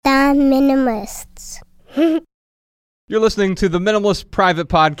minimalists. You're listening to the Minimalist Private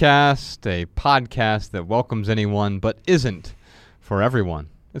Podcast, a podcast that welcomes anyone but isn't for everyone.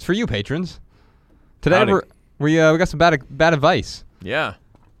 It's for you, patrons. Today we got some bad advice. Yeah.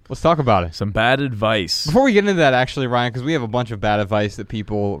 Let's talk about it. Some bad advice. Before we get into that, actually, Ryan, because we have a bunch of bad advice that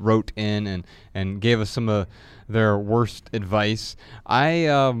people wrote in and gave us some of their worst advice,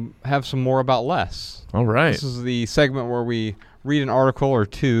 I have some more about less. All right. This is the segment where we read an article or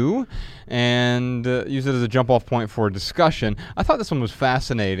two and use it as a jump-off point for a discussion. I thought this one was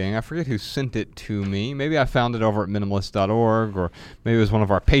fascinating. I forget who sent it to me. Maybe I found it over at minimalist.org, or maybe it was one of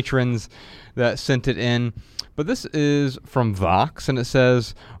our patrons that sent it in. But this is from Vox, and it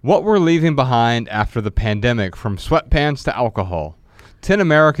says, "What we're leaving behind after the pandemic, from sweatpants to alcohol. 10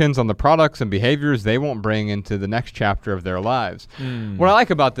 Americans on the products and behaviors they won't bring into the next chapter of their lives." What I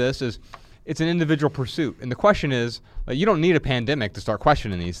like about this is it's an individual pursuit. And the question is, you don't need a pandemic to start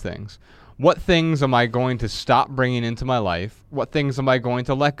questioning these things. What things am I going to stop bringing into my life? What things am I going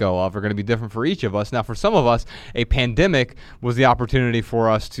to let go of are going to be different for each of us. Now, for some of us, a pandemic was the opportunity for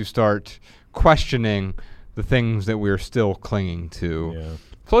us to start questioning the things that we're still clinging to. Yeah.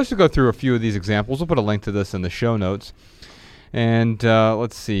 So let's just go through a few of these examples. We'll put a link to this in the show notes. And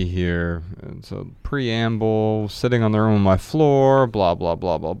let's see here. So preamble, sitting on the room on my floor, blah, blah,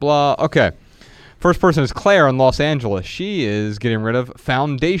 blah, blah, blah. Okay. First person is Claire in Los Angeles. She is getting rid of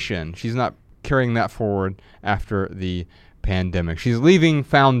foundation. She's not carrying that forward after the pandemic. She's leaving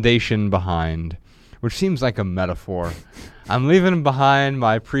foundation behind, which seems like a metaphor. I'm leaving behind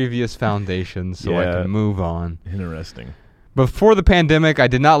my previous foundation so I can move on. Interesting. Before the pandemic, I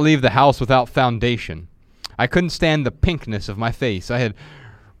did not leave the house without foundation. I couldn't stand the pinkness of my face. I had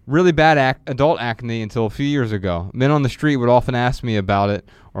really bad adult acne until a few years ago. Men on the street would often ask me about it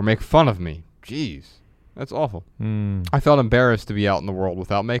or make fun of me. Jeez, that's awful. I felt embarrassed to be out in the world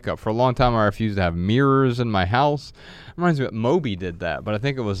without makeup. For a long time, I refused to have mirrors in my house. Reminds me that Moby did that, but I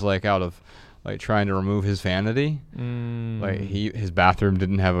think it was like out of like trying to remove his vanity. Like his bathroom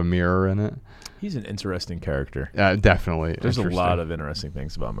didn't have a mirror in it. He's an interesting character. Definitely. There's a lot of interesting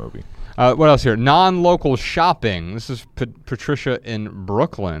things about Moby. What else here? Non-local shopping. This is Patricia in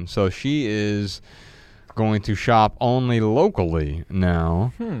Brooklyn. So she is going to shop only locally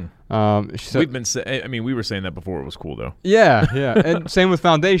now. We've been we were saying that before it was cool, though. Yeah. And same with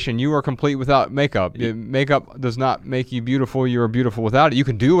foundation. You are complete without makeup. Makeup does not make you beautiful. You are beautiful without it. You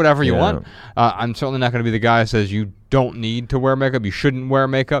can do whatever you want. I'm certainly not going to be the guy that says you don't need to wear makeup. You shouldn't wear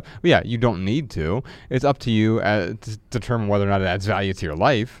makeup. But yeah, you don't need to. It's up to you to determine whether or not it adds value to your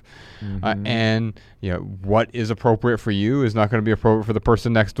life. And what is appropriate for you is not going to be appropriate for the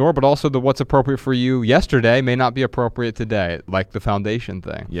person next door, but also what's appropriate for you yesterday may not be appropriate today, like the foundation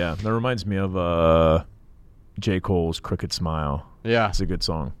thing. Yeah, that reminds me of J. Cole's "Crooked Smile." Yeah, it's a good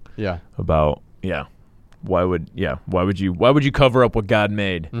song. Yeah, about why would you cover up what God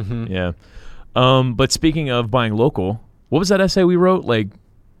made? Yeah, but speaking of buying local, what was that essay we wrote like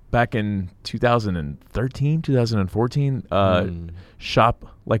back in 2013, 2014? Shop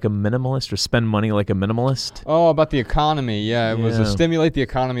like a minimalist or spend money like a minimalist. Oh, about the economy. Yeah, it was a stimulate the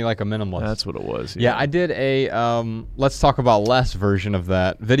economy like a minimalist. That's what it was. Yeah, I did a let's talk about less version of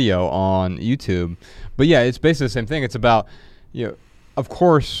that video on YouTube. But yeah, it's basically the same thing. It's about, of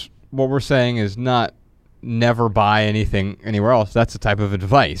course, what we're saying is not never buy anything anywhere else. That's a type of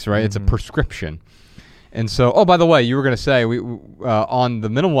advice, right? It's a prescription. And so, by the way, you were going to say we on the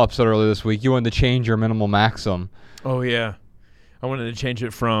minimal episode earlier this week, you wanted to change your minimal maxim. Oh yeah. I wanted to change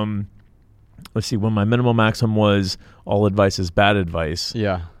it from, when my minimal maxim was all advice is bad advice.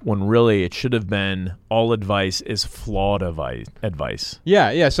 Yeah. When really it should have been all advice is flawed advice.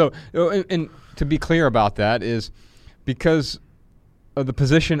 Yeah. So, and to be clear about that is because of the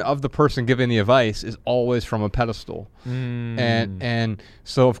position of the person giving the advice is always from a pedestal. And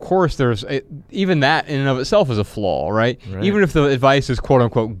so, of course, even that in and of itself is a flaw, right? Even if the advice is quote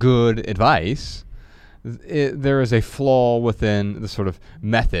unquote good advice, there is a flaw within the sort of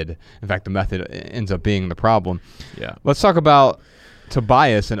method. In fact, the method ends up being the problem. Yeah. Let's talk about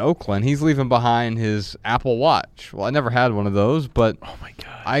Tobias in Oakland. He's leaving behind his Apple Watch. Well, I never had one of those, but oh my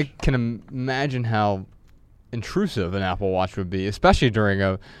gosh, I can imagine how intrusive an Apple Watch would be, especially during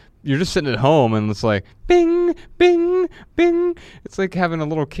you're just sitting at home and it's like bing, bing, bing. It's like having a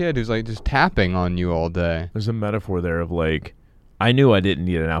little kid who's like just tapping on you all day. There's a metaphor there of like, I knew I didn't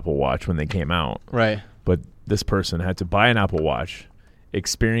need an Apple Watch when they came out. Right. But this person had to buy an Apple Watch,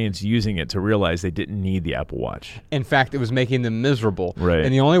 experience using it to realize they didn't need the Apple Watch. In fact, it was making them miserable. Right.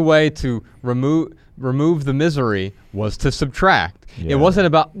 And the only way to remove the misery was to subtract. Yeah. It wasn't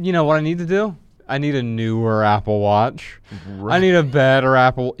about, what I need to do? I need a newer Apple Watch. Right. I need a better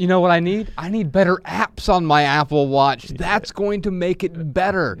Apple. You know what I need? I need better apps on my Apple Watch. That's going to make it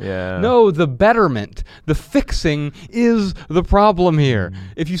better. Yeah. No, the betterment, the fixing is the problem here.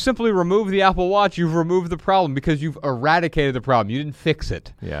 If you simply remove the Apple Watch, you've removed the problem because you've eradicated the problem. You didn't fix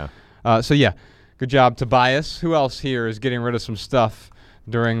it. Yeah. So yeah, good job, Tobias. Who else here is getting rid of some stuff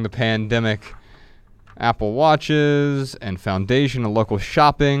during the pandemic? Apple Watches and foundation and local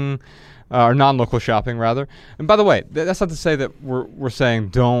shopping, or non-local shopping rather. And by the way, that's not to say that we're saying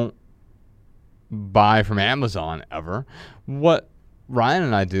don't buy from Amazon ever. What Ryan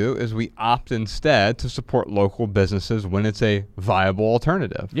and I do is we opt instead to support local businesses when it's a viable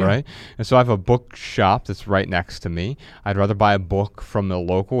alternative, right? And so I have a bookshop that's right next to me. I'd rather buy a book from the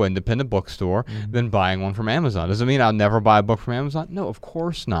local independent bookstore than buying one from Amazon. Does it mean I'll never buy a book from Amazon? No, of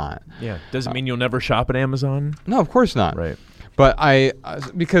course not. Yeah. Does it mean you'll never shop at Amazon? No, of course not. Right. But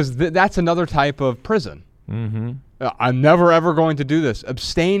because that's another type of prison. Mm-hmm. I'm never ever going to do this.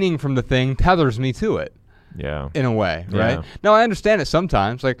 Abstaining from the thing tethers me to it. Yeah. In a way, right? Yeah. Now, I understand it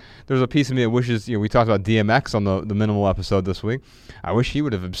sometimes. Like, there's a piece of me that wishes, we talked about DMX on the minimal episode this week. I wish he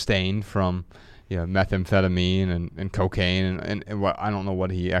would have abstained from, methamphetamine and cocaine and what, I don't know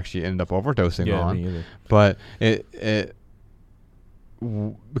what he actually ended up overdosing on. Me either. But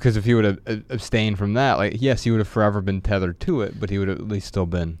because if he would have abstained from that, like, yes, he would have forever been tethered to it, but he would have at least still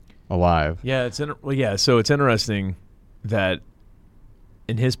been alive. Yeah, so it's interesting that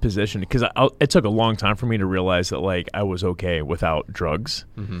in his position, because it took a long time for me to realize that, like, I was okay without drugs.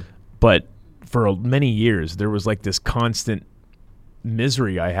 Mm-hmm. But for many years, there was, like, this constant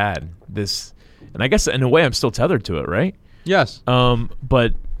misery I had. And I guess in a way I'm still tethered to it, right? Yes.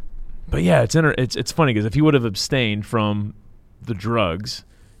 But yeah, it's funny because if he would have abstained from the drugs,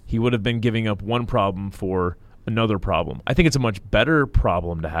 he would have been giving up one problem for another problem. I think it's a much better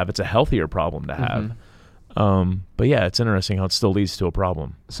problem to have. It's a healthier problem to have. Mm-hmm. But yeah, it's interesting how it still leads to a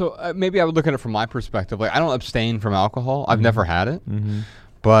problem. So maybe I would look at it from my perspective. Like, I don't abstain from alcohol. I've never had it,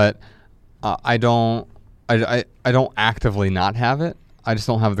 but I don't actively not have it. I just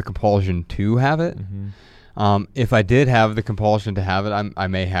don't have the compulsion to have it. If I did have the compulsion to have it, I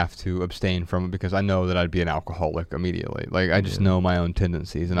may have to abstain from it because I know that I'd be an alcoholic immediately. Like, I just know my own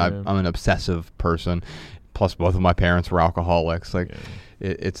tendencies, and I'm an obsessive person. Plus, both of my parents were alcoholics. Like,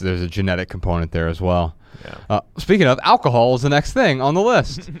 there's a genetic component there as well. Yeah. Speaking of, alcohol is the next thing on the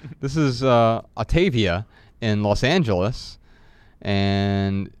list. This is Octavia in Los Angeles,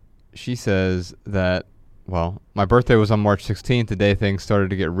 and she says that, well, my birthday was on March 16th, the day things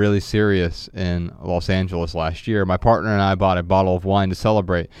started to get really serious in Los Angeles last year. My partner and I bought a bottle of wine to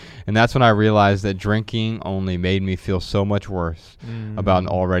celebrate, and that's when I realized that drinking only made me feel so much worse about an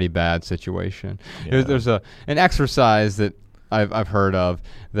already bad situation. Yeah. There's an exercise that I've heard of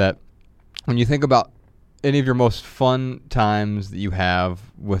that when you think about any of your most fun times that you have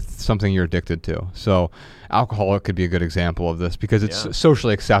with something you're addicted to. So alcohol could be a good example of this because it's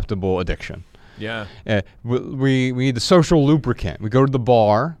socially acceptable addiction. Yeah. We need the social lubricant. We go to the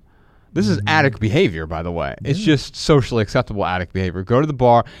bar. This is addict behavior, by the way. It's just socially acceptable addict behavior. Go to the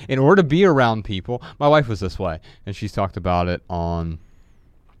bar in order to be around people. My wife was this way, and she's talked about it on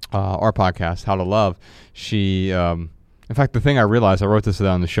our podcast, How to Love. She, in fact, the thing I realized, I wrote this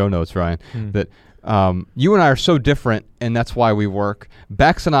down in the show notes, Ryan, that you and I are so different, and that's why we work.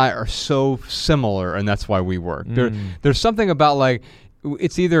 Bex and I are so similar, and that's why we work. There's something about, like,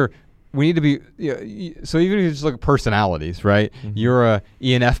 it's either we need to be, so even if you just look at personalities, right? You're a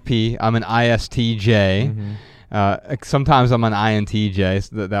ENFP, I'm an ISTJ. Sometimes I'm an INTJ,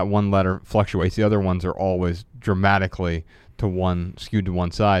 so that one letter fluctuates. The other ones are always dramatically skewed to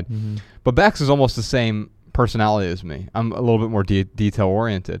one side. But Bex is almost the same personality as me. I'm a little bit more detail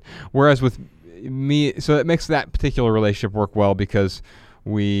oriented. Whereas with me, so it makes that particular relationship work well because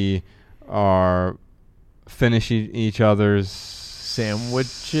we are finishing each other's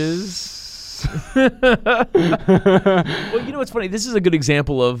sandwiches. Well, what's funny? This is a good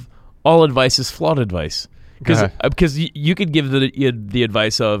example of all advice is flawed advice. Because you could give the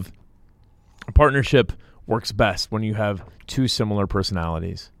advice of a partnership works best when you have two similar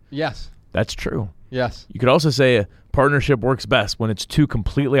personalities. Yes. That's true. Yes. You could also say a partnership works best when it's two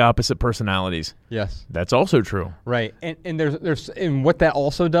completely opposite personalities. Yes. That's also true. Right. And there's and what that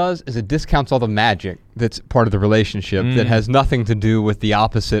also does is it discounts all the magic that's part of the relationship that has nothing to do with the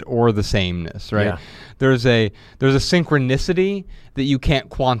opposite or the sameness, right? Yeah. There's a synchronicity that you can't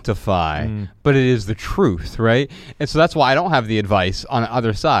quantify, but it is the truth, right? And so that's why I don't have the advice on the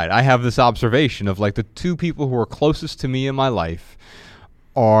other side. I have this observation of, like, the two people who are closest to me in my life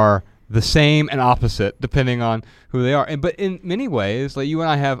are the same and opposite depending on who they are. But in many ways, like, you and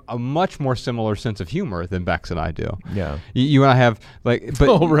I have a much more similar sense of humor than Bex and I do. Yeah. You and I have, like, but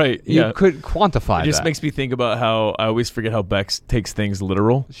you could quantify that. It just makes me think about how I always forget how Bex takes things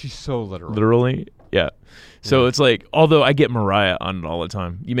literal. She's so literal. Literally. Yeah. So it's like, although I get Mariah on it all the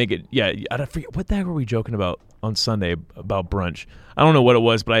time. You make it, I forget, what the heck were we joking about on Sunday about brunch? I don't know what it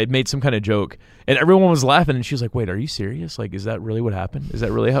was, but I had made some kind of joke, and everyone was laughing, and she was like, wait, are you serious? Like, is that really what happened? Is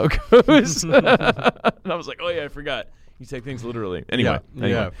that really how it goes? And I was like, oh, yeah, I forgot. You take things literally. Anyway.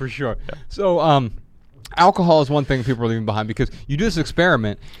 Yeah, for sure. Yeah. So alcohol is one thing people are leaving behind, because you do this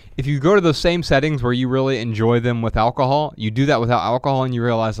experiment. If you go to those same settings where you really enjoy them with alcohol, you do that without alcohol, and you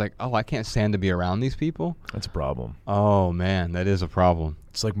realize, like, oh, I can't stand to be around these people. That's a problem. Oh, man, that is a problem.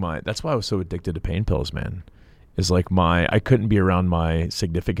 It's like that's why I was so addicted to pain pills, man. Is like I couldn't be around my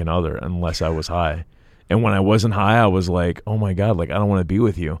significant other unless I was high. And when I wasn't high, I was like, oh my God, like, I don't want to be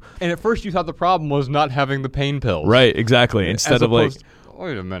with you. And at first you thought the problem was not having the pain pills. Right, exactly. Instead of like,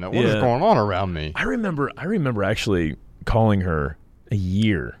 wait a minute, what is going on around me? I remember actually calling her a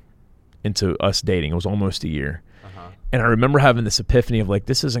year into us dating. It was almost a year. And I remember having this epiphany of like,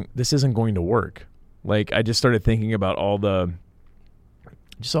 this isn't going to work. Like, I just started thinking about all the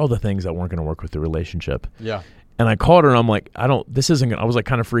things that weren't going to work with the relationship. Yeah. And I called her and I'm like, I was like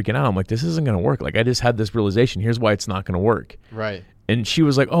kind of freaking out. I'm like, this isn't going to work. Like, I just had this realization. Here's why it's not going to work. Right. And she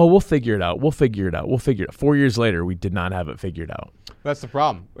was like, oh, we'll figure it out. 4 years later, we did not have it figured out. That's the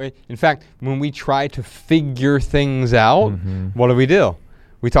problem. In fact, when we try to figure things out, what do?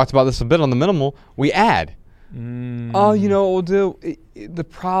 We talked about this a bit on the minimal. We add. Oh, you know what we'll do? The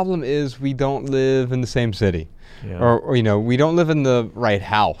problem is we don't live in the same city. Yeah. Or you know, we don't live in the right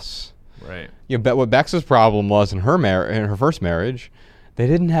house. Right. You know, what Bex's problem was in her first marriage, they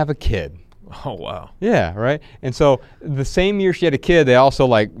didn't have a kid. Oh, wow. Yeah, right? And so the same year she had a kid, they also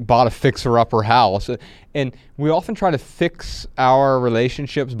like bought a fixer-upper house. And we often try to fix our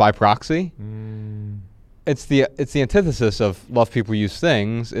relationships by proxy. It's the antithesis of love people, use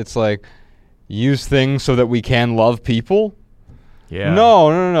things. It's like, use things so that we can love people. Yeah.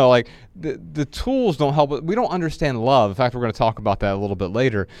 No. Like, the tools don't help. We don't understand love. In fact, we're going to talk about that a little bit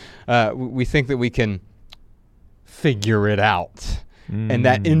later. We think that we can figure it out. And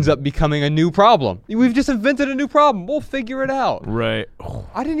that ends up becoming a new problem. We've just invented a new problem. We'll figure it out. Right.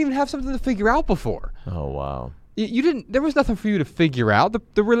 I didn't even have something to figure out before. Oh, wow. You didn't. There was nothing for you to figure out.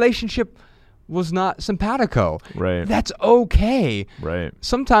 The relationship was not simpatico. Right. That's okay. Right.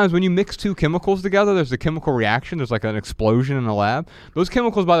 Sometimes when you mix two chemicals together, there's a chemical reaction. There's like an explosion in a lab. Those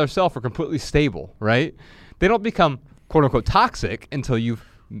chemicals by themselves are completely stable, right? They don't become, quote unquote, toxic until you've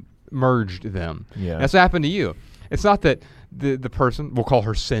merged them. Yeah. That's what happened to you. It's not that the person, we'll call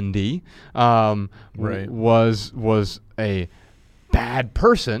her Cindy, was a bad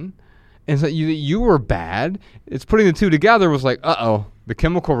person, and so you were bad. It's putting the two together was like, the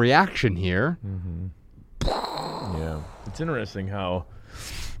chemical reaction here. Yeah, it's interesting how,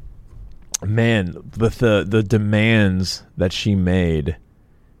 man, the demands that she made,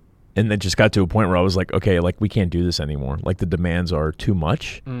 and it just got to a point where I was like, okay, like, we can't do this anymore. Like, the demands are too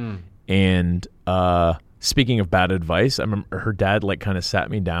much. And speaking of bad advice, I remember her dad like kind of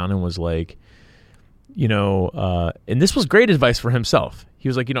sat me down and was like, you know, and this was great advice for himself. He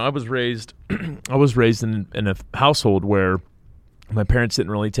was like, you know, I was raised in a household where my parents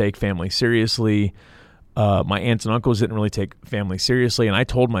didn't really take family seriously. My aunts and uncles didn't really take family seriously. And I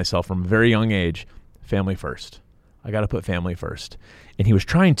told myself from a very young age, family first. I got to put family first. And he was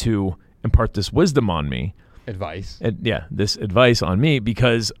trying to impart this wisdom on me. This advice on me,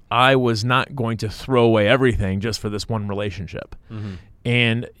 because I was not going to throw away everything just for this one relationship.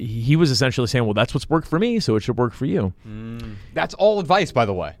 And he was essentially saying, well, that's what's worked for me, so it should work for you. That's all advice, by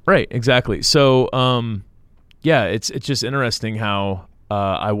the way. Right, exactly. So, it's just interesting how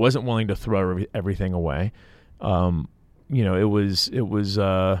I wasn't willing to throw everything away. You know,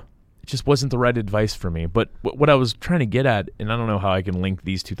 it just wasn't the right advice for me. But what I was trying to get at, and I don't know how I can link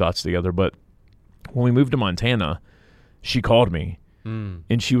these two thoughts together, but when we moved to Montana, she called me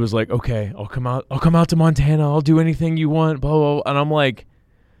and she was like, okay, I'll come out to Montana. I'll do anything you want, blah, blah, blah. And I'm like,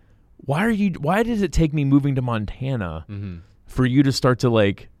 why did it take me moving to Montana for you to start to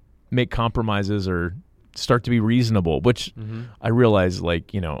like make compromises or start to be reasonable, which I realized,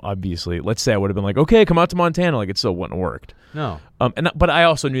 like, you know, obviously, let's say I would have been like, okay, come out to Montana. Like, it still wouldn't have worked. No. But I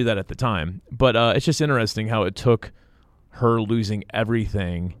also knew that at the time, but it's just interesting how it took her losing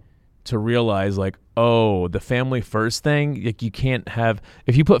everything to realize, like, oh, the family first thing, like, you can't have,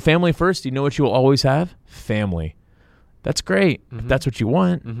 if you put family first, you know what you will always have? Family. That's great if that's what you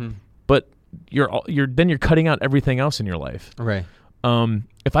want, but you're cutting out everything else in your life. Right.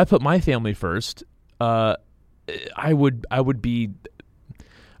 if I put my family first, I would be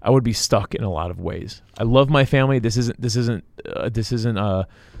stuck in a lot of ways. I love my family. This isn't a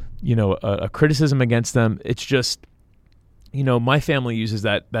criticism against them. It's just, my family uses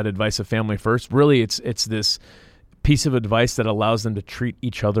that advice of family first. Really, it's this piece of advice that allows them to treat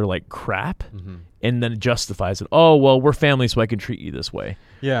each other like crap, and then it justifies it. Oh, well, we're family, so I can treat you this way.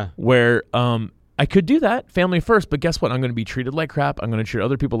 Yeah. Where I could do that, family first, but guess what? I'm going to be treated like crap. I'm going to treat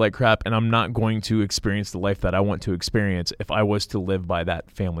other people like crap, and I'm not going to experience the life that I want to experience if I was to live by that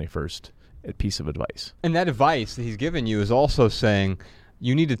family first piece of advice. And that advice that he's given you is also saying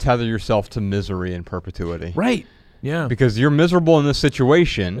you need to tether yourself to misery in perpetuity. Right. Yeah. Because you're miserable in this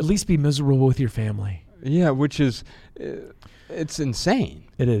situation. At least be miserable with your family. Yeah, which is, it's insane.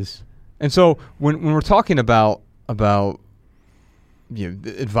 It is. And so when we're talking about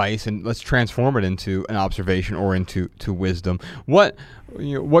advice, and let's transform it into an observation or into wisdom, what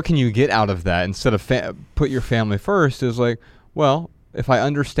can you get out of that instead of put your family first? Is like, well, if I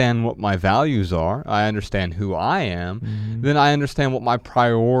understand what my values are, I understand who I am, then I understand what my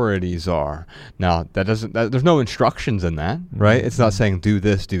priorities are. Now, there's no instructions in that, right? It's not saying do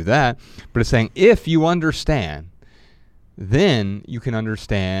this, do that, but it's saying if you understand, then you can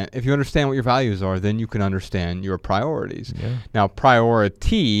understand. If you understand what your values are, then you can understand your priorities. Yeah. Now,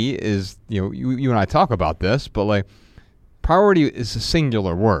 priority is, you and I talk about this, but like priority is a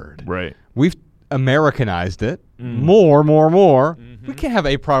singular word. Right. We've Americanized it. More. We can't have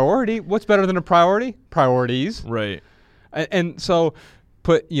a priority. What's better than a priority? Priorities. Right. And so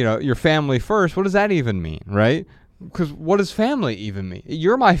put, your family first. What does that even mean, right? Because what does family even mean?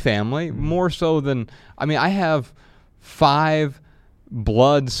 You're my family more so than, I have 5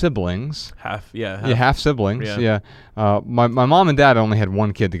 blood siblings. Half siblings. Yeah. My mom and dad only had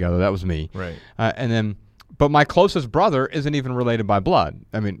 1 kid together. That was me. Right. But my closest brother isn't even related by blood.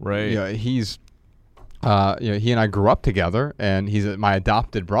 Right. He's, he and I grew up together, and he's my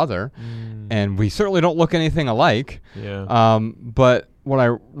adopted brother, and we certainly don't look anything alike. Yeah. But what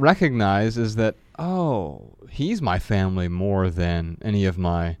I recognize is that, he's my family more than any of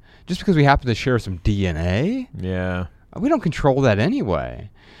my, just because we happen to share some DNA. Yeah. We don't control that anyway.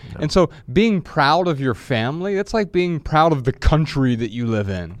 No. And so being proud of your family, it's like being proud of the country that you live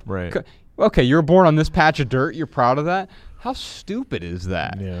in. Right. Okay, you were born on this patch of dirt. You're proud of that. How stupid is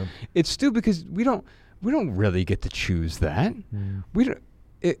that? Yeah. It's stupid because we don't really get to choose that. We don't.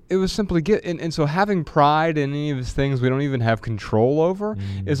 It was simply and so having pride in any of these things we don't even have control over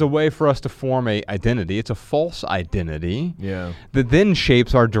is a way for us to form a identity. It's a false identity that then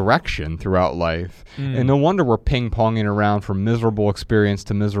shapes our direction throughout life. And no wonder we're ping-ponging around from miserable experience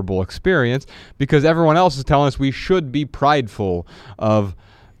to miserable experience, because everyone else is telling us we should be prideful of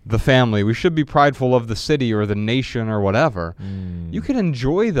the family. We should be prideful of the city or the nation or whatever. You can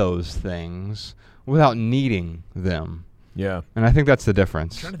enjoy those things without needing them. Yeah. And I think that's the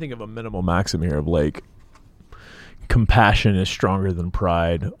difference. I'm trying to think of a minimal maxim here of like, compassion is stronger than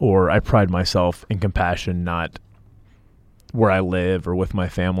pride, or I pride myself in compassion, not where I live or with my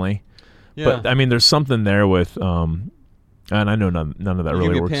family. Yeah. But there's something there with, and I know none of that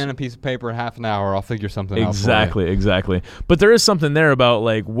really works. Give me a pen and a piece of paper in half an hour, I'll figure something out. Exactly. But there is something there about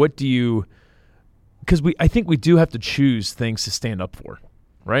like, what do you, because I think we do have to choose things to stand up for,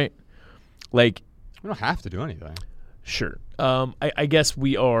 right? Like, we don't have to do anything. Sure. I guess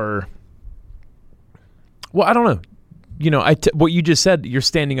we are. Well, I don't know. What you just said, you're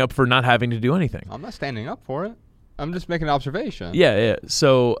standing up for not having to do anything. I'm not standing up for it. I'm just making an observation. Yeah.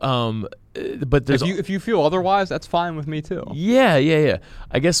 So, but there's if you feel otherwise, that's fine with me too. Yeah.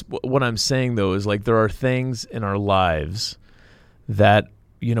 I guess what I'm saying though is like there are things in our lives that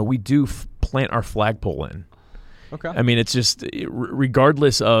we do plant our flagpole in. Okay. It's just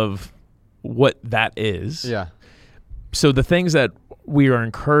regardless of what that is. Yeah. So the things that we are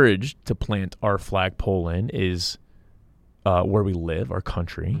encouraged to plant our flagpole in is where we live, our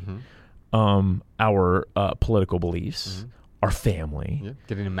country, our political beliefs, our family.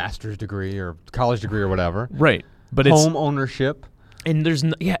 Getting a master's degree or college degree or whatever. Right. But home ownership. And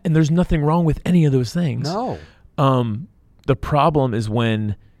there's nothing wrong with any of those things. No. The problem is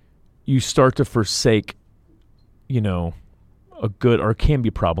when you start to forsake, a good, or can be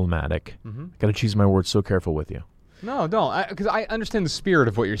problematic. Got to choose my words so careful with you. No, don't. Because I understand the spirit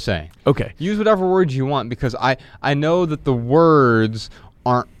of what you're saying. Okay. Use whatever words you want, because I know that the words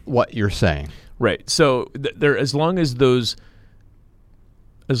aren't what you're saying. Right. So there, as long as those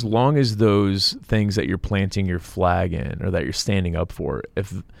things that you're planting your flag in or that you're standing up for,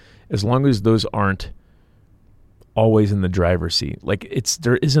 as long as those aren't always in the driver's seat. Like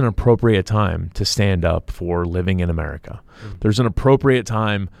there is an appropriate time to stand up for living in America. There's an appropriate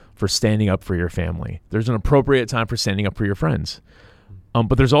time for standing up for your family. There's an appropriate time for standing up for your friends.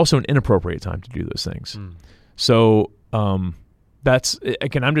 But there's also an inappropriate time to do those things. So that's,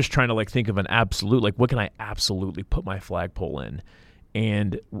 again, I'm just trying to like think of an absolute, like what can I absolutely put my flagpole in?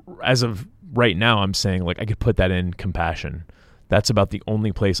 And as of right now, I'm saying like I could put that in compassion. That's about the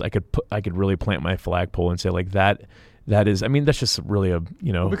only place I could really plant my flagpole and say like that is, I mean, that's just really a,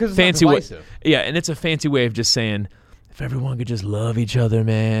 because fancy way. Yeah. And it's a fancy way of just saying, if everyone could just love each other,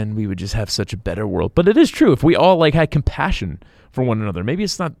 man, we would just have such a better world. But it is true. If we all like had compassion for one another, maybe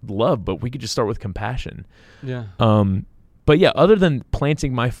it's not love, but we could just start with compassion. Yeah. But yeah, other than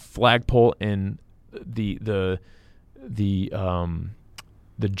planting my flagpole in the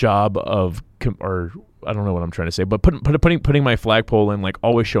job of, or I don't know what I'm trying to say, but putting my flagpole in, like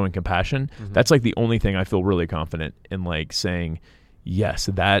always showing compassion. That's like the only thing I feel really confident in, like saying, yes,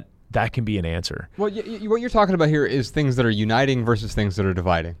 that can be an answer. Well, what you're talking about here is things that are uniting versus things that are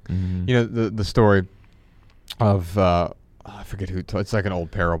dividing. The story of I forget who. It's like an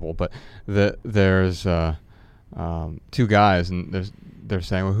old parable, but there's two guys, and they're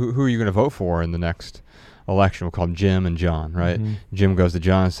saying, well, who are you going to vote for in the next election? We'll call them Jim and John, right? Jim goes to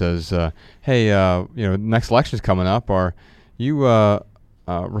John and says, hey, next election's coming up. Are you a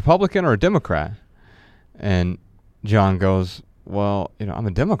Republican or a Democrat? And John goes, well, I'm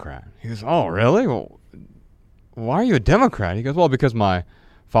a Democrat. He goes, oh, really? Well, why are you a Democrat? He goes, well, because my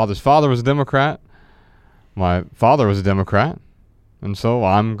father's father was a Democrat. My father was a Democrat. And so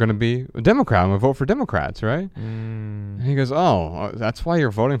I'm going to be a Democrat. I'm going to vote for Democrats, right? And he goes, oh, that's why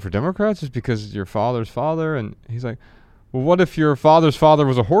you're voting for Democrats? Is because your father's father? And he's like, well, what if your father's father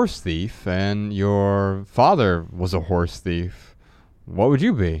was a horse thief and your father was a horse thief? What would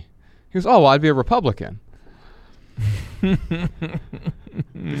you be? He goes, oh, well, I'd be a Republican.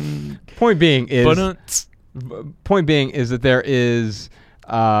 Point being is that there is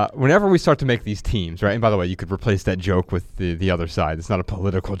whenever we start to make these teams, right? And by the way, you could replace that joke with the other side. It's not a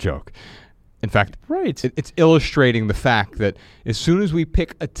political joke. In fact, right. It's illustrating the fact that as soon as we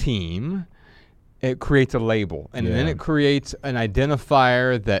pick a team, it creates a label, and then it creates an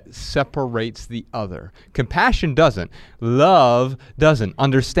identifier that separates the other. Compassion doesn't. Love doesn't.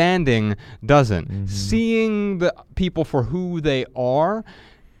 Understanding doesn't. Seeing the people for who they are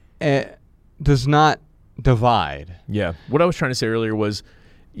does not divide. Yeah. What I was trying to say earlier was,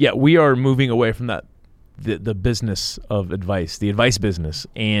 we are moving away from that, the business of advice, the advice business.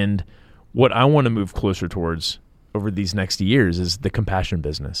 And what I want to move closer towards over these next years is the compassion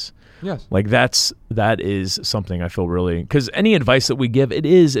business. Yes. Like that is something I feel really, because any advice that we give,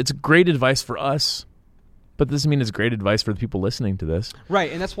 it's great advice for us, but this doesn't mean it's great advice for the people listening to this.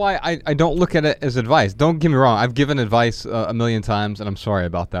 Right. And that's why I don't look at it as advice. Don't get me wrong. I've given advice a million times, and I'm sorry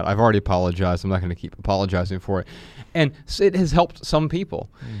about that. I've already apologized. I'm not going to keep apologizing for it. And it has helped some people,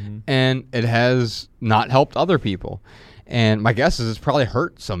 and it has not helped other people. And my guess is it's probably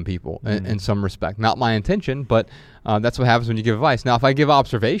hurt some people in some respect. Not my intention, but that's what happens when you give advice. Now, if I give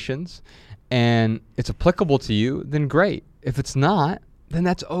observations and it's applicable to you, then great. If it's not, then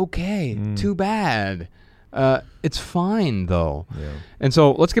that's okay. Too bad. It's fine, though. Yeah. And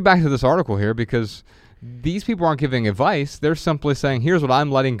so let's get back to this article here, because these people aren't giving advice. They're simply saying, here's what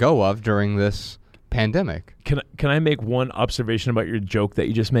I'm letting go of during this pandemic. Can I make one observation about your joke that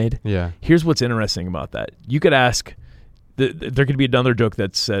you just made? Yeah. Here's what's interesting about that. You could ask... there could be another joke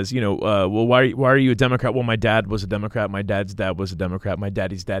that says, well, why are you a Democrat? Well, my dad was a Democrat. My dad's dad was a Democrat. My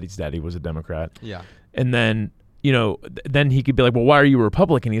daddy's daddy's daddy was a Democrat. Yeah. And then, then he could be like, well, why are you a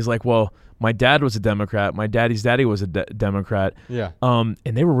Republican? He's like, well, my dad was a Democrat. My daddy's daddy was a Democrat. Yeah. And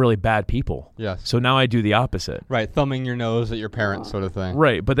they were really bad people. Yes. So now I do the opposite. Right. Thumbing your nose at your parents sort of thing.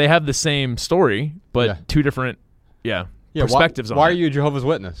 Right. But they have the same story, but two different, perspectives on it. Why are you a Jehovah's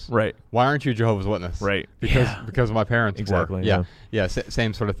Witness? Right. Why aren't you a Jehovah's Witness? Right. Because my parents exactly, were. Yeah. Yeah,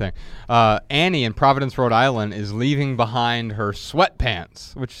 same sort of thing. Annie in Providence, Rhode Island is leaving behind her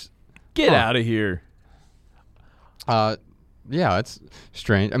sweatpants, which... Get out of here. Yeah, it's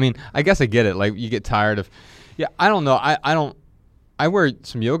strange. I mean, I guess I get it. Like, you get tired of... Yeah, I don't know. I wear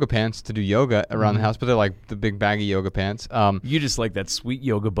some yoga pants to do yoga around the house, but they're like the big baggy yoga pants. You just like that sweet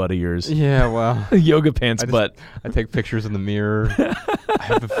yoga butt of yours. Yeah, well. Yoga pants butt. I take pictures in the mirror. I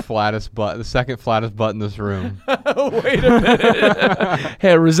have the second flattest butt in this room. Wait a minute.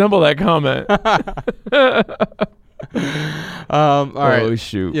 Hey, I resemble that comment. All right. Oh,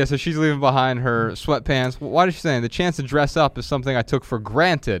 shoot. Yeah, so she's leaving behind her sweatpants. Why does she say the chance to dress up is something I took for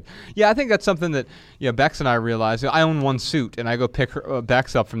granted? Yeah, I think that's something that Bex and I realize. I own one suit, and I go pick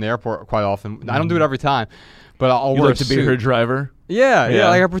Bex up from the airport quite often. I don't do it every time, but I'll You wear like to be her driver? Yeah,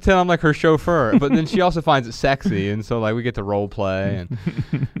 like I pretend I'm like her chauffeur, but then she also finds it sexy, and so like we get to role play,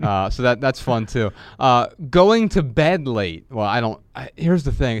 and so that's fun too. Going to bed late. Well, here's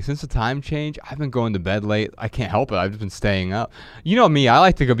the thing: since the time change, I've been going to bed late. I can't help it. I've just been staying up. You know me. I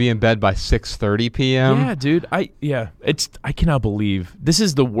like to be in bed by 6:30 p.m. Yeah, dude. I cannot believe this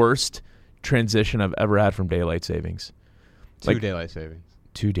is the worst transition I've ever had from daylight savings. Daylight savings.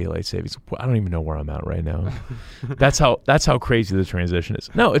 2 daylight savings. I don't even know where I'm at right now. That's how crazy the transition is.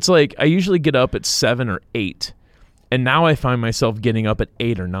 No, it's like I usually get up at 7 or 8, and now I find myself getting up at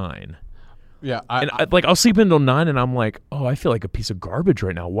 8 or 9. Yeah, I'll sleep until 9, and I'm like, oh, I feel like a piece of garbage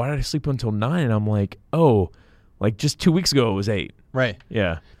right now. Why did I sleep until 9? And I'm like, oh, like just 2 weeks ago it was 8. Right.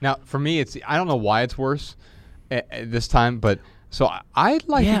 Yeah. Now for me, I don't know why it's worse at this time, but so I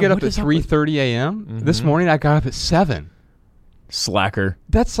like to get up at 3:30 a.m. Mm-hmm. This morning I got up at 7. Slacker.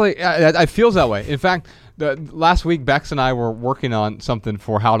 That's like I feels that way. In fact, last week Bex and I were working on something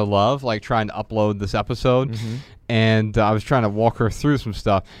for How to Love, like trying to upload this episode, and I was trying to walk her through some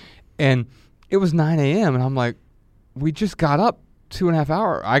stuff, and it was 9 a.m. and I'm like, we just got up 2.5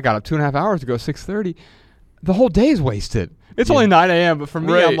 hours. I got up 2.5 hours to go 6:30. The whole day's wasted. It's only 9 a.m., but for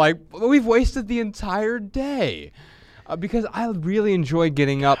me, I'm like, we've wasted the entire day. Because I really enjoy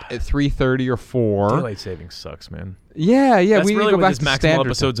getting up at 3:30 or 4. Daylight savings sucks, man. Yeah. That's we really need to go what back this to Maximal standard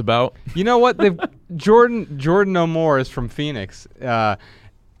episode's time. about. You know what? Jordan No More is from Phoenix.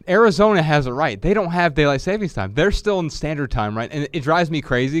 Arizona has it right. They don't have daylight savings time. They're still in standard time, right? And it drives me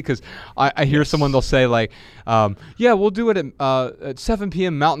crazy because I hear someone, they'll say like, yeah, we'll do it at 7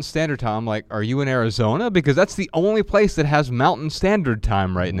 p.m. Mountain Standard Time. I'm like, are you in Arizona? Because that's the only place that has Mountain Standard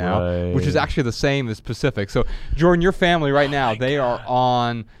Time right now, which is actually the same as Pacific. So, Jordan, your family right now, they are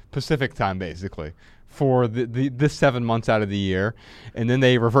on Pacific time basically for this 7 months out of the year, and then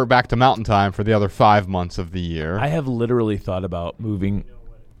they revert back to Mountain Time for the other 5 months of the year. I have literally thought about moving.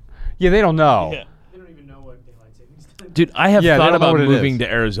 Yeah, they don't know. Yeah. They don't even know what daylight savings time is. Dude, I have thought about moving is.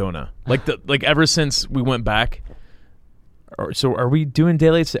 to Arizona. Like ever since we went back. So are we doing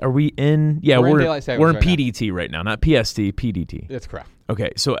daylight? Are we in? Yeah, we're in daylight savings we're in right PDT right now, not PST, PDT. That's correct.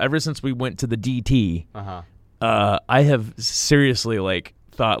 Okay, so ever since we went to the DT, I have seriously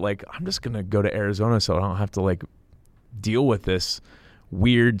thought I'm just gonna go to Arizona so I don't have to deal with this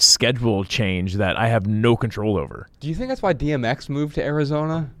weird schedule change that I have no control over. Do you think that's why DMX moved to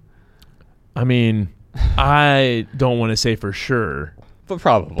Arizona? I mean, I don't want to say for sure, but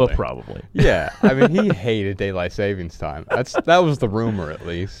probably. Yeah, I mean, he hated daylight savings time. That was the rumor, at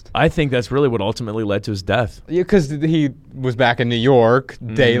least. I think that's really what ultimately led to his death. Yeah, because he was back in New York,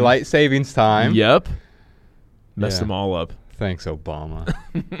 daylight savings time. Yep, messed them all up. Thanks, Obama.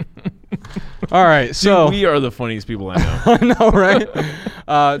 All right, so dude, we are the funniest people I know. I know,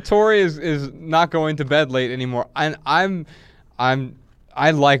 right? Tori is not going to bed late anymore, and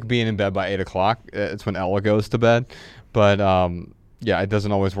I like being in bed by 8 o'clock. It's when Ella goes to bed, but yeah, it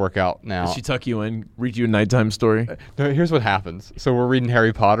doesn't always work out now. Does she tuck you in, read you a nighttime story? No, here's what happens. So we're reading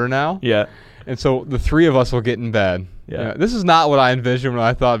Harry Potter now. Yeah. And so the three of us will get in bed. Yeah. This is not what I envisioned when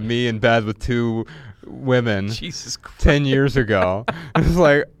I thought me in bed with two women Jesus Christ. 10 years ago. It was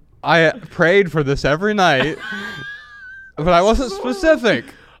like, I prayed for this every night, but I wasn't specific.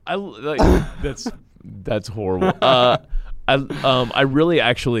 That's horrible. I really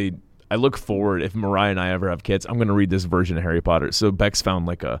actually I look forward, if Mariah and I ever have kids, I'm going to read this version of Harry Potter. So Bex found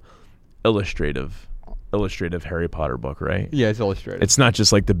a illustrative Harry Potter book, right? Yeah, it's illustrated. It's not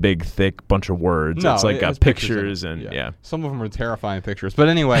just the big thick bunch of words. No, it's got pictures and yeah. Some of them are terrifying pictures. But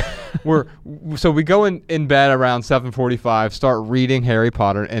anyway, we go in bed around 7:45, start reading Harry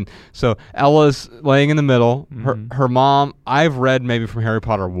Potter, and so Ella's laying in the middle. Her mom, I've read maybe from Harry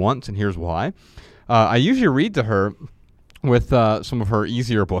Potter once, and here's why. I usually read to her with some of her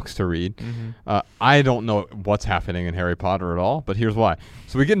easier books to read. I don't know what's happening in Harry Potter at all, but here's why.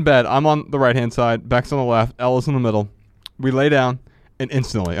 So we get in bed. I'm on the right-hand side. Beck's on the left. Ella's in the middle. We lay down, and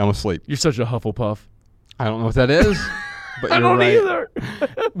instantly I'm asleep. You're such a Hufflepuff. I don't know what that is, but I you're don't right. either.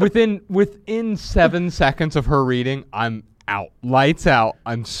 Within 7 seconds of her reading, I'm out. Lights out.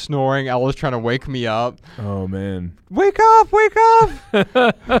 I'm snoring. Ella's trying to wake me up. Oh, man. Wake up!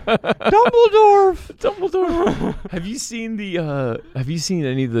 Dumbledore! Have you seen any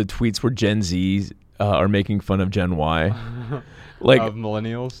of the tweets where Gen Z are making fun of Gen Y? Of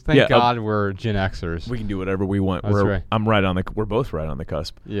millennials? Thank God we're Gen Xers. We can do whatever we want. That's right. We're both right on the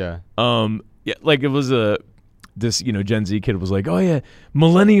cusp. Yeah. Yeah, it was this Gen Z kid was like, oh yeah,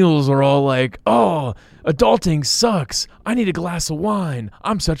 millennials are all like, oh, adulting sucks. I need a glass of wine.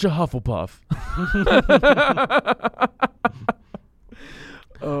 I'm such a Hufflepuff.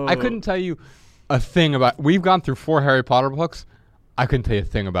 I couldn't tell you a thing about. We've gone through 4 Harry Potter books. I couldn't tell you a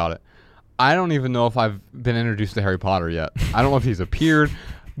thing about it. I don't even know if I've been introduced to Harry Potter yet. I don't know if he's appeared.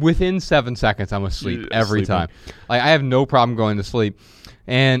 Within 7 seconds, I'm asleep every time. Like I have no problem going to sleep,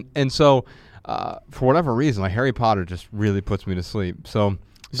 and so for whatever reason, like Harry Potter just really puts me to sleep. So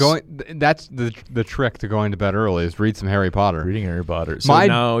that's the trick to going to bed early is read some Harry Potter. Reading Harry Potter. So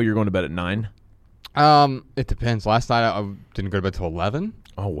now you're going to bed at 9? It depends. Last night I didn't go to bed till 11.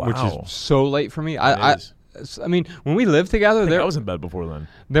 Oh wow, which is so late for me. I mean, when we lived together, I was in bed before then.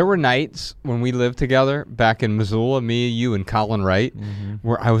 There were nights when we lived together back in Missoula, me, you, and Colin Wright,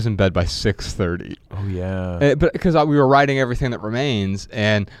 where I was in bed by 6:30. Oh yeah, but because we were writing Everything That Remains,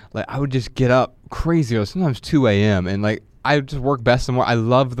 and like I would just get up crazy, or sometimes 2 a.m. and like I just work best in the morning. I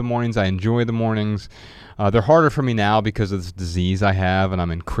love the mornings. I enjoy the mornings. They're harder for me now because of this disease I have, and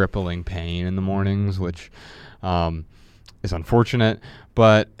I'm in crippling pain in the mornings, which is unfortunate.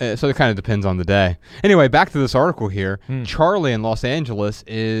 But so it kind of depends on the day. Anyway, back to this article here. Charlie in Los Angeles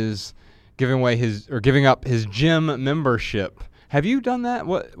is giving up his gym membership. Have you done that?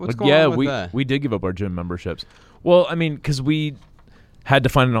 What's going on with that? Yeah, we did give up our gym memberships. Well, I mean, because we had to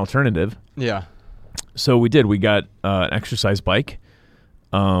find an alternative. Yeah. So we did. We got an exercise bike.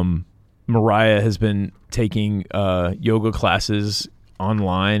 Mariah has been taking yoga classes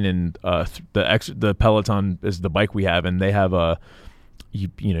online, and the Peloton is the bike we have, and they have you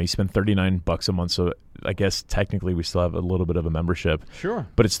spend $39 a month. So I guess technically we still have a little bit of a membership. Sure.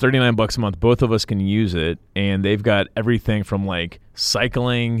 But it's $39 a month. Both of us can use it, and they've got everything from like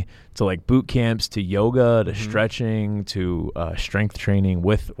cycling to like boot camps to yoga to stretching to strength training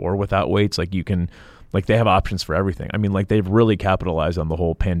with or without weights. Like you can. Like they have options for everything. I mean, like they've really capitalized on the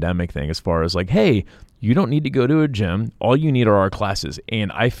whole pandemic thing as far as like, hey, you don't need to go to a gym. All you need are our classes.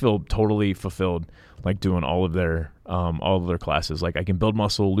 And I feel totally fulfilled like doing all of their classes. Like I can build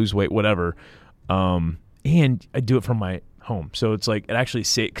muscle, lose weight, whatever. And I do it from my home. So it's like it actually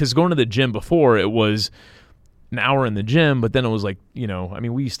because going to the gym before it was an hour in the gym, but then it was like, I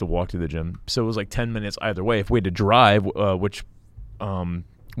mean, we used to walk to the gym. So it was like 10 minutes either way. If we had to drive, which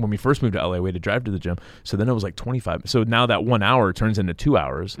when we first moved to LA, we had to drive to the gym. So then it was like 25. So now that 1 hour turns into 2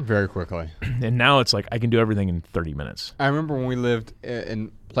 hours. Very quickly. And now it's like I can do everything in 30 minutes. I remember when we lived in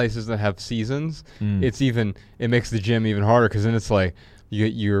places that have seasons, it makes the gym even harder because then it's like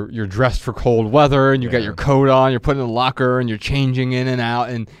you're dressed for cold weather and you got your coat on, you're putting in the locker and you're changing in and out.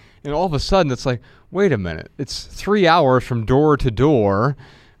 And all of a sudden it's like, wait a minute, it's 3 hours from door to door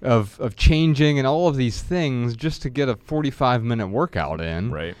of changing and all of these things just to get a 45-minute workout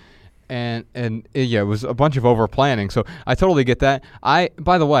in. Right. And it was a bunch of over planning. So I totally get that.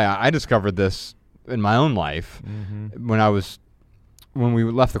 By the way, I discovered this in my own life when we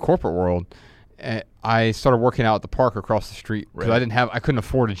left the corporate world. I started working out at the park across the street because I couldn't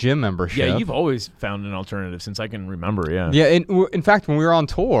afford a gym membership. Yeah, you've always found an alternative since I can remember. Yeah. Yeah. In fact, when we were on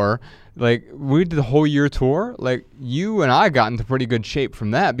tour, like we did the whole year tour, like you and I got into pretty good shape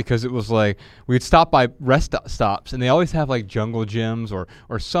from that because it was like we'd stop by rest stops and they always have like jungle gyms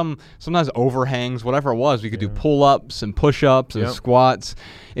or sometimes overhangs, whatever it was. We could do pull-ups and push-ups and squats.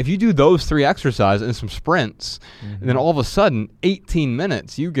 If you do those 3 exercises and some sprints, and then all of a sudden 18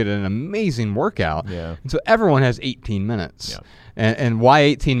 minutes, you get an amazing workout. Yeah. And so everyone has 18 minutes. Yeah. And why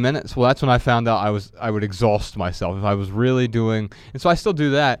 18 minutes? Well, that's when I found out I would exhaust myself if I was really doing. And so I still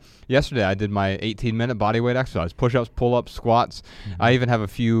do that. Yesterday I did my 18-minute bodyweight exercise, push-ups, pull-ups, squats. I even have a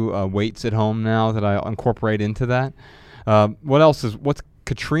few weights at home now that I incorporate into that. What's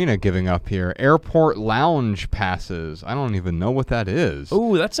Katrina giving up here? Airport lounge passes. I don't even know what that is.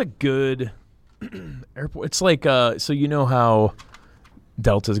 Oh, that's a good airport. It's like so you know how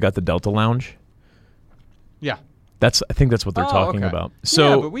Delta's got the Delta Lounge? Yeah. I think that's what they're talking about. So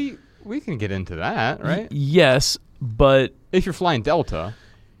yeah, but we can get into that, right? Yes, but if you're flying Delta.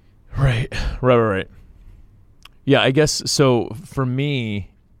 Right. Yeah, I guess so for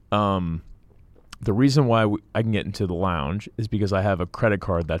me, the reason why I can get into the lounge is because I have a credit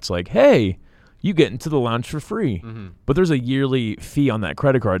card that's like, hey, you get into the lounge for free. But there's a yearly fee on that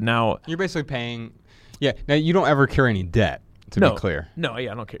credit card. Now you're basically paying. Yeah. Now you don't ever carry any debt, to be clear. No, I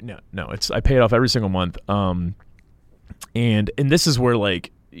don't care. No. I pay it off every single month. And this is where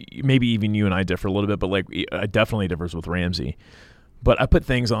like maybe even you and I differ a little bit, but like it definitely differs with Ramsey. But I put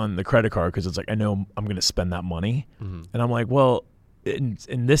things on the credit card because it's like I know I'm going to spend that money, and I'm like, well, and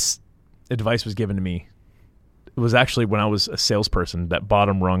this advice was given to me. It was actually when I was a salesperson, that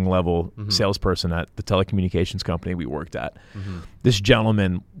bottom rung level salesperson at the telecommunications company we worked at. This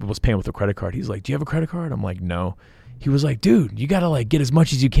gentleman was paying with a credit card. He's like, "Do you have a credit card?" I'm like, "No." He was like, dude, you got to like get as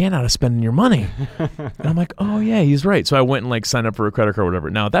much as you can out of spending your money. And I'm like, oh yeah, he's right. So I went and like signed up for a credit card or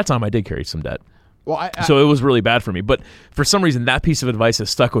whatever. Now at that time I did carry some debt. Well, so it was really bad for me. But for some reason, that piece of advice has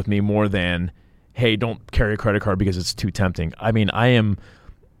stuck with me more than, hey, don't carry a credit card because it's too tempting. I mean,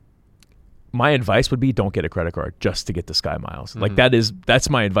 my advice would be don't get a credit card just to get the Sky Miles. Like that's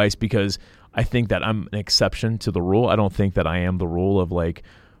my advice, because I think that I'm an exception to the rule. I don't think that I am the rule of like,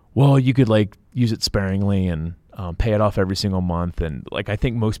 well, you could like use it sparingly and pay it off every single month. And like, I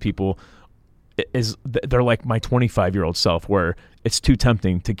think most people they're like my 25-year-old self, where it's too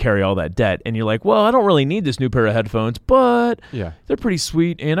tempting to carry all that debt. And you're like, well, I don't really need this new pair of headphones, but they're pretty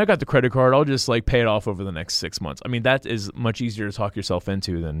sweet. And I got the credit card. I'll just like pay it off over the next 6 months. I mean, that is much easier to talk yourself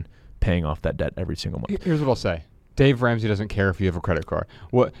into than paying off that debt every single month. Here's what I'll say. Dave Ramsey doesn't care if you have a credit card.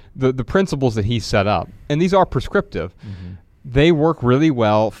 What the principles that he set up, and these are prescriptive, they work really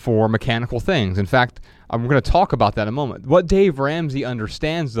well for mechanical things. In fact, I'm going to talk about that in a moment. What Dave Ramsey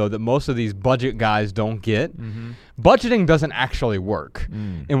understands, though, that most of these budget guys don't get, budgeting doesn't actually work.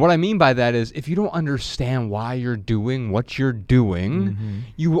 And what I mean by that is, if you don't understand why you're doing what you're doing,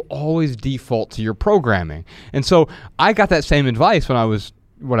 you will always default to your programming. And so I got that same advice when I was,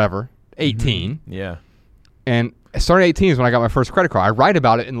 18. Yeah. And starting at 18 is when I got my first credit card. I write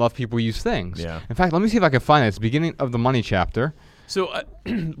about it in Love People Use Things. Yeah. In fact, let me see if I can find it. It's the beginning of the money chapter. So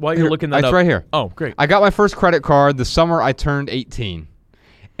while you're looking that up. It's right here. Oh, great. I got my first credit card the summer I turned 18.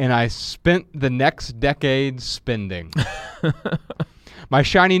 And I spent the next decade spending. My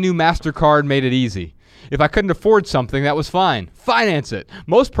shiny new MasterCard made it easy. If I couldn't afford something, that was fine. Finance it.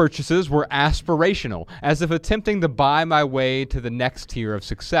 Most purchases were aspirational, as if attempting to buy my way to the next tier of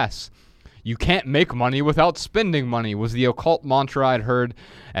success. You can't make money without spending money was the occult mantra I'd heard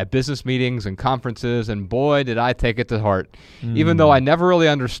at business meetings and conferences, and boy, did I take it to heart, even though I never really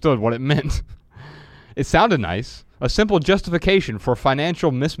understood what it meant. It sounded nice, a simple justification for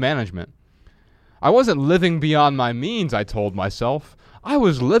financial mismanagement. I wasn't living beyond my means, I told myself. I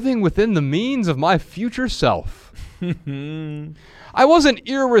was living within the means of my future self. I wasn't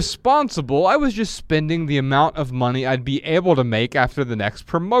irresponsible. I was just spending the amount of money I'd be able to make after the next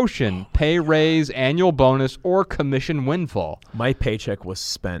promotion, pay raise, annual bonus, or commission windfall. My paycheck was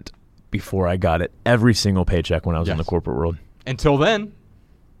spent before I got it. Every single paycheck when I was in the corporate world. Until then,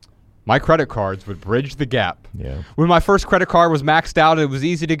 my credit cards would bridge the gap. Yeah. When my first credit card was maxed out, it was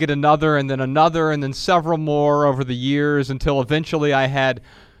easy to get another, and then several more over the years until eventually I had,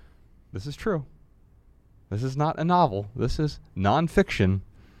 this is true, this is not a novel, this is nonfiction,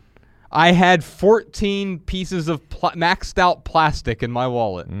 I had 14 pieces of maxed out plastic in my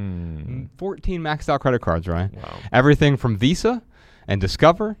wallet. 14 maxed out credit cards, right? Wow. Everything from Visa and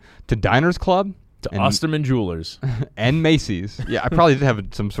Discover to Diners Club. To Osterman Jewelers. And Macy's. Yeah, I probably did have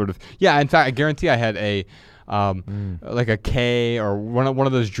some sort of... Yeah, in fact, I guarantee I had a... like a K or one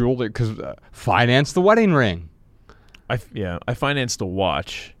of those jewelry... Because finance the wedding ring. I financed a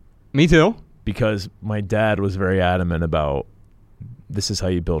watch. Me too. Because my dad was very adamant about this is how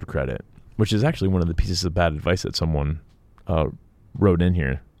you build credit. Which is actually one of the pieces of bad advice that someone wrote in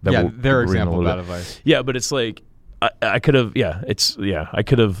here. Their example of bad advice. Yeah, but it's like... I could have, I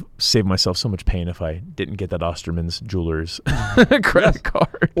could have saved myself so much pain if I didn't get that Osterman's Jewelers credit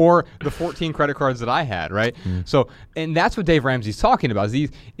card. Or the 14 credit cards that I had, right? So, and that's what Dave Ramsey's talking about.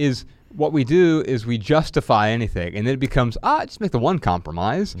 Is what we do is we justify anything, and then it becomes, just make the one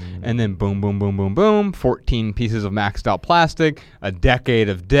compromise, and then boom, boom, boom, boom, boom, 14 pieces of maxed out plastic, a decade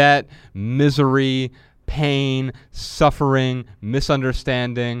of debt, misery, pain, suffering,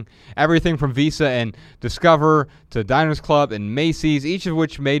 misunderstanding, everything from Visa and Discover to Diners Club and Macy's, each of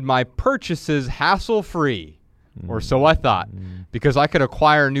which made my purchases hassle-free, or so I thought, because I could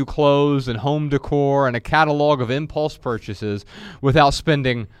acquire new clothes and home decor and a catalog of impulse purchases without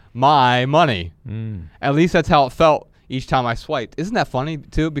spending my money. At least that's how it felt each time I swiped. Isn't that funny,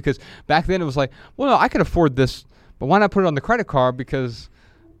 too? Because back then it was like, well, no, I could afford this, but why not put it on the credit card? Because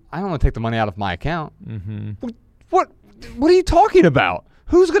I don't want to take the money out of my account. What are you talking about?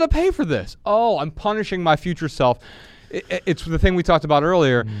 Who's going to pay for this? Oh, I'm punishing my future self. It's the thing we talked about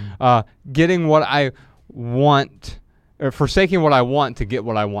earlier, getting what I want, or forsaking what I want to get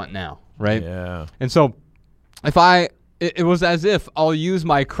what I want now, right? Yeah. And so it was as if I'll use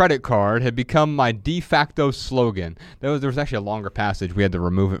my credit card had become my de facto slogan. There was actually a longer passage. We had to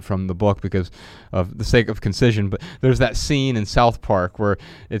remove it from the book because of the sake of concision. But there's that scene in South Park where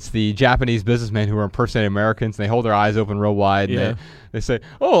it's the Japanese businessmen who are impersonating Americans. And they hold their eyes open real wide. And they say,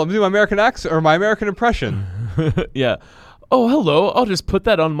 oh, let me do my American accent or my American impression. Yeah. Oh, hello. I'll just put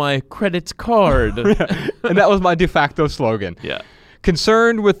that on my credit card. And that was my de facto slogan. Yeah.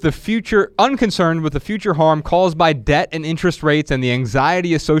 unconcerned with the future harm caused by debt and interest rates and the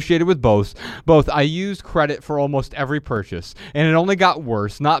anxiety associated with both, I used credit for almost every purchase, and it only got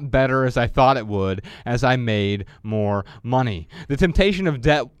worse, not better as I thought it would, as I made more money. The temptation of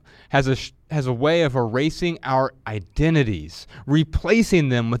debt has a way of erasing our identities, replacing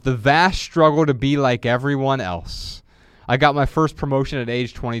them with the vast struggle to be like everyone else. I got my first promotion at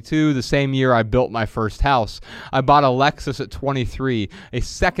age 22, the same year I built my first house. I bought a Lexus at 23, a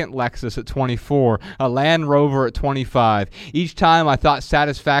second Lexus at 24, a Land Rover at 25. Each time I thought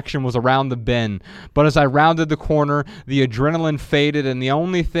satisfaction was around the bend, but as I rounded the corner, the adrenaline faded and the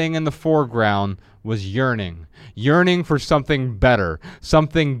only thing in the foreground was yearning for something better,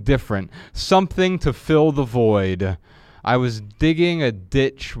 something different, something to fill the void. I was digging a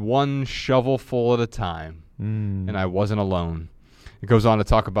ditch one shovelful at a time. And I wasn't alone. It goes on to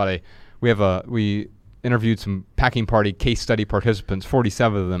talk about we interviewed some packing party case study participants,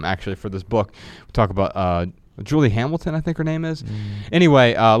 47 of them actually, for this book. We talk about Julie Hamilton, I think her name is.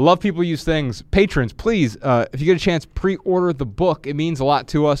 Anyway, Love People Use Things. Patrons, please, if you get a chance, pre-order the book. It means a lot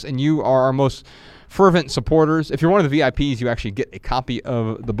to us, and you are our most fervent supporters. If you're one of the VIPs, you actually get a copy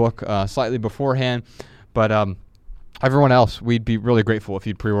of the book slightly beforehand. But everyone else, we'd be really grateful if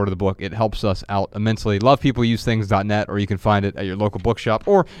you'd pre-order the book. It helps us out immensely. LovePeopleUseThings.net, or you can find it at your local bookshop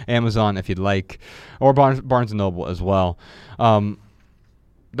or Amazon if you'd like, or Barnes & Noble as well.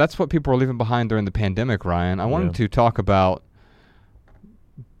 That's what people are leaving behind during the pandemic, Ryan. I wanted to talk about,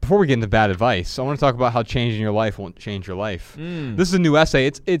 before we get into bad advice, I want to talk about how changing your life won't change your life. This is a new essay.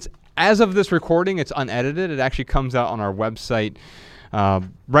 It's as of this recording, it's unedited. It actually comes out on our website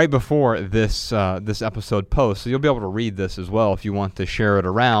right before this episode post. So you'll be able to read this as well if you want to share it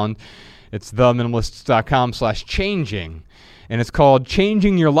around. It's theminimalists.com/changing. And it's called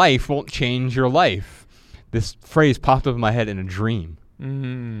Changing Your Life Won't Change Your Life. This phrase popped up in my head in a dream.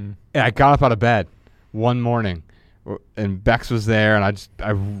 And I got up out of bed one morning, and Bex was there, and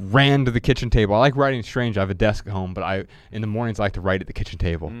I ran to the kitchen table. I like writing strange. I have a desk at home, but in the mornings I like to write at the kitchen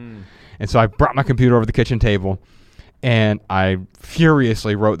table. And so I brought my computer over to the kitchen table, and I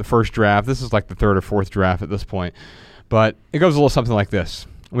furiously wrote the first draft. This is like the third or fourth draft at this point. But it goes a little something like this.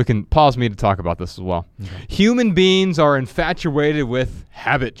 We can pause me to talk about this as well. Human beings are infatuated with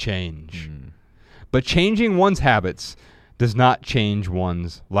habit change. But changing one's habits does not change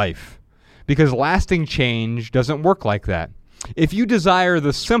one's life. Because lasting change doesn't work like that. If you desire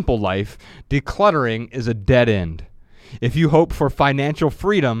the simple life, decluttering is a dead end. If you hope for financial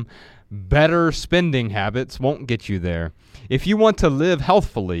freedom, better spending habits won't get you there. If you want to live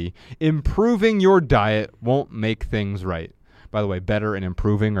healthfully, improving your diet won't make things right. By the way, better and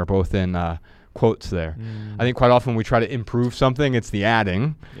improving are both in quotes there. I think quite often we try to improve something, it's the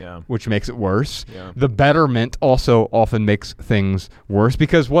adding, which makes it worse. The betterment also often makes things worse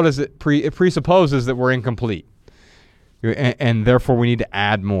because what does it it presupposes that we're incomplete. And therefore we need to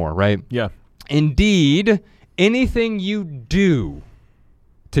add more, right? Indeed, anything you do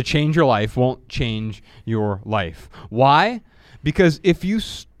to change your life won't change your life. Why? Because if you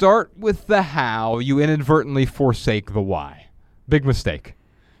start with the how, you inadvertently forsake the why. Big mistake.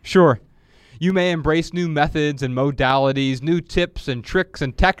 Sure, you may embrace new methods and modalities, new tips and tricks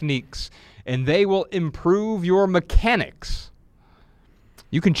and techniques, and they will improve your mechanics.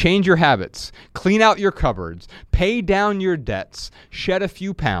 You can change your habits, clean out your cupboards, pay down your debts, shed a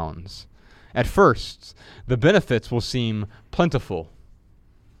few pounds. At first, the benefits will seem plentiful.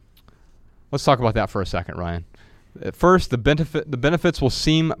 Let's talk about that for a second, Ryan. At first, the benefits will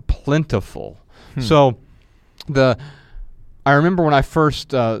seem plentiful. So, I remember when I first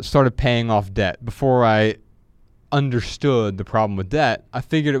started paying off debt. Before I understood the problem with debt, I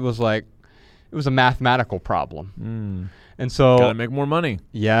figured it was a mathematical problem. And so gotta make more money.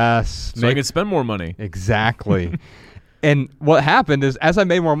 Yes, so I can spend more money. Exactly. And what happened is, as I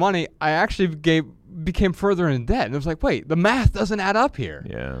made more money, I actually became further in debt. And it was like, wait, the math doesn't add up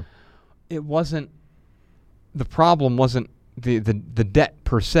here. It wasn't, the problem wasn't the debt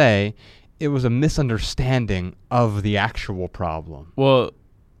per se. It was a misunderstanding of the actual problem. Well,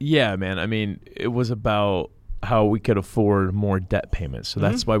 yeah, man. I mean, it was about how we could afford more debt payments. So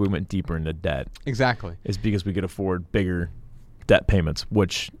that's why we went deeper into debt. Exactly. Is because we could afford bigger debt payments,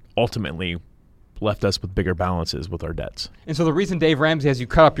 which ultimately left us with bigger balances with our debts. And so the reason Dave Ramsey has you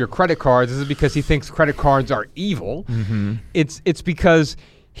cut up your credit cards is because he thinks credit cards are evil. It's because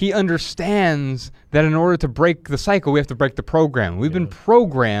he understands that in order to break the cycle, we have to break the program. We've been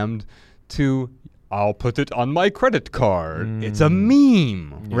programmed to, I'll put it on my credit card. It's a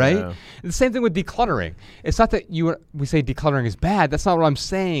meme, right? The same thing with decluttering. It's not that we say decluttering is bad. That's not what I'm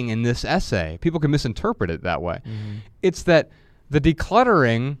saying in this essay. People can misinterpret it that way. It's that the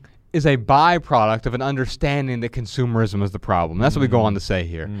decluttering is a byproduct of an understanding that consumerism is the problem. That's what we go on to say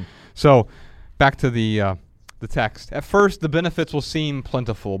here. So back to the text. At first, the benefits will seem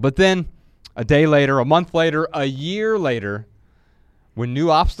plentiful, but then a day later, a month later, a year later, when new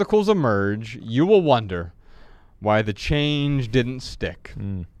obstacles emerge, you will wonder why the change didn't stick,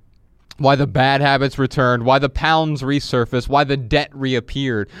 why the bad habits returned, why the pounds resurfaced, why the debt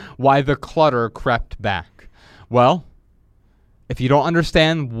reappeared, why the clutter crept back. Well, if you don't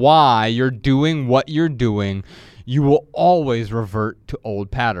understand why you're doing what you're doing, you will always revert to old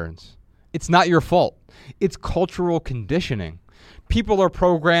patterns. It's not your fault. It's cultural conditioning. People are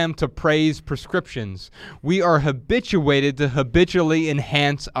programmed to praise prescriptions. We are habituated to habitually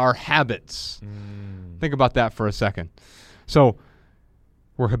enhance our habits. Think about that for a second. So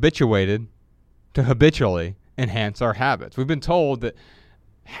we're habituated to habitually enhance our habits. We've been told that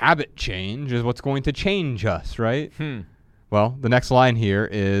habit change is what's going to change us, right? Well, the next line here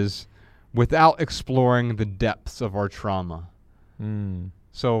is, without exploring the depths of our trauma.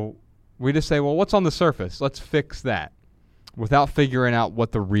 So we just say, well, what's on the surface? Let's fix that, without figuring out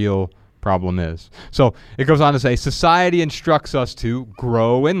what the real problem is. So it goes on to say, society instructs us to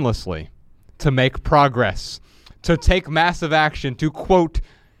grow endlessly, to make progress, to take massive action, to, quote,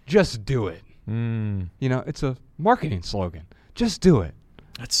 just do it. It's a marketing slogan. Just do it.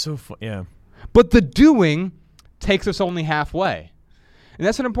 That's so fun. Yeah. But the doing takes us only halfway. And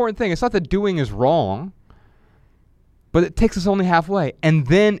that's an important thing. It's not that doing is wrong, but it takes us only halfway. And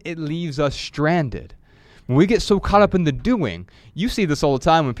then it leaves us stranded. When we get so caught up in the doing, you see this all the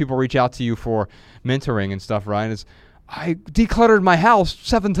time when people reach out to you for mentoring and stuff, Ryan, is, I decluttered my house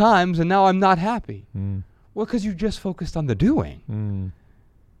 7 times and now I'm not happy. Well, because you just focused on the doing.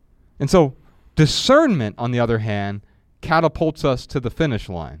 And so discernment, on the other hand, catapults us to the finish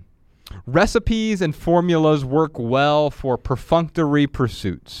line. Recipes and formulas work well for perfunctory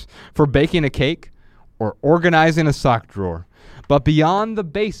pursuits, for baking a cake or organizing a sock drawer. But beyond the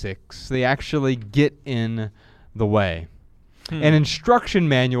basics, they actually get in the way. An instruction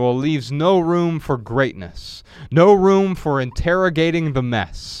manual leaves no room for greatness, no room for interrogating the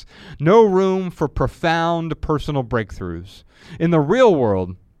mess, no room for profound personal breakthroughs. In the real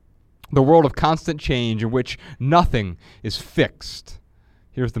world, the world of constant change in which nothing is fixed,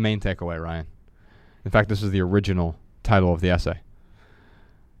 here's the main takeaway, Ryan. In fact, this is the original title of the essay.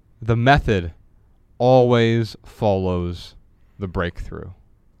 The method always follows the breakthrough.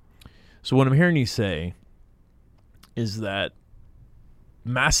 So what I'm hearing you say is that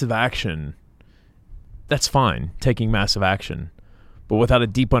massive action, that's fine, taking massive action, but without a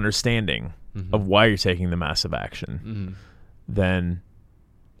deep understanding of why you're taking the massive action, then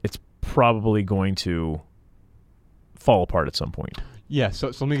it's probably going to fall apart at some point. Yeah, so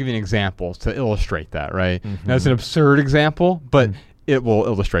let me give you an example to illustrate that, right? Now, it's an absurd example, but it will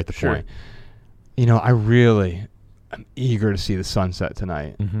illustrate the point. I'm eager to see the sunset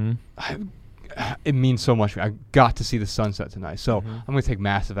tonight. It means so much. I got to see the sunset tonight. So I'm going to take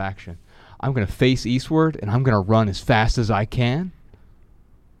massive action. I'm going to face eastward, and I'm going to run as fast as I can.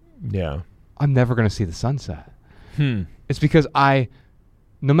 Yeah. I'm never going to see the sunset. It's because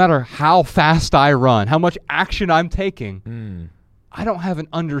no matter how fast I run, how much action I'm taking, I don't have an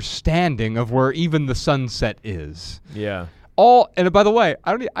understanding of where even the sunset is. Yeah. And by the way,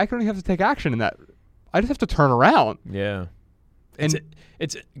 I don't even have to take action in that. I just have to turn around. Yeah. And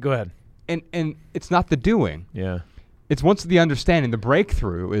it's go ahead. And it's not the doing. Yeah. It's once the understanding. The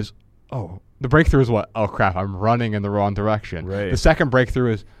breakthrough is what? Oh crap, I'm running in the wrong direction. Right. The second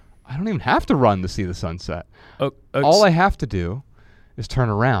breakthrough is I don't even have to run to see the sunset. All I have to do is turn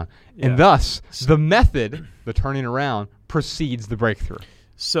around. Yeah. And thus, the method, the turning around, precedes the breakthrough.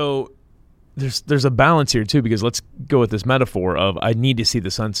 So there's a balance here too, because let's go with this metaphor of I need to see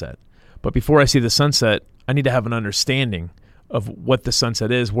the sunset. But before I see the sunset, I need to have an understanding of what the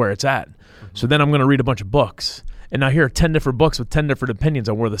sunset is, where it's at. So then I'm going to read a bunch of books. And now here are 10 different books with 10 different opinions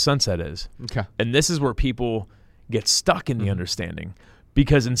on where the sunset is. Okay. And this is where people get stuck in the understanding.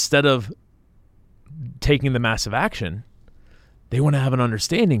 Because instead of taking the massive action, they want to have an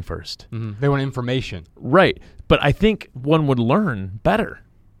understanding first. They want information. Right. But I think one would learn better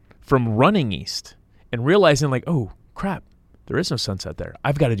from running east and realizing like, oh, crap, there is no sunset there.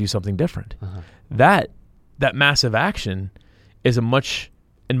 I've got to do something different. That massive action is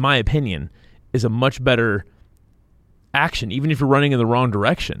in my opinion, is a much better action, even if you're running in the wrong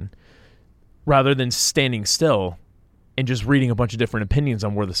direction, rather than standing still and just reading a bunch of different opinions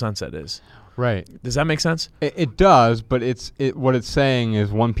on where the sunset is. Right. Does that make sense? It does, but what it's saying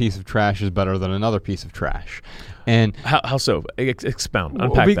is one piece of trash is better than another piece of trash. And how so? Expound,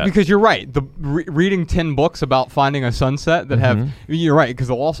 unpack that. Because you're right. Reading 10 books about finding a sunset that have, you're right, because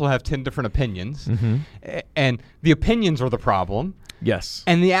they'll also have 10 different opinions. And the opinions are the problem. Yes.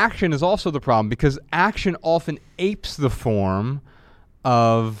 And the action is also the problem, because action often apes the form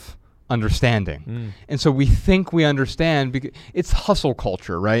of understanding. And so we think we understand because it's hustle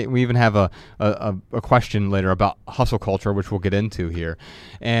culture, right? We even have a question later about hustle culture, which we'll get into here.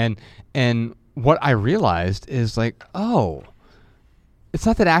 And what I realized is like, oh, it's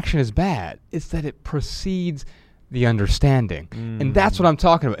not that action is bad. It's that it precedes the understanding. And that's what I'm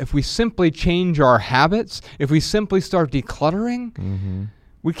talking about. If we simply change our habits, if we simply start decluttering,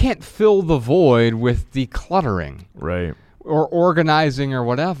 we can't fill the void with decluttering. Right. Or organizing or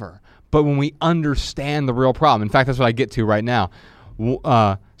whatever. But when we understand the real problem, in fact, that's what I get to right now.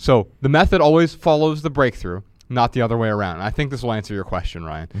 So the method always follows the breakthrough, not the other way around. And I think this will answer your question,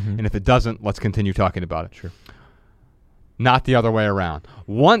 Ryan. And if it doesn't, let's continue talking about it. Sure. Not the other way around.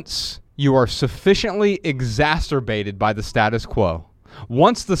 Once you are sufficiently exacerbated by the status quo,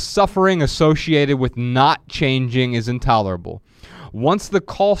 once the suffering associated with not changing is intolerable, once the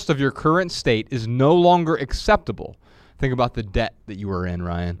cost of your current state is no longer acceptable, think about the debt that you were in,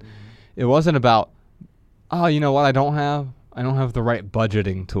 Ryan. It wasn't about, oh, you know what, I don't have the right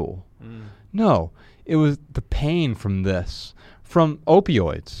budgeting tool. No, it was the pain from this, from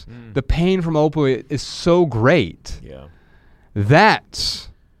opioids. The pain from opioid is so great. Yeah. That's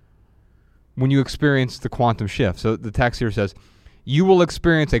when you experience the quantum shift. So the text here says, you will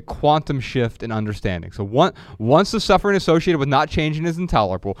experience a quantum shift in understanding. So once the suffering associated with not changing is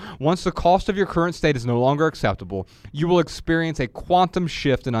intolerable, once the cost of your current state is no longer acceptable, you will experience a quantum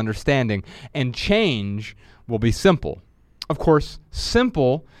shift in understanding, and change will be simple. Of course,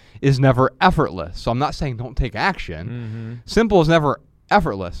 simple is never effortless. So I'm not saying don't take action. Simple is never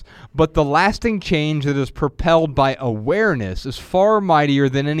effortless. But the lasting change that is propelled by awareness is far mightier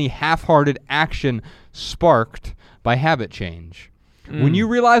than any half-hearted action sparked by habit change. When you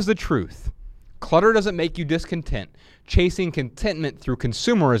realize the truth, clutter doesn't make you discontent. Chasing contentment through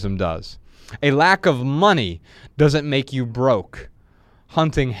consumerism does. A lack of money doesn't make you broke.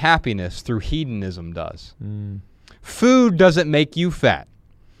 Hunting happiness through hedonism does. Food doesn't make you fat.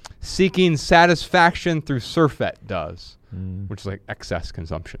 Seeking satisfaction through surfeit does, which is like excess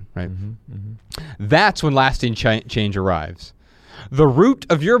consumption, right? That's when lasting change arrives. The root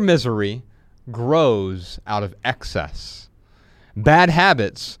of your misery grows out of excess. Bad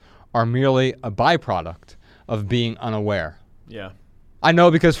habits are merely a byproduct of being unaware. Yeah. I know,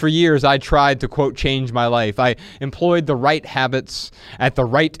 because for years I tried to, quote, change my life. I employed the right habits at the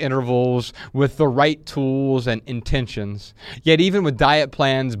right intervals with the right tools and intentions. Yet even with diet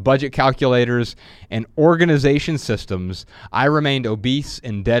plans, budget calculators, and organization systems, I remained obese,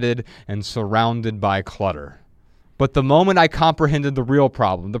 indebted, and surrounded by clutter. But the moment I comprehended the real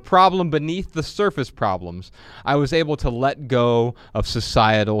problem, the problem beneath the surface problems, I was able to let go of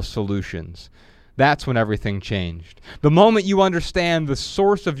societal solutions. That's when everything changed. The moment you understand the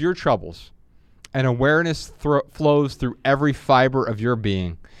source of your troubles, and awareness flows through every fiber of your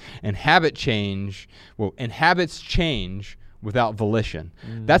being, and habits change without volition.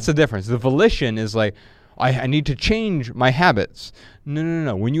 That's the difference. The volition is like, I need to change my habits.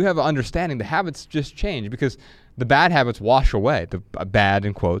 No. When you have an understanding, the habits just change, because the bad habits wash away, the bad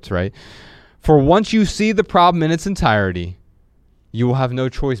in quotes, right? For once you see the problem in its entirety, you will have no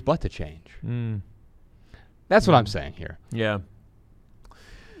choice but to change. That's what I'm saying here. Yeah.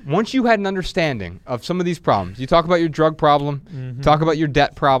 Once you had an understanding of some of these problems, you talk about your drug problem, you talk about your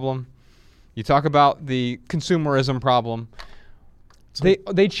debt problem, you talk about the consumerism problem.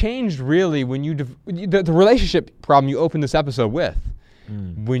 They changed really when the relationship problem you opened this episode with.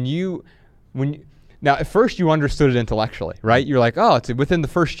 Now, at first you understood it intellectually, right? You're like, oh, it's within the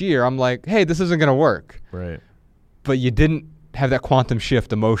first year. I'm like, hey, this isn't going to work. Right. But you didn't have that quantum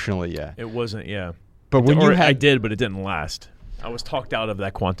shift emotionally yet. It wasn't, yeah. But I did, but it didn't last. I was talked out of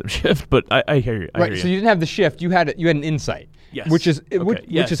that quantum shift, but I hear you. Right, so you didn't have the shift. You had an insight. Yes. Which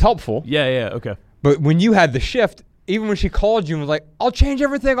is helpful. Yeah, okay. But when you had the shift, even when she called you and was like, I'll change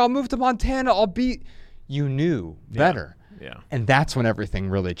everything. I'll move to Montana. You knew better. Yeah. And that's when everything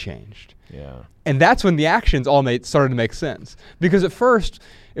really changed. Yeah. And that's when the actions all started to make sense. Because at first,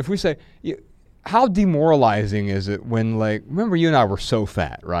 if we say, how demoralizing is it when, like, remember you and I were so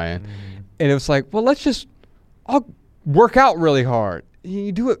fat, Ryan? And it was like, well, I'll work out really hard.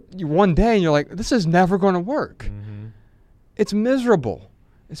 You do it one day and you're like, this is never going to work. It's miserable.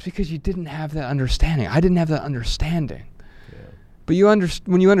 It's because you didn't have that understanding. I didn't have that understanding. But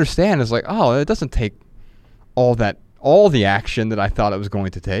when you understand, it's like, oh, it doesn't take all the action that I thought it was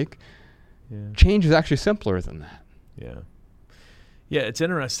going to take. Yeah. Change is actually simpler than that. Yeah. Yeah, it's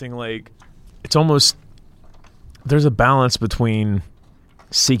interesting. Like, it's almost, there's a balance between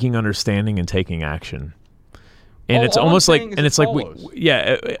seeking understanding and taking action. And it's almost like, and it's like,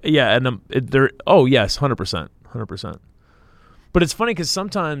 yes, 100%. But it's funny because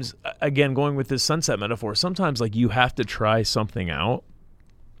sometimes, again, going with this sunset metaphor, sometimes like you have to try something out.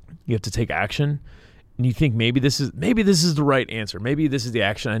 You have to take action. And you think maybe this is the right answer. Maybe this is the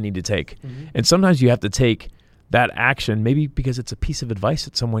action I need to take. Mm-hmm. And sometimes you have to take that action, maybe because it's a piece of advice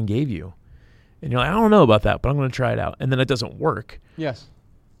that someone gave you. And you're like, I don't know about that, but I'm going to try it out. And then it doesn't work. Yes.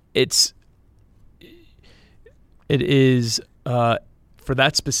 It is, for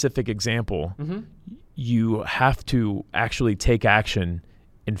that specific example, you have to actually take action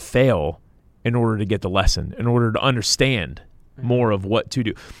and fail in order to get the lesson, in order to understand more of what to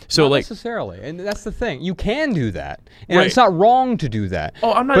do. So, not like, necessarily, and that's the thing. You can do that, and it's not wrong to do that.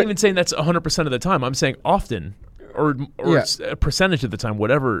 Oh, I'm not even saying that's 100% of the time. I'm saying often, or it's a percentage of the time,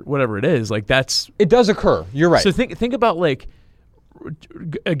 whatever it is. Like it does occur. You're right. So think about, like,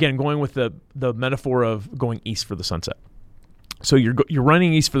 again, going with the metaphor of going east for the sunset. So you're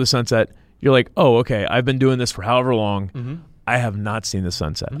running east for the sunset. You're like, oh, okay, I've been doing this for however long. Mm-hmm. I have not seen the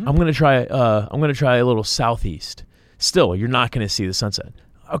sunset. Mm-hmm. I'm gonna try a little southeast. Still, you're not going to see the sunset.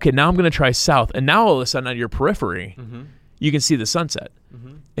 Okay, now I'm going to try south. And now all of a sudden on your periphery, you can see the sunset.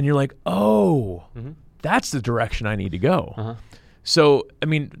 Mm-hmm. And you're like, oh, that's the direction I need to go. Uh-huh. So, I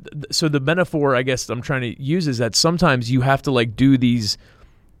mean, so the metaphor I guess I'm trying to use is that sometimes you have to like do these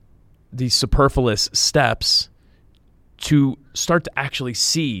superfluous steps to start to actually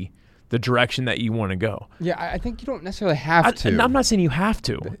see the direction that you want to go. Yeah, I think you don't necessarily have to. I'm not saying you have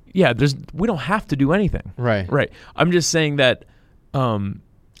to. Yeah, we don't have to do anything. Right. I'm just saying that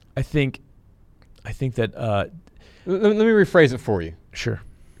I think that let me rephrase it for you. Sure.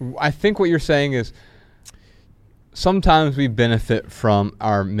 I think what you're saying is sometimes we benefit from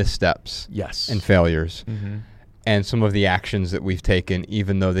our missteps and failures and some of the actions that we've taken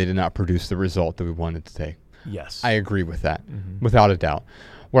even though they did not produce the result that we wanted to take. Yes. I agree with that, without a doubt.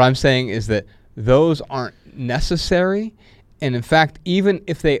 What I'm saying is that those aren't necessary, and in fact, even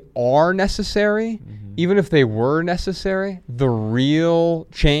if they are necessary, even if they were necessary, the real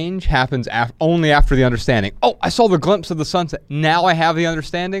change happens only after the understanding. Oh, I saw the glimpse of the sunset. Now I have the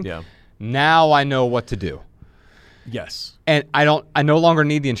understanding. Yeah. Now I know what to do. Yes. And I no longer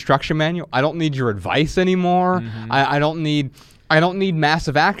need the instruction manual. I don't need your advice anymore. I don't need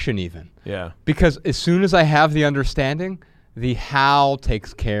massive action even. Yeah. Because as soon as I have the understanding, the how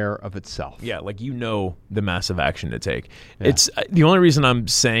takes care of itself. Yeah, like the massive action to take. Yeah. It's the only reason I'm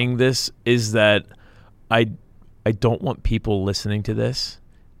saying this is that I don't want people listening to this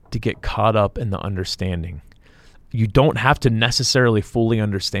to get caught up in the understanding. You don't have to necessarily fully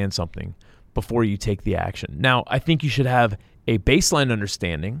understand something before you take the action. Now, I think you should have a baseline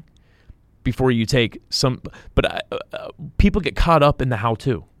understanding before you take some, but people get caught up in the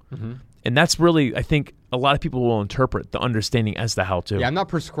how-to. And that's really, I think, a lot of people will interpret the understanding as the how-to. Yeah, I'm not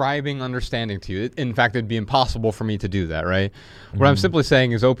prescribing understanding to you. In fact, it'd be impossible for me to do that, right? What I'm simply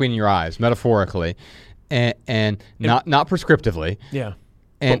saying is open your eyes, metaphorically, and not prescriptively. Yeah.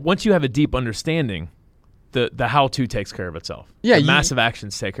 But once you have a deep understanding, the how-to takes care of itself. Yeah, the massive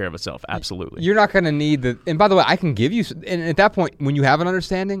actions take care of itself. Absolutely. You're not going to need and by the way, I can give you, and at that point, when you have an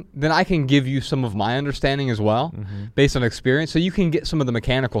understanding, then I can give you some of my understanding as well, based on experience, so you can get some of the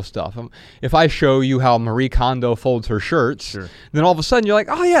mechanical stuff. If I show you how Marie Kondo folds her shirts, then all of a sudden you're like,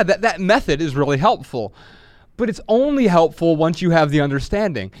 oh yeah, that method is really helpful. But it's only helpful once you have the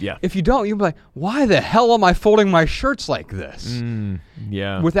understanding. Yeah. If you don't, you'll be like, why the hell am I folding my shirts like this?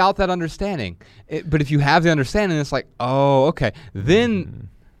 Yeah. Without that understanding. But if you have the understanding, it's like, oh, okay. Then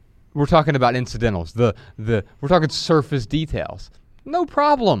we're talking about incidentals. We're talking surface details. No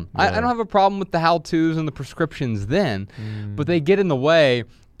problem. Yeah. I don't have a problem with the how-tos and the prescriptions then, but they get in the way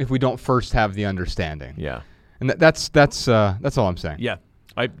if we don't first have the understanding. Yeah. And that's all I'm saying. Yeah.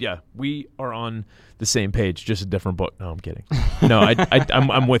 We are on the same page, just a different book. No, I'm kidding. No,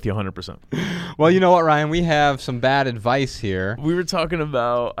 I'm with you 100%. Well, you know what, Ryan? We have some bad advice here. We were talking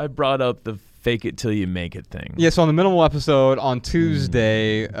about, I brought up the fake it till you make it thing. Yeah, so on the minimal episode on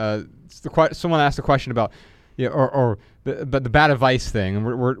Tuesday, someone asked a question about, the bad advice thing, and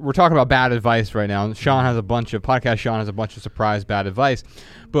we're talking about bad advice right now. And Sean has a bunch of surprise bad advice,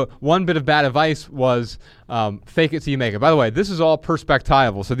 but one bit of bad advice was fake it till you make it. By the way, this is all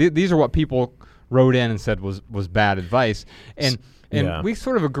perspectival, so these are what people wrote in and said was bad advice, and we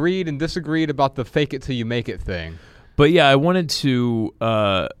sort of agreed and disagreed about the fake it till you make it thing. But yeah, I wanted to.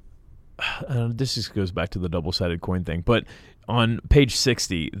 This just goes back to the double-sided coin thing, but on page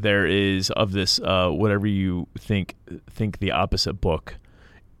 60 there is of this whatever you think the opposite book.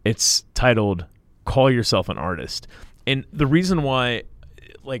 It's titled "Call Yourself an Artist," and the reason why,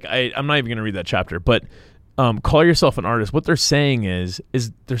 like, I'm not even going to read that chapter, but call yourself an artist. What they're saying is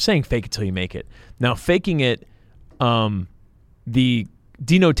they're saying fake it till you make it. Now, faking it, the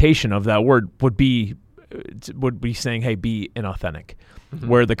denotation of that word would be saying, hey, be inauthentic. Mm-hmm.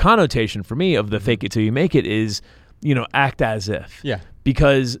 Where the connotation for me of the fake it till you make it is, act as if. Yeah.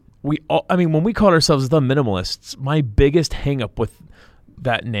 Because when we called ourselves the minimalists, my biggest hang up with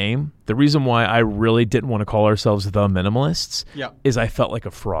that name, the reason why I really didn't want to call ourselves the minimalists is I felt like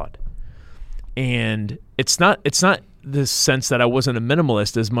a fraud. And it's not the sense that I wasn't a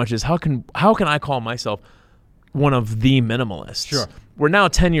minimalist as much as how can I call myself one of the minimalists? Sure. We're now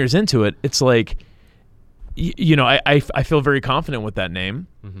 10 years into it. It's like, I feel very confident with that name,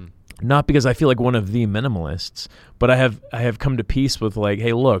 not because I feel like one of the minimalists, but I have come to peace with, like,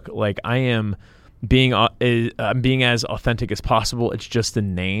 hey, look, like, I'm being as authentic as possible. It's just a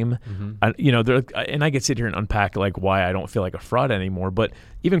name, and I could sit here and unpack, like, why I don't feel like a fraud anymore. But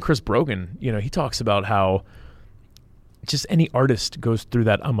even Chris Brogan, he talks about how just any artist goes through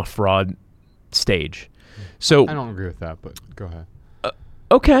that I'm a fraud stage. So I don't agree with that, but go ahead.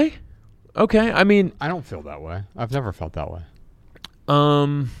 Okay. I mean, I don't feel that way. I've never felt that way.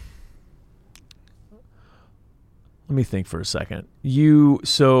 Let me think for a second. You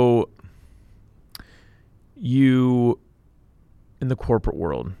in the corporate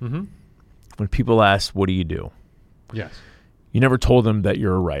world, when people ask, what do you do? Yes. You never told them that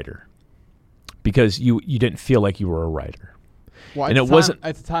you're a writer because you didn't feel like you were a writer. Well, and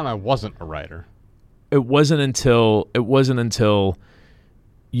at the time I wasn't a writer. It wasn't until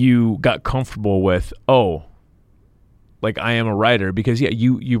you got comfortable with, like, I am a writer, because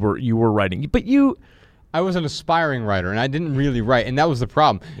you were writing, but I was an aspiring writer and I didn't really write, and that was the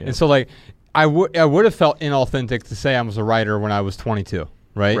problem. Yeah. And so, like, I would have felt inauthentic to say I was a writer when I was 22,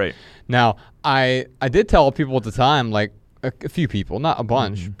 right? Right. Now, I did tell people at the time, like, a few people, not a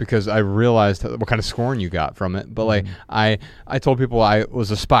bunch, because I realized what kind of scorn you got from it. But like, I told people I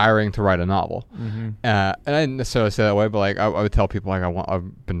was aspiring to write a novel, and I didn't necessarily say that way. But like, I would tell people, like,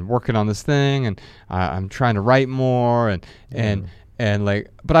 I've been working on this thing, and I'm trying to write more, and like,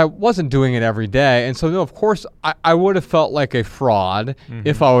 but I wasn't doing it every day. And so, no, of course, I would have felt like a fraud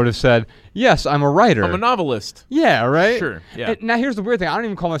if I would have said, yes, I'm a writer. I'm a novelist. Yeah, right? Sure, yeah. And now, here's the weird thing. I don't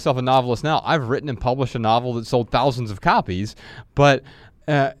even call myself a novelist now. I've written and published a novel that sold thousands of copies, but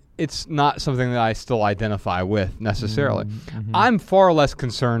it's not something that I still identify with necessarily. I'm far less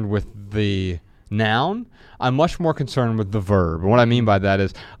concerned with the noun. I'm much more concerned with the verb. And what I mean by that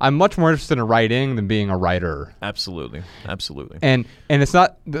is I'm much more interested in writing than being a writer. Absolutely. And it's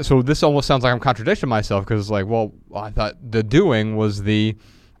not, so this almost sounds like I'm contradicting myself, because it's like, well, I thought the doing was the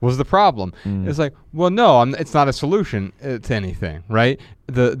problem. It's like, well, no, it's not a solution to anything, right?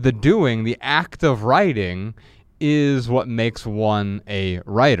 The doing, the act of writing, is what makes one a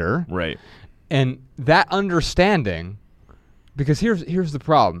writer. Right. And that understanding, because here's the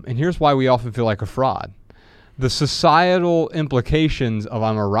problem, and here's why we often feel like a fraud. The societal implications of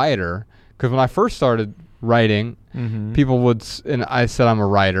I'm a writer, because when I first started writing, people would, and I said I'm a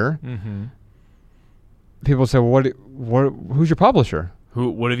writer, people would say, well, who's your publisher?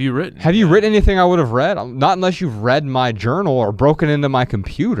 What have you written? Have you written anything I would have read? Not unless you've read my journal or broken into my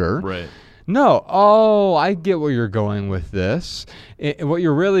computer. Right. No. I get where you're going with this. What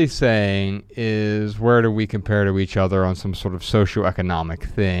you're really saying is, where do we compare to each other on some sort of socioeconomic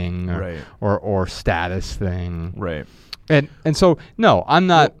thing, or status thing? Right. And so, no, I'm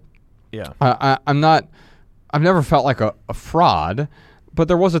not. Well, I'm not. I've never felt like a fraud, but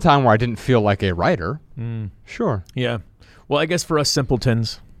there was a time where I didn't feel like a writer. Sure. Yeah. Well, I guess for us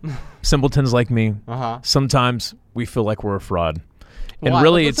simpletons like me, sometimes we feel like we're a fraud. And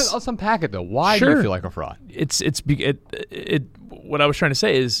really, let's unpack it though. Why do you feel like a fraud? What I was trying to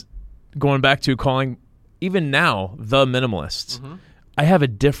say is, going back to calling, even now, the minimalists, I have a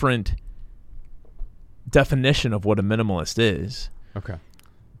different definition of what a minimalist is. Okay.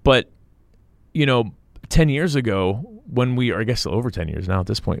 But, 10 years ago, or I guess over 10 years now at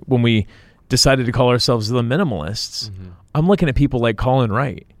this point, when we decided to call ourselves the minimalists, I'm looking at people like Colin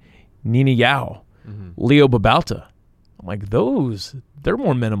Wright, Nina Yao, Leo Babauta. I'm like, they're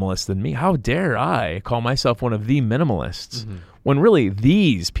more minimalist than me. How dare I call myself one of the minimalists when really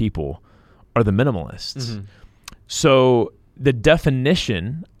these people are the minimalists? So the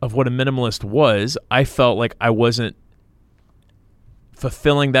definition of what a minimalist was, I felt like I wasn't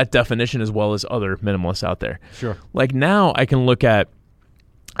fulfilling that definition as well as other minimalists out there. Sure. Like now I can look at,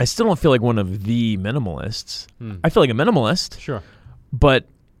 I still don't feel like one of the minimalists. I feel like a minimalist. Sure. But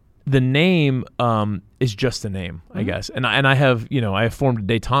the name is just a name, I guess. And I have, I have formed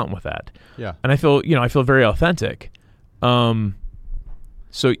a detente with that. Yeah. And I feel very authentic.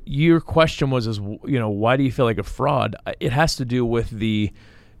 So your question was, why do you feel like a fraud? It has to do with the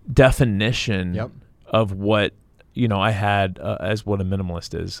definition of what, I had as what a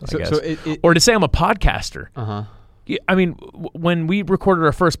minimalist is, I guess. Or to say I'm a podcaster. Uh-huh. I mean, when we recorded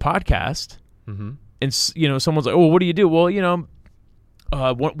our first podcast, and someone's like, "Oh, what do you do?" Well, one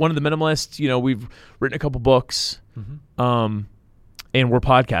of the minimalists, we've written a couple books, and we're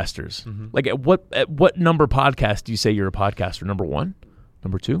podcasters. Like, at what number podcast do you say you're a podcaster? Number 1,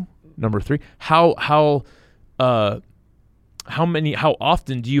 number 2, number 3? How often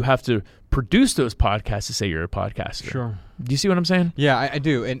do you have to produce those podcasts to say you're a podcaster? Sure. Do you see what I'm saying? Yeah, I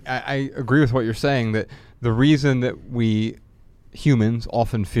do, and I agree with what you're saying, that the reason that we humans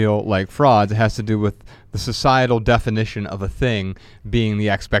often feel like frauds has to do with the societal definition of a thing being the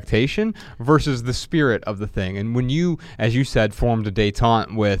expectation versus the spirit of the thing. And when you, as you said, formed a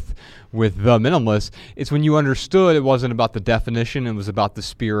detente with the minimalist, it's when you understood it wasn't about the definition, it was about the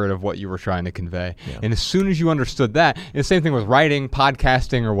spirit of what you were trying to convey. Yeah. And as soon as you understood that, and the same thing with writing,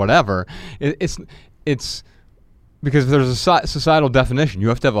 podcasting, or whatever, it's because there's a societal definition. You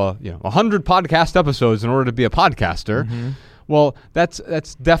have to have 100 podcast episodes in order to be a podcaster. Well, that's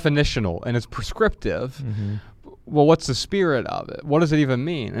definitional and it's prescriptive. Well, what's the spirit of it? What does it even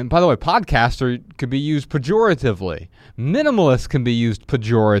mean? And by the way, podcaster could be used pejoratively. Minimalist can be used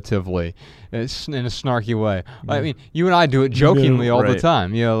pejoratively in a snarky way. I mean, you and I do it jokingly all the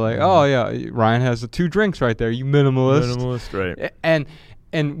time. Oh yeah, Ryan has the 2 drinks right there. You minimalist. Minimalist, right?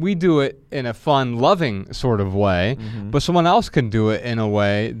 And we do it in a fun, loving sort of way, but someone else can do it in a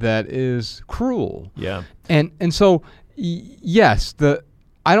way that is cruel. Yeah. And so, yes,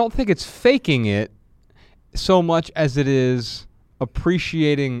 I don't think it's faking it so much as it is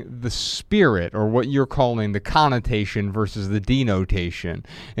appreciating the spirit, or what you're calling the connotation versus the denotation.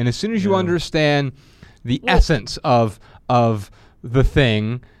 And as soon as you understand the essence of the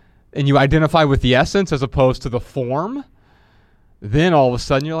thing, and you identify with the essence as opposed to the form, then all of a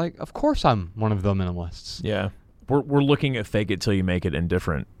sudden you're like, of course I'm one of the minimalists. Yeah. We're looking at fake it till you make it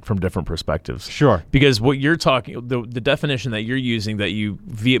from different perspectives. Sure. Because what you're talking, the definition that you're using that you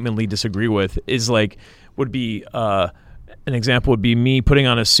vehemently disagree with is would be an example would be me putting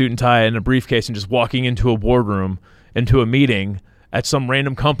on a suit and tie and a briefcase and just walking into a boardroom, into a meeting at some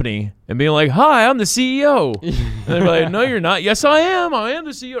random company and being like, "Hi, I'm the CEO." And they're like, "No, you're not." "Yes, I am. I am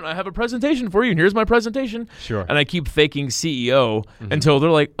the CEO, and I have a presentation for you, and here's my presentation." Sure. And I keep faking CEO until they're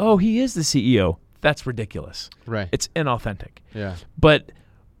like, "Oh, he is the CEO." That's ridiculous. Right. It's inauthentic. Yeah. But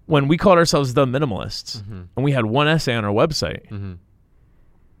when we called ourselves the minimalists and we had one essay on our website,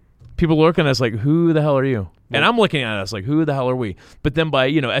 people were looking at us like, "Who the hell are you?" And I'm looking at us like, "Who the hell are we?" But then by,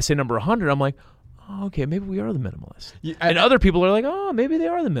 essay number 100, I'm like, "Oh, okay, maybe we are the minimalists." And other people are like, "Oh, maybe they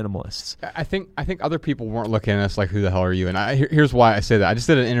are the minimalists." I think other people weren't looking at us like, "Who the hell are you?" And here's why I say that. I just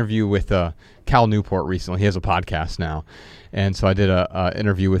did an interview with Cal Newport recently. He has a podcast now. And so I did a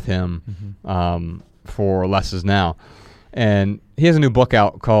interview with him for Less Is Now. And he has a new book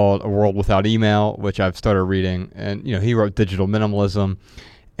out called A World Without Email, which I've started reading. And, he wrote Digital Minimalism.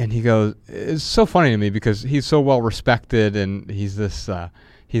 And he goes, it's so funny to me because he's so well respected, and he's this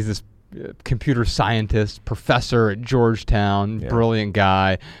computer scientist, professor at Georgetown, brilliant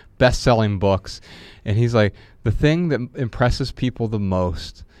guy, best-selling books. And he's like, the thing that impresses people the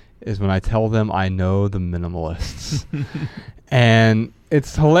most is when I tell them I know the minimalists. And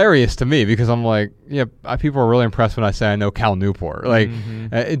it's hilarious to me because I'm like, yeah, people are really impressed when I say I know Cal Newport. Like,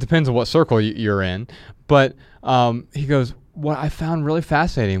 it depends on what circle you're in. But he goes, what I found really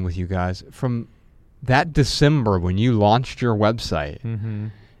fascinating with you guys, from that December when you launched your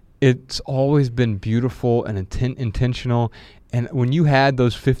website, it's always been beautiful and intentional. And when you had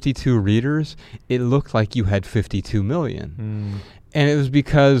those 52 readers, it looked like you had 52 million. And it was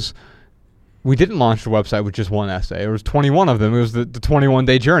because we didn't launch the website with just one essay. There was 21 of them. It was the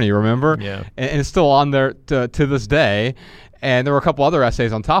 21-day journey, remember? Yeah. And it's still on there to this day. And there were a couple other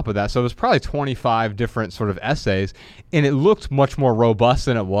essays on top of that. So it was probably 25 different sort of essays. And it looked much more robust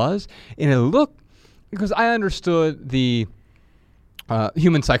than it was. And it looked, because I understood the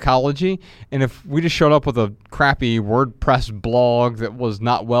human psychology. And if we just showed up with a crappy WordPress blog that was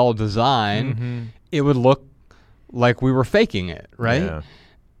not well designed, it would look like we were faking it, right? Yeah.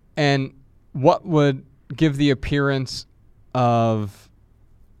 And what would give the appearance of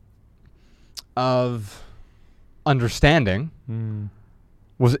understanding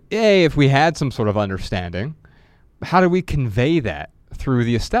was, if we had some sort of understanding, how do we convey that through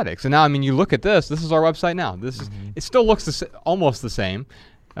the aesthetics? And now, I mean, you look at this. This is our website now. This is, it still looks almost the same.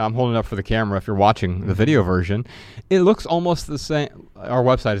 I'm holding it up for the camera if you're watching the video version. It looks almost the same. Our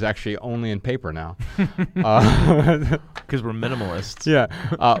website is actually only in paper now. Because we're minimalists. Yeah.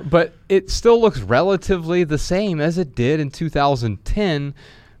 But it still looks relatively the same as it did in 2010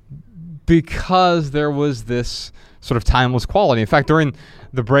 because there was this sort of timeless quality. In fact, during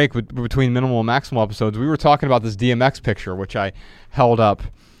the break between Minimal and Maximal episodes, we were talking about this DMX picture, which I held up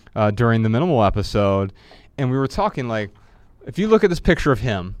during the Minimal episode. And we were talking like, if you look at this picture of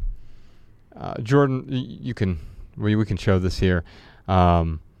him, Jordan, we can show this here.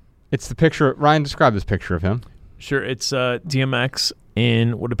 It's the picture. Ryan, describe this picture of him. Sure. It's DMX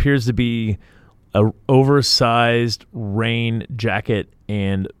in what appears to be a oversized rain jacket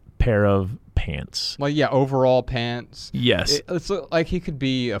and pair of pants. Well, yeah, overall pants. Yes. It's like he could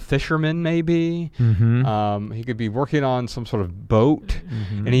be a fisherman, maybe. He could be working on some sort of boat,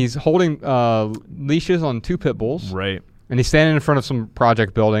 and he's holding leashes on 2 pit bulls. Right. And he's standing in front of some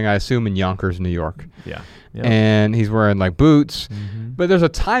project building, I assume in Yonkers, New York. Yeah. Yep. And he's wearing like boots. But there's a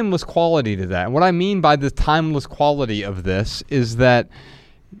timeless quality to that. And what I mean by the timeless quality of this is that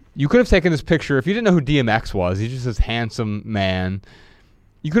you could have taken this picture, if you didn't know who DMX was, he's just this handsome man.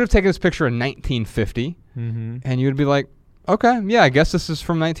 You could have taken this picture in 1950, and you'd be like, okay, yeah, I guess this is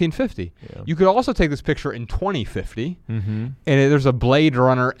from 1950. Yeah. You could also take this picture in 2050, and there's a Blade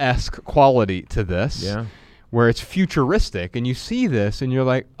Runner-esque quality to this, where it's futuristic, and you see this, and you're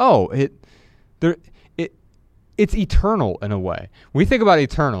like, oh, it's eternal in a way. We think about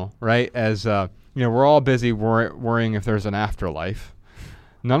eternal, right, as we're all busy worrying if there's an afterlife.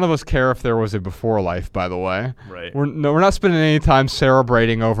 None of us care if there was a before life, by the way. Right. We're not spending any time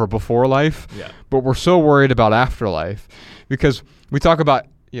celebrating over before life, but we're so worried about afterlife because we talk about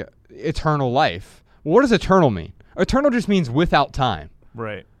eternal life. Well, what does eternal mean? Eternal just means without time.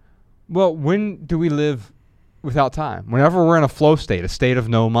 Right. Well, when do we live without time? Whenever we're in a flow state, a state of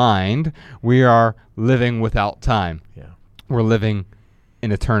no mind, we are living without time. Yeah. We're living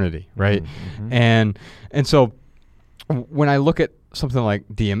in eternity, right? And so when I look at something like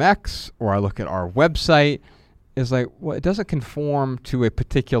DMX or I look at our website, it's like, well, it doesn't conform to a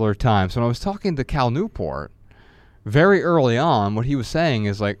particular time. So when I was talking to Cal Newport very early on, what he was saying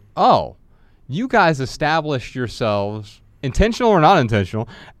is like, oh, you guys established yourselves, intentional or not intentional,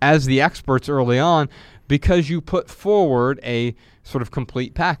 as the experts early on because you put forward a sort of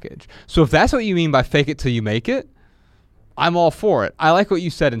complete package. So if that's what you mean by fake it till you make it, I'm all for it. I like what you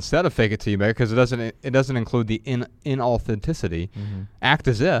said instead of fake it till you make it because it doesn't include the inauthenticity. Act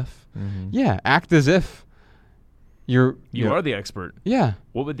as if. Yeah, act as if you are the expert. Yeah.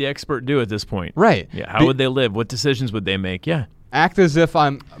 What would the expert do at this point? Right. Yeah. How would they live? What decisions would they make? Yeah. Act as if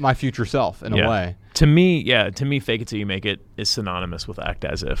I'm my future self in a way. To me, fake it till you make it is synonymous with act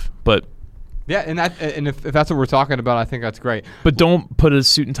as if. But yeah, and if that's what we're talking about, I think that's great. But don't put a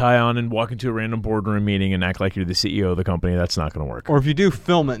suit and tie on and walk into a random boardroom meeting and act like you're the CEO of the company. That's not going to work. Or if you do,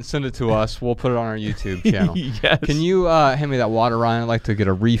 film it and send it to us. We'll put it on our YouTube channel. Yes. Can you hand me that water, Ryan? I'd like to get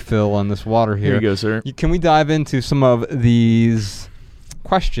a refill on this water here. Here you go, sir. Can we dive into some of these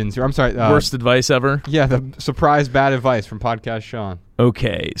questions here? I'm sorry. Worst advice ever? Yeah, the surprise bad advice from Podcast Sean.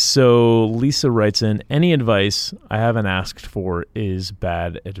 Okay, so Lisa writes in, any advice I haven't asked for is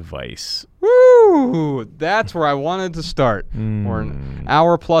bad advice. Woo! That's where I wanted to start. We're an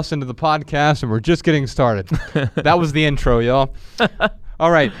hour plus into the podcast, and we're just getting started. That was the intro, y'all. All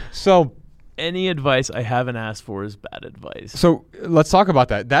right, so any advice I haven't asked for is bad advice. So let's talk about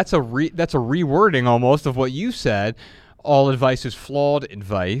that. That's a rewording almost of what you said. All advice is flawed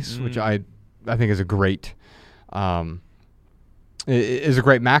advice, which I think is a great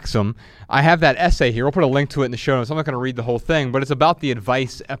maxim. I have that essay here. We'll put a link to it in the show notes. I'm not going to read the whole thing, but it's about the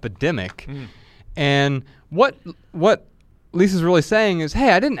advice epidemic. And what Lisa's really saying is,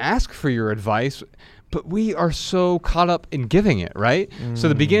 hey, I didn't ask for your advice, but we are so caught up in giving it, right? So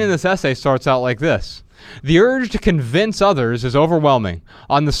the beginning of this essay starts out like this. The urge to convince others is overwhelming.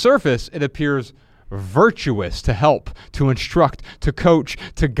 On the surface, it appears virtuous to help, to instruct, to coach,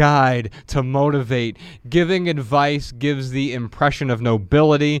 to guide, to motivate. Giving advice gives the impression of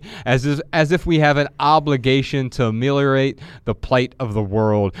nobility, as if we have an obligation to ameliorate the plight of the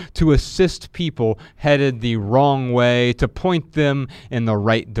world, to assist people headed the wrong way, to point them in the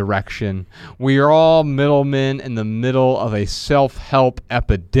right direction. We are all middlemen in the middle of a self-help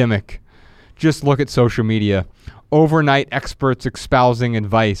epidemic. Just look at social media. Overnight experts espousing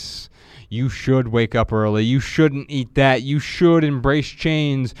advice. You should wake up early. You shouldn't eat that. You should embrace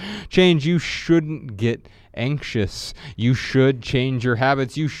change. You shouldn't get anxious. You should change your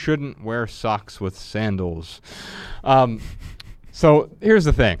habits. You shouldn't wear socks with sandals. So here's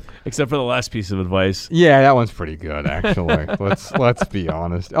the thing. Except for the last piece of advice. Yeah, that one's pretty good, actually. let's be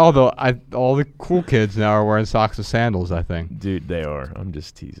honest. Although all the cool kids now are wearing socks with sandals, I think. Dude, they are. I'm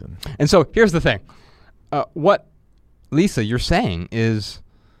just teasing. And so here's the thing. What, Lisa, you're saying is,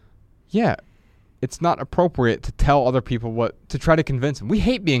 yeah, it's not appropriate to tell other people to try to convince them. We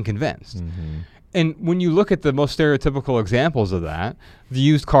hate being convinced. Mm-hmm. And when you look at the most stereotypical examples of that, the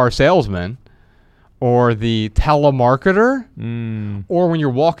used car salesman, or the telemarketer, or when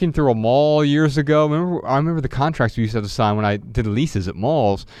you're walking through a mall years ago. I remember the contracts we used to have to sign when I did leases at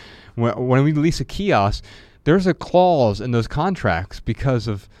malls. When we lease a kiosk, there's a clause in those contracts because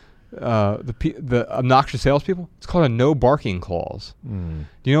of the obnoxious salespeople. It's called a no barking clause. Do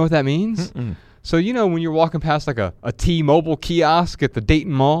you know what that means? Mm-mm. So when you're walking past like a T-Mobile kiosk at the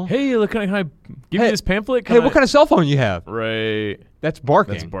Dayton Mall. Hey, look, can I give you this pamphlet? What kind of cell phone you have? Right. That's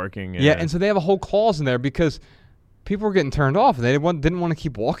barking. That's barking, yeah. And so they have a whole clause in there because people were getting turned off. And they didn't want to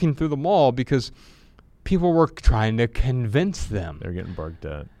keep walking through the mall because people were trying to convince them. They're getting barked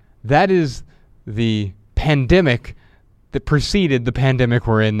at. That is the pandemic that preceded the pandemic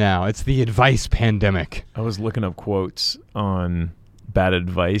we're in now. It's the advice pandemic. I was looking up quotes on bad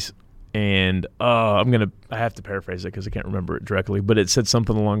advice, and I have to paraphrase it because I can't remember it directly, but it said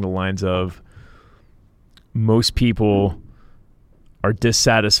something along the lines of, most people are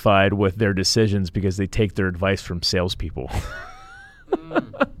dissatisfied with their decisions because they take their advice from salespeople.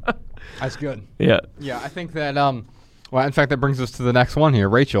 That's good. Yeah. Yeah, I think that, in fact, that brings us to the next one here.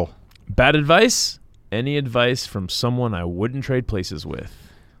 Rachel. Bad advice? Any advice from someone I wouldn't trade places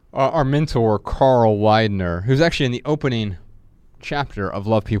with? Our mentor, Carl Widener, who's actually in the opening chapter of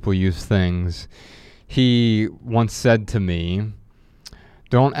Love People Use Things, he once said to me,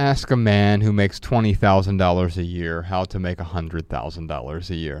 don't ask a man who makes $20,000 a year how to make $100,000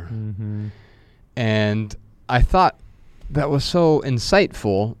 a year. Mm-hmm. And I thought that was so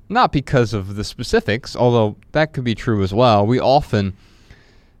insightful, not because of the specifics, although that could be true as well. We often,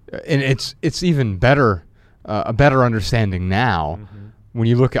 and it's even better, a better understanding now, when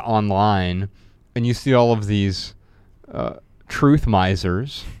you look at online and you see all of these truth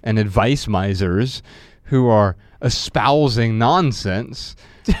misers and advice misers who are espousing nonsense,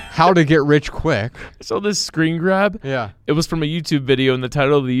 how to get rich quick. I saw this screen grab. Yeah. It was from a YouTube video, and the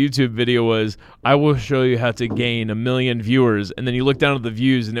title of the YouTube video was, I will show you how to gain 1 million viewers. And then you look down at the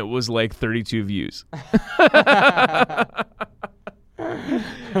views, and it was like 32 views.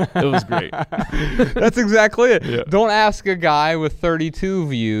 It was great. That's exactly it. Yeah. Don't ask a guy with 32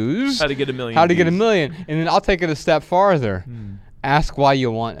 views how to get 1 million how to get 1 million. And then I'll take it a step farther. Ask why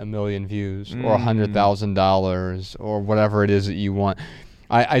you want 1 million views or $100,000 or whatever it is that you want.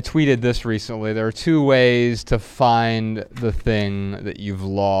 I tweeted this recently. There are 2 ways to find the thing that you've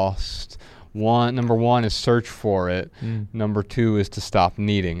lost. Number 1 is search for it. Number 2 is to stop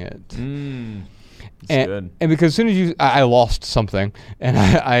needing it. That's good. And because as soon as I lost something and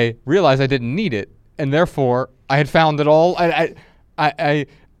I realized I didn't need it, and therefore I had found it all.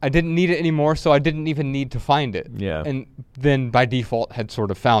 I didn't need it anymore, so I didn't even need to find it. Yeah. And then by default had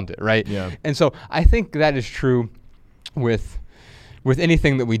sort of found it, right? Yeah. And so I think that is true with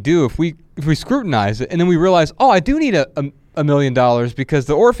anything that we do. If we scrutinize it and then we realize, I do need $1 million because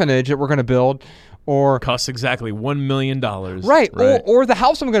the orphanage that we're going to build costs exactly $1 million. Right. Or the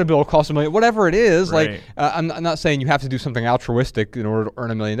house I'm going to build costs $1 million, whatever it is. Right. Like, I'm not saying you have to do something altruistic in order to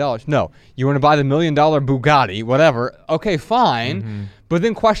earn $1 million. No. You want to buy the $1 million Bugatti, whatever. Okay, fine. But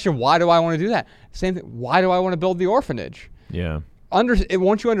then question, why do I want to do that? Same thing. Why do I want to build the orphanage? Yeah.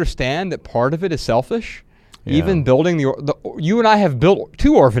 Won't you understand that part of it is selfish? Yeah. Even building you and I have built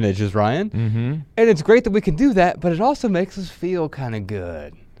 2 orphanages, Ryan. And it's great that we can do that, but it also makes us feel kind of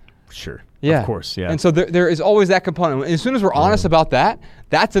good. Sure. Yeah. Of course, yeah. And so there is always that component. As soon as we're honest about that,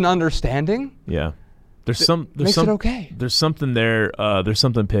 that's an understanding. Yeah. There's it okay. There's something there. There's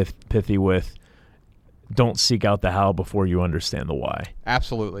something pithy with don't seek out the how before you understand the why.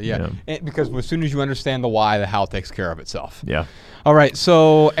 Absolutely, yeah. Because as soon as you understand the why, the how takes care of itself. Yeah. All right,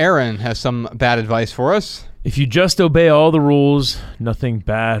 so Aaron has some bad advice for us. If you just obey all the rules, nothing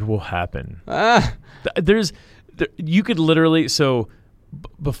bad will happen. You could literally,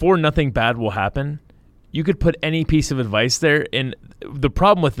 before nothing bad will happen, you could put any piece of advice there, and the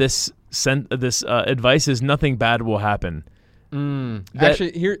problem with this advice is nothing bad will happen.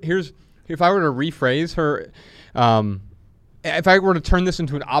 Actually, here's if I were to rephrase her, if I were to turn this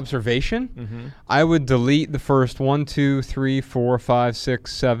into an observation, I would delete the first 1, 2, 3, 4, 5,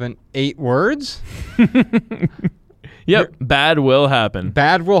 6, 7, 8 words, Yep. Bad will happen.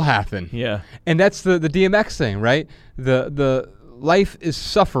 Bad will happen. Yeah. And that's the DMX thing, right? The life is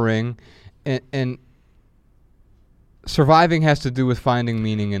suffering, and surviving has to do with finding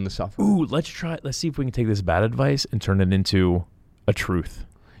meaning in the suffering. Ooh, let's see if we can take this bad advice and turn it into a truth.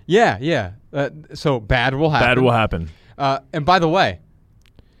 Yeah. So bad will happen. Bad will happen. And by the way,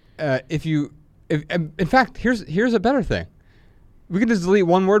 in fact, here's a better thing. We can just delete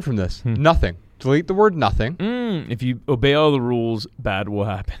one word from this. Nothing. Delete the word nothing. If you obey all the rules, bad will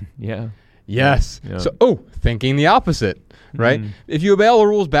happen. Yeah. Yes. Yeah. So, thinking the opposite, right? If you obey all the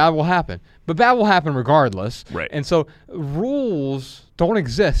rules, bad will happen. But bad will happen regardless. Right. And so rules don't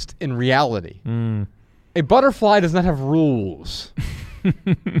exist in reality. A butterfly does not have rules.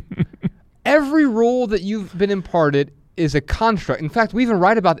 Every rule that you've been imparted is a construct. In fact, we even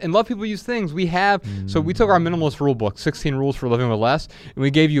write about, in Love People Use Things, we have, so we took our minimalist rule book, 16 Rules for Living with Less, and we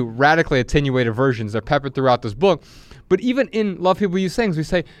gave you radically attenuated versions. They're peppered throughout this book. But even in Love People Use Things, we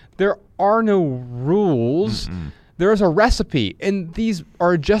say there are no rules. There is a recipe, and these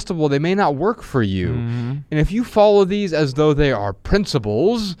are adjustable. They may not work for you. And if you follow these as though they are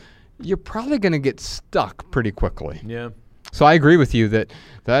principles, you're probably going to get stuck pretty quickly. Yeah. So I agree with you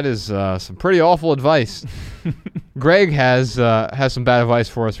that is some pretty awful advice. Greg has some bad advice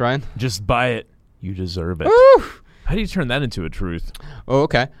for us, Ryan. Just buy it. You deserve it. Woo! How do you turn that into a truth? Oh,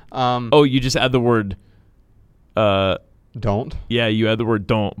 okay. You just add the word don't. Yeah, you add the word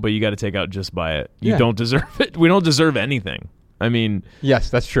don't, but you got to take out just buy it. You don't deserve it. We don't deserve anything. I mean, yes,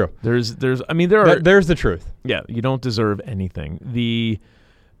 that's true. There are there's the truth. Yeah, you don't deserve anything. The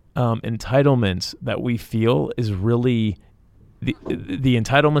entitlements that we feel is really the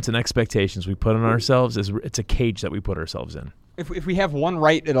entitlements and expectations we put on ourselves it's a cage that we put ourselves in. If we have one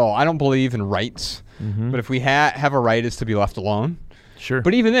right at all, I don't believe in rights, but if we have a right, it's to be left alone. Sure.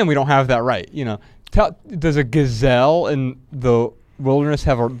 But even then, we don't have that right. Does a gazelle in the wilderness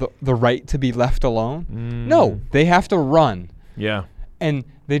have the right to be left alone? No, they have to run. Yeah. And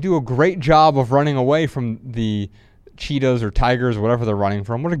they do a great job of running away from the cheetahs or tigers or whatever they're running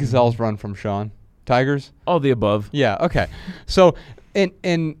from. What do gazelles run from, Sean? Tigers? All the above. Yeah, okay. So,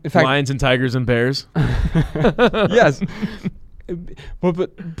 in fact... Lions and tigers and bears. Yes.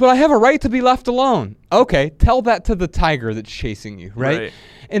 But I have a right to be left alone. Okay, tell that to the tiger that's chasing you, right?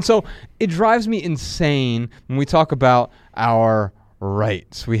 And so it drives me insane when we talk about our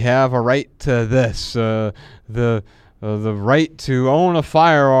rights. We have a right to this, the right to own a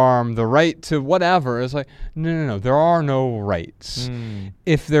firearm, the right to whatever. It's like, no. There are no rights.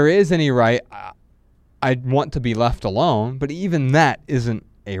 If there is any right, I'd want to be left alone, but even that isn't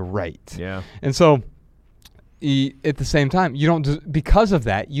a right. Yeah. And so at the same time, because of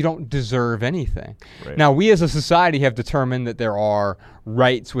that, you don't deserve anything. Right. Now, we as a society have determined that there are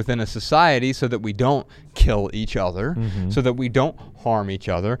rights within a society so that we don't kill each other, so that we don't harm each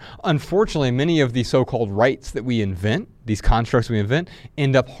other. Unfortunately, many of the so-called rights that we invent, these constructs we invent,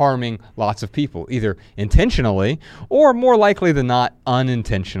 end up harming lots of people, either intentionally or more likely than not,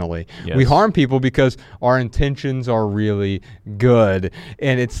 unintentionally. Yes. We harm people because our intentions are really good,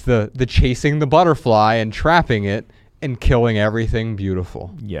 and it's the chasing the butterfly and trapping it and killing everything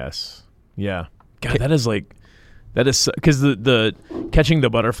beautiful. Yes. Yeah. God, that is because the catching the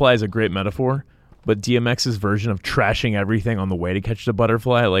butterfly is a great metaphor, but DMX's version of trashing everything on the way to catch the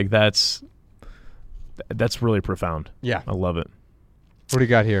butterfly, that's really profound. Yeah. I love it. What do you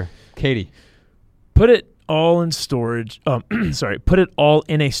got here? Katie. Put it all in storage. Put it all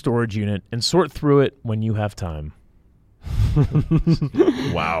in a storage unit and sort through it when you have time.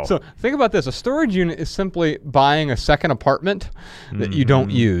 Wow. So think about this. A storage unit is simply buying a second apartment that you don't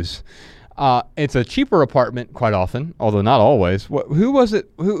use. It's a cheaper apartment quite often, although not always. Who was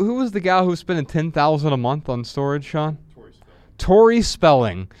it? Who was the guy who was spending $10,000 a month on storage, Sean? Tori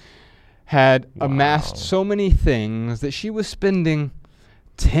Spelling had amassed so many things that she was spending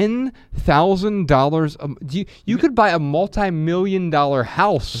 $10,000. You could buy a multi-million-dollar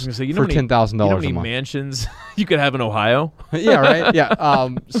house for $10,000 a month. How many mansions you could have in Ohio? Yeah, right. Yeah,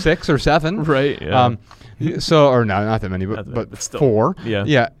 6 or 7. Right. Yeah. Or no, not that many, but still, 4. Yeah.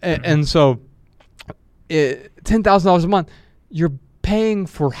 Yeah, and so $10,000 a month, you're paying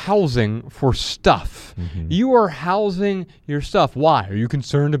for housing for stuff. You are housing your stuff. Why? Are you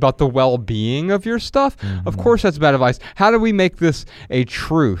concerned about the well-being of your stuff? Of course that's bad advice. How do we make this a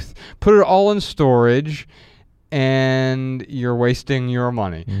truth? Put it all in storage and you're wasting your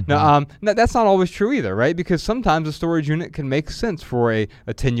money. Now, that's not always true either, right? Because sometimes a storage unit can make sense for a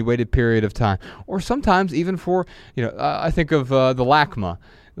attenuated period of time, or sometimes even for, I think of the LACMA.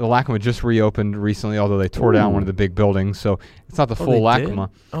 the LACMA just reopened recently, although they tore down one of the big buildings, so it's not the full LACMA.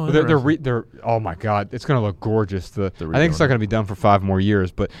 Oh, they're oh my God, it's going to look gorgeous. I think it's not going to be done for 5 more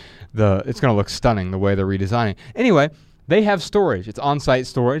years, but it's going to look stunning the way they're redesigning. Anyway, they have storage. It's on-site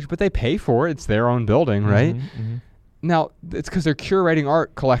storage, but they pay for it. It's their own building, right? Mm-hmm. Now, it's because they're curating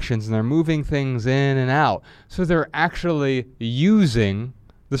art collections and they're moving things in and out. So they're actually using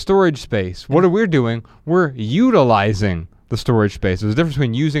the storage space. What are we doing? We're utilizing the storage space. There's a difference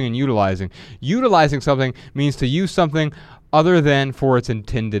between using and utilizing. Utilizing something means to use something other than for its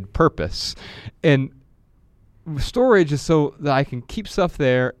intended purpose. And storage is so that I can keep stuff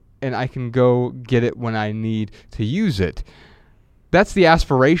there and I can go get it when I need to use it. That's the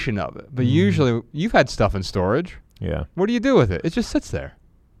aspiration of it. But usually, you've had stuff in storage. Yeah. What do you do with it? It just sits there.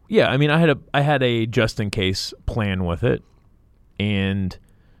 Yeah, I mean, I had a just in case plan with it, and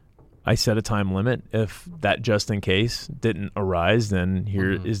I set a time limit. If that just in case didn't arise, then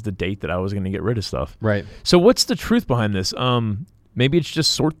here is the date that I was going to get rid of stuff. Right. So what's the truth behind this? Maybe it's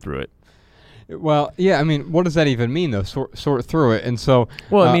just sort through it. Well, yeah, I mean, what does that even mean, though? Sort through it. And so,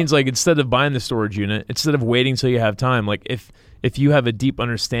 well, it means like instead of buying the storage unit, instead of waiting till you have time, like if you have a deep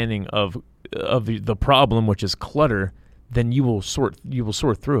understanding of the problem, which is clutter, then you will sort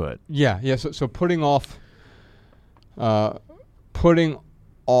through it. Yeah. So putting off the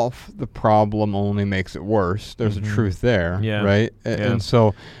problem only makes it worse. There's a truth there, right? And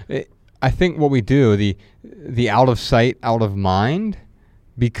so, I think what we do, the out of sight, out of mind,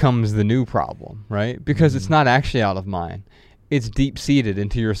 becomes the new problem, right? Because it's not actually out of mind. It's deep-seated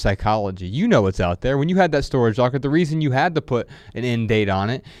into your psychology. You know it's out there. When you had that storage locker, the reason you had to put an end date on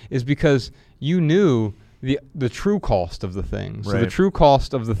it is because you knew the true cost of the thing. So the true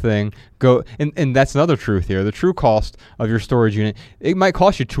cost of the thing and that's another truth here. The true cost of your storage unit, it might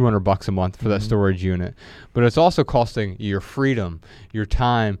cost you $200 a month for that storage unit, but it's also costing your freedom, your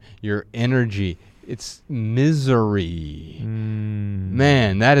time, your energy. It's misery.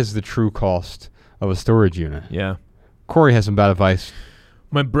 Man, that is the true cost of a storage unit. Yeah. Corey has some bad advice.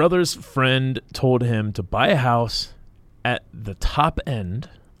 My brother's friend told him to buy a house at the top end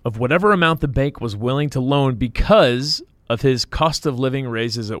of whatever amount the bank was willing to loan because of his cost of living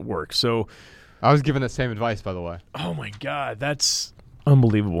raises at work. So I was given that same advice, by the way. Oh my God, that's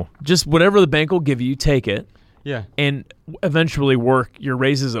unbelievable. Just whatever the bank will give you, take it. Yeah. And eventually your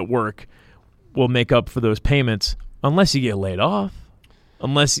raises at work will make up for those payments unless you get laid off.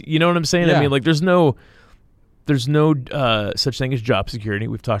 Unless, you know what I'm saying? Yeah. I mean, like there's no such thing as job security.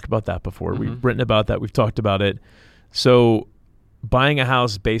 We've talked about that before. We've written about that. We've talked about it. So buying a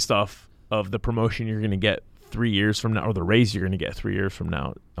house based off of the promotion you're going to get 3 years from now, or the raise you're going to get 3 years from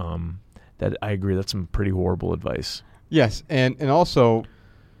now, that I agree, that's some pretty horrible advice. Yes, and also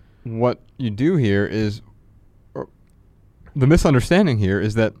what you do here is, the misunderstanding here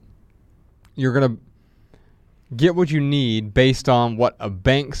is that you're going to get what you need based on what a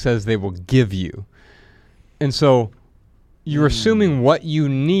bank says they will give you. And so you're assuming what you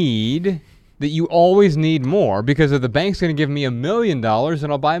need, that you always need more, because if the bank's going to give me $1 million, then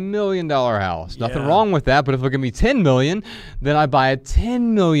I'll buy $1 million house. Nothing wrong with that, but if it'll give me $10 million, then I buy a $10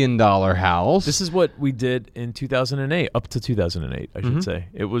 million house. This is what we did in 2008, up to 2008, I should say.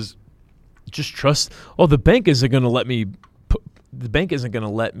 It was just trust. Oh, the bank isn't going to let me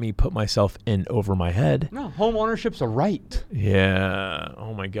put myself in over my head. No, home ownership's a right. Yeah.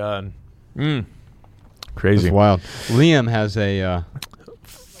 Oh my God. Crazy. It's wild. Liam has a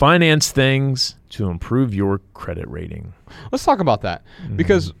finance things to improve your credit rating. Let's talk about that,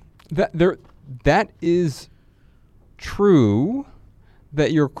 because that is true,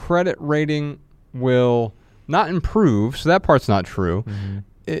 that your credit rating will not improve. So that part's not true.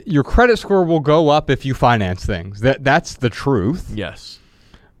 Your credit score will go up if you finance things. That's the truth. Yes.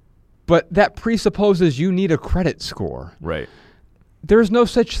 But that presupposes you need a credit score. Right. There's no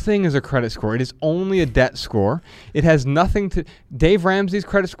such thing as a credit score. It is only a debt score. It has nothing to... Dave Ramsey's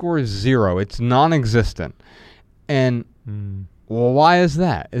credit score is 0. It's non-existent. And well, why is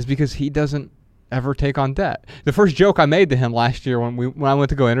that? It's because he doesn't ever take on debt. The first joke I made to him last year when I went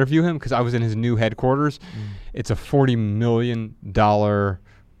to go interview him, because I was in his new headquarters, it's a $40 million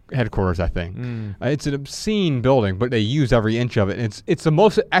headquarters, I think. It's an obscene building, but they use every inch of it. It's the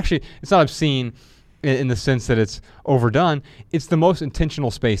most... Actually, it's not obscene in the sense that it's overdone. It's the most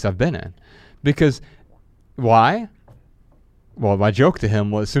intentional space I've been in. Because, why? Well, my joke to him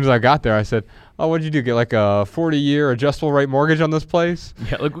was, as soon as I got there, I said, oh, what'd you do, get like a 40-year adjustable rate mortgage on this place?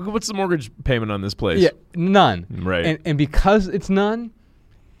 Yeah, like, what's the mortgage payment on this place? Yeah, none. Right. And because it's none,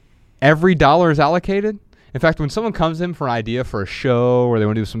 every dollar is allocated. In fact, when someone comes in for an idea for a show or they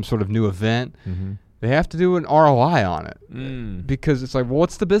want to do some sort of new event, they have to do an ROI on it. Because it's like, well,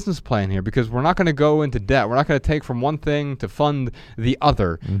 what's the business plan here? Because we're not going to go into debt. We're not going to take from one thing to fund the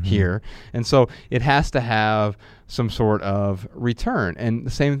other here. And so it has to have some sort of return. And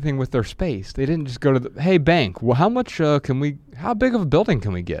the same thing with their space. They didn't just go to the, hey, bank, well, how big of a building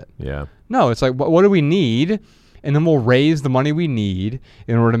can we get? Yeah. No, it's like, what do we need? And then we'll raise the money we need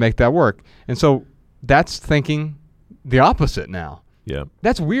in order to make that work. And so that's thinking the opposite now. Yeah.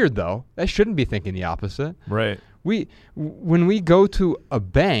 That's weird, though. That shouldn't be thinking the opposite. Right. When we go to a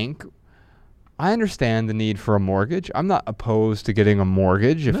bank, I understand the need for a mortgage. I'm not opposed to getting a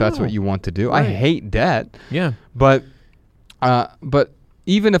mortgage if that's what you want to do. Right. I hate debt. Yeah. But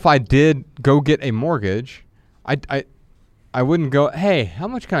even if I did go get a mortgage, I wouldn't go, hey, how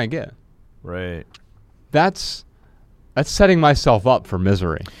much can I get? Right. That's setting myself up for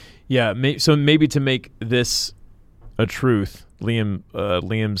misery. Yeah. So maybe to make this a truth,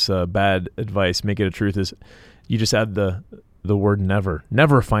 Liam's bad advice, make it a truth, is you just add the word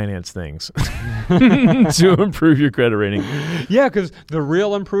never finance things to improve your credit rating. Yeah, because the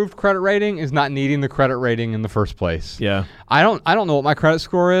real improved credit rating is not needing the credit rating in the first place. Yeah. I don't know what my credit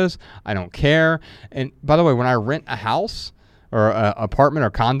score is. I don't care. And by the way, when I rent a house or an apartment or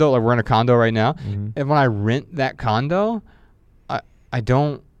condo, like we're in a condo right now, and when I rent that condo, I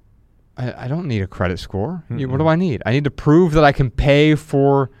don't need a credit score. What do I need? I need to prove that I can pay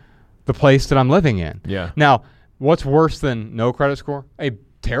for the place that I'm living in. Yeah. Now, what's worse than no credit score? A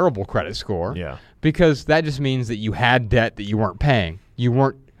terrible credit score. Yeah. Because that just means that you had debt that you weren't paying. You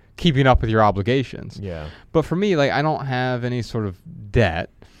weren't keeping up with your obligations. Yeah. But for me, like, I don't have any sort of debt.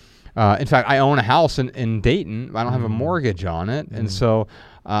 In fact, I own a house in Dayton. I don't have a mortgage on it. And so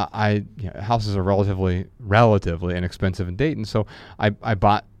houses are relatively inexpensive in Dayton. So I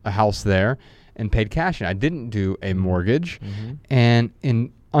bought a house there and paid cash. And I didn't do a mortgage. And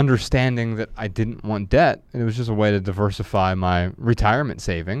in understanding that I didn't want debt, and it was just a way to diversify my retirement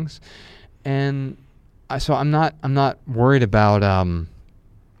savings. And so I'm not worried about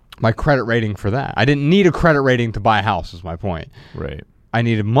my credit rating for that. I didn't need a credit rating to buy a house, is my point. Right. I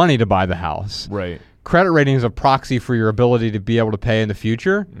needed money to buy the house. Right. Credit rating is a proxy for your ability to be able to pay in the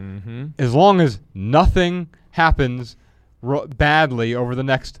future, as long as nothing happens badly over the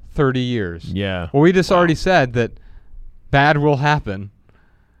next 30 years. Yeah. Well, we just already said that bad will happen.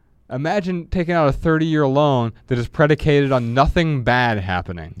 Imagine taking out a 30-year loan that is predicated on nothing bad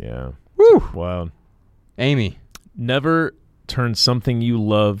happening. Yeah. Woo! Wow. Amy. Never turn something you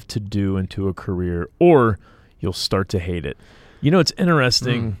love to do into a career, or you'll start to hate it. You know, it's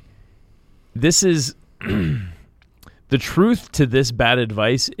interesting. This is the truth to this bad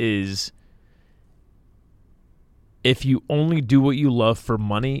advice is, if you only do what you love for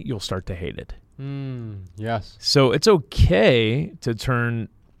money, you'll start to hate it. Yes. So it's okay to turn,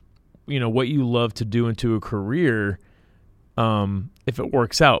 what you love to do into a career, if it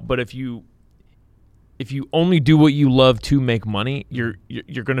works out. But if you only do what you love to make money, you're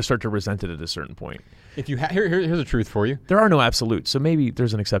going to start to resent it at a certain point. If you here's the truth for you. There are no absolutes, so maybe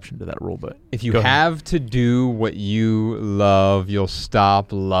there's an exception to that rule. But if you have to do what you love, you'll stop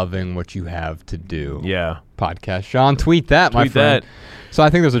loving what you have to do. Yeah. Podcast. Sean, tweet that, my friend. So I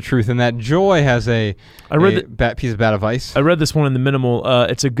think there's a truth in that. Joy has a piece of bad advice. I read this one in the Minimal.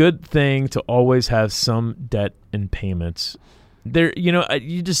 It's a good thing to always have some debt and payments. There,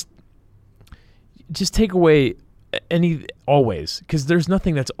 you just take away always, because there's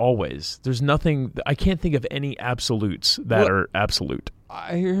nothing that's always. There's nothing. I can't think of any absolutes that are absolute.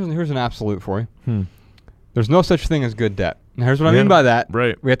 Here's an absolute for you. There's no such thing as good debt. And here's what I mean by that.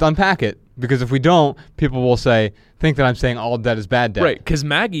 Right. We have to unpack it, because if we don't, people will think that I'm saying all debt is bad debt. Right. Because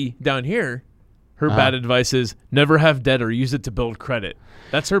Maggie down here, her bad advice is never have debt or use it to build credit.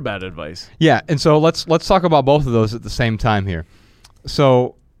 That's her bad advice. Yeah. And so let's talk about both of those at the same time here.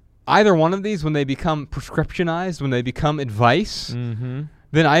 So either one of these, when they become prescriptionized, when they become advice, then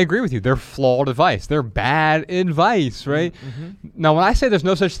I agree with you. They're flawed advice. They're bad advice, right? Now, when I say there's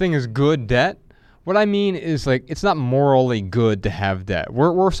no such thing as good debt, what I mean is, like, it's not morally good to have debt.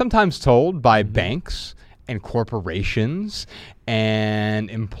 We're sometimes told by banks and corporations and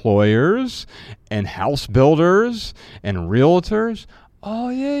employers and house builders and realtors, oh,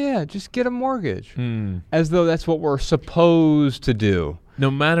 yeah, just get a mortgage. As though that's what we're supposed to do.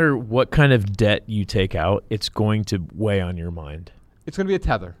 No matter what kind of debt you take out, it's going to weigh on your mind. It's going to be a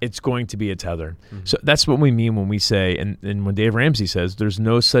tether. It's going to be a tether. So that's what we mean when we say, and when Dave Ramsey says, there's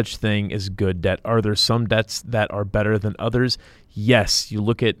no such thing as good debt. Are there some debts that are better than others? Yes. You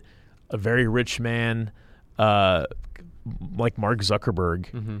look at a very rich man like Mark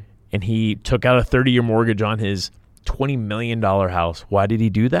Zuckerberg, and he took out a 30-year mortgage on his $20 million house. Why did he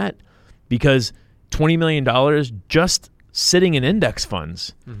do that? Because $20 million just sitting in index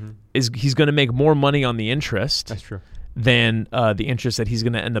funds, he's going to make more money on the interest. That's true. Than the interest that he's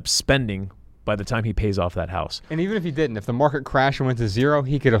going to end up spending by the time he pays off that house. And even if he didn't, if the market crashed and went to zero,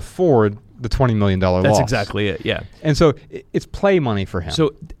 he could afford the $20 million loss. That's exactly it, yeah. And so it's play money for him.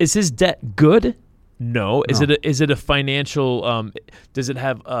 So is his debt good? No. Is it a financial, does it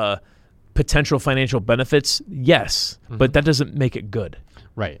have potential financial benefits? Yes, but that doesn't make it good.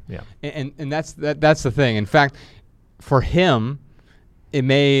 Right. Yeah. And that's the thing. In fact, for him, it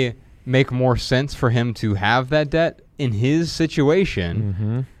may make more sense for him to have that debt in his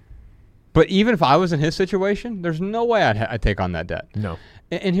situation. But even if I was in his situation, there's no way I'd take on that debt. No.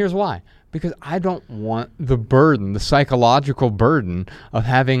 And here's why. Because I don't want the burden, the psychological burden of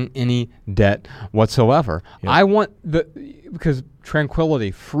having any debt whatsoever. Yep. I want because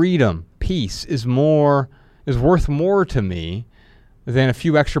tranquility, freedom, peace is worth more to me than a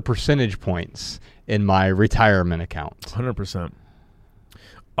few extra percentage points in my retirement account. 100%.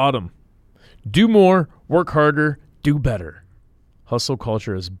 Autumn. Do more, work harder, do better. Hustle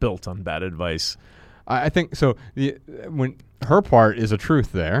culture is built on bad advice. I think so. When her part is a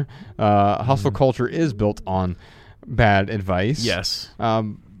truth there, hustle culture is built on bad advice. Yes.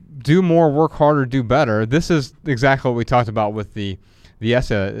 Do more, work harder, do better. This is exactly what we talked about with the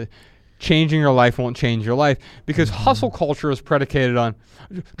essay. Changing your life won't change your life because hustle culture is predicated on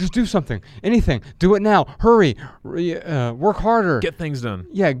just do something, anything, do it now, hurry, work harder. Get things done.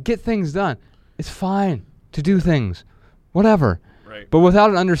 Yeah, get things done. It's fine to do things, whatever. Right. But without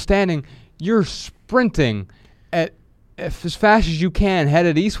an understanding, you're sprinting as fast as you can,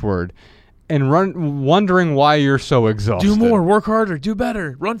 headed eastward, and wondering why you're so exhausted. Do more, work harder, do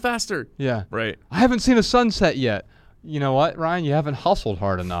better, run faster. Yeah. Right. I haven't seen a sunset yet. You know what, Ryan? You haven't hustled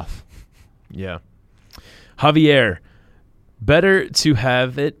hard enough. Yeah. Javier, better to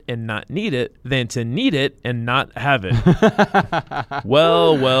have it and not need it than to need it and not have it.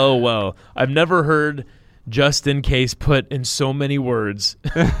 Well. I've never heard just in case put in so many words.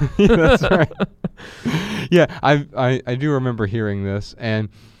 Yeah, that's right. Yeah, I do remember hearing this. And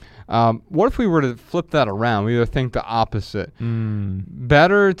what if we were to flip that around? We would think the opposite.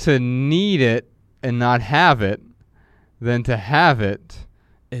 Better to need it and not have it than to have it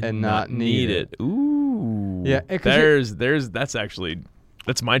and not need it. Ooh. Yeah.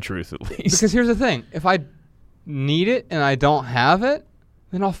 That's my truth at least. Because here's the thing. If I need it and I don't have it,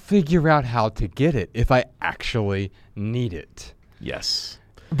 then I'll figure out how to get it if I actually need it. Yes.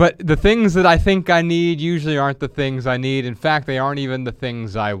 But the things that I think I need usually aren't the things I need. In fact, they aren't even the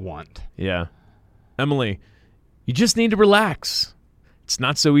things I want. Yeah. Emily, you just need to relax. It's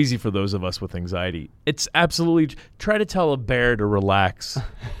not so easy for those of us with anxiety. It's absolutely... Try to tell a bear to relax.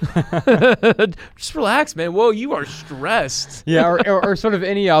 Just relax, man. Whoa, you are stressed. Yeah, or sort of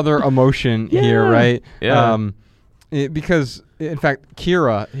any other emotion here, right? Yeah. Because, in fact,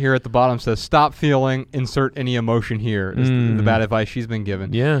 Kira here at the bottom says, stop feeling, insert any emotion here, is the bad advice she's been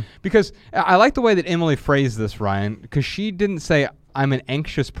given. Yeah. Because I like the way that Emily phrased this, Ryan, because she didn't say, I'm an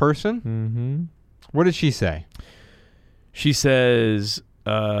anxious person. What did she say? She says...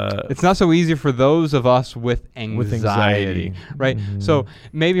 it's not so easy for those of us with anxiety. Right? So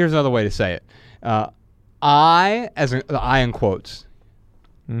maybe here's another way to say it. I, the I in quotes,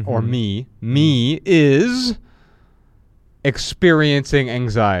 or me is experiencing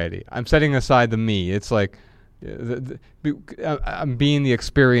anxiety. I'm setting aside the me. It's like I'm being the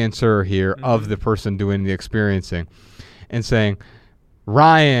experiencer here of the person doing the experiencing and saying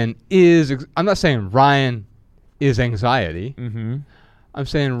Ryan is, I'm not saying Ryan is anxiety. I'm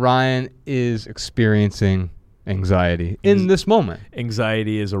saying Ryan is experiencing anxiety in this moment.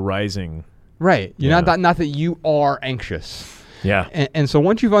 Anxiety is arising. Right. You're not that you are anxious. Yeah. And so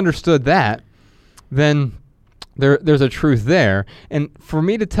once you've understood that, then there's a truth there. And for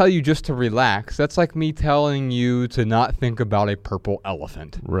me to tell you just to relax, that's like me telling you to not think about a purple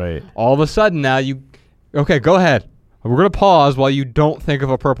elephant. Right. All of a sudden now okay, go ahead. We're going to pause while you don't think of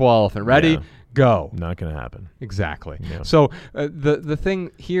a purple elephant. Ready? Yeah. Go. Not going to happen. Exactly. Yeah. So the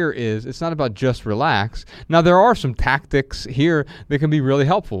thing here is it's not about just relax. Now there are some tactics here that can be really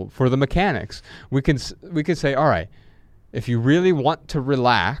helpful for the mechanics. We can say, all right, if you really want to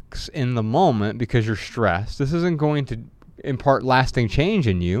relax in the moment because you're stressed, this isn't going to impart lasting change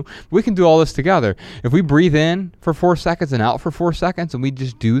in you. We can do all this together. If we breathe in for 4 seconds and out for 4 seconds and we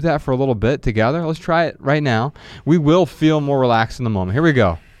just do that for a little bit together, let's try it right now. We will feel more relaxed in the moment. Here we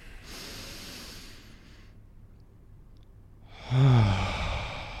go.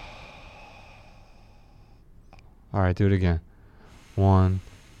 All right, do it again. 1,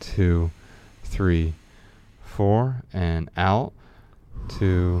 2, 3, 4, and out.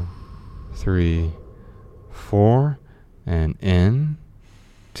 2, 3, 4, and in,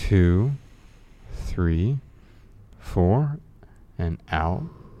 2, 3, 4, and out,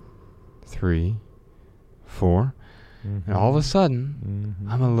 3, 4. And all of a sudden,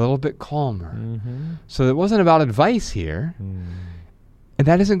 I'm a little bit calmer. So it wasn't about advice here. And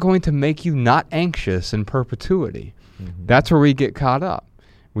that isn't going to make you not anxious in perpetuity. That's where we get caught up.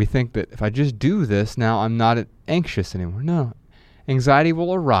 We think that if I just do this, now I'm not anxious anymore. No. Anxiety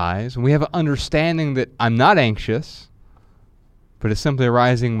will arise. When we have an understanding that I'm not anxious, but it's simply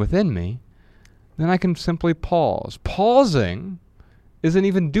arising within me, then I can simply pause. Pausing isn't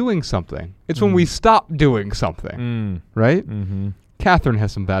even doing something. It's when we stop doing something, right? Catherine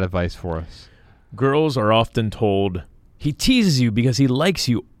has some bad advice for us. Girls are often told, he teases you because he likes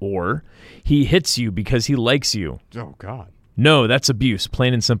you, or he hits you because he likes you. Oh, God. No, that's abuse,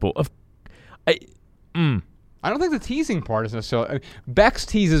 plain and simple. I don't think the teasing part is necessarily... I mean, Bex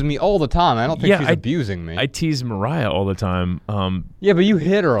teases me all the time. I don't think she's abusing me. I tease Mariah all the time. Yeah, but you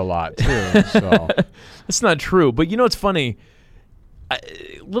hit her a lot, too. So that's not true. But you know what's funny?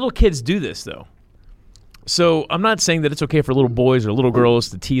 Little kids do this, though. So I'm not saying that it's okay for little boys or little girls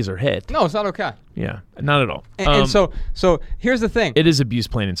to tease or hit. No, it's not okay. Yeah, not at all. And so here's the thing. It is abuse,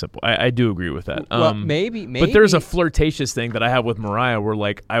 plain and simple. I do agree with that. Well, maybe. But there's a flirtatious thing that I have with Mariah where,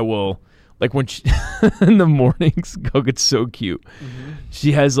 like, I will... Like when she, in the mornings, Coke, it's so cute.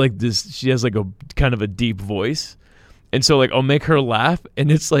 She has like a kind of a deep voice. And so like I'll make her laugh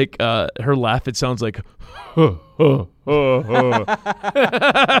and it's like her laugh, it sounds like, and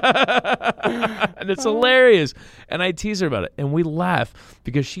it's hilarious. And I tease her about it and we laugh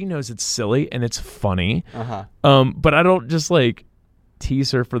because she knows it's silly and it's funny. But I don't just like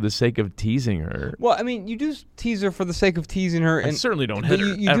tease her for the sake of teasing her. Well, I mean, you do tease her for the sake of teasing her. And certainly don't hit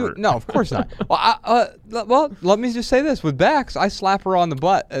her, ever. No, of course not. Well, let me just say this. With Bex, I slap her on the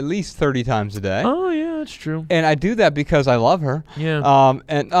butt at least 30 times a day. Oh, yeah, that's true. And I do that because I love her. Yeah.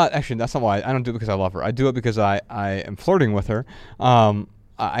 And actually, that's not why. I don't do it because I love her. I do it because I am flirting with her.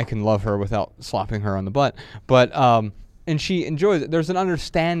 I can love her without slapping her on the butt. But... and she enjoys it. There's an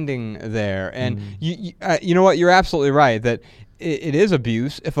understanding there. And you know what? You're absolutely right that it is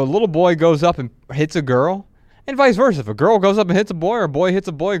abuse. If a little boy goes up and hits a girl, and vice versa, if a girl goes up and hits a boy, or a boy hits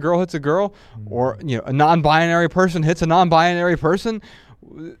a boy, a girl hits a girl, or a non-binary person hits a non-binary person,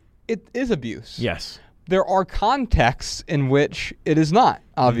 it is abuse. Yes. There are contexts in which it is not,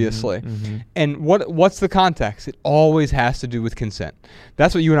 obviously. And what's the context? It always has to do with consent.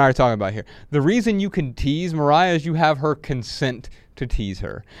 That's what you and I are talking about here. The reason you can tease Mariah is you have her consent to tease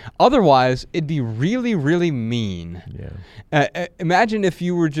her. Otherwise, it'd be really, really mean. Yeah. Imagine if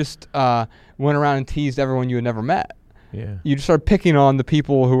you were just went around and teased everyone you had never met. Yeah. You just start picking on the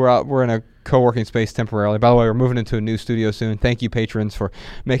people who were in a co-working space temporarily. By the way, we're moving into a new studio soon. Thank you, patrons, for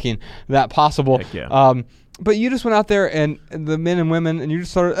making that possible. Heck yeah. But you just went out there and the men and women, and you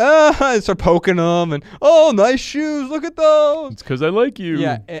just start poking them, and nice shoes, look at those. It's because I like you.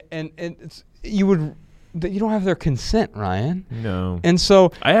 Yeah, and you don't have their consent, Ryan. No. And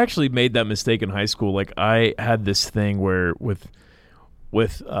so I actually made that mistake in high school. Like I had this thing where with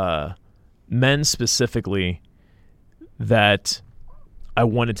men specifically that I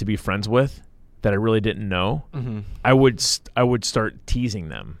wanted to be friends with that I really didn't know, I would start teasing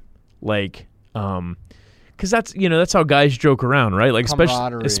them, like, because that's how guys joke around, right? Like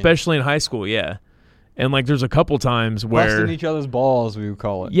especially in high school, yeah. And like, there's a couple times where busting each other's balls, we would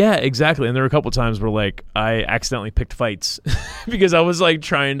call it. Yeah, exactly. And there were a couple times where like I accidentally picked fights because I was like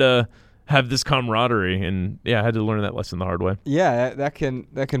trying to have this camaraderie, and yeah, I had to learn that lesson the hard way. Yeah, that can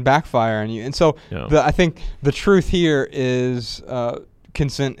backfire on you. And so I think the truth here is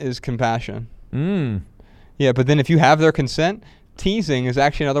consent is compassion. Yeah, but then if you have their consent, teasing is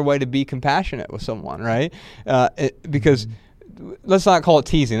actually another way to be compassionate with someone, right? Because let's not call it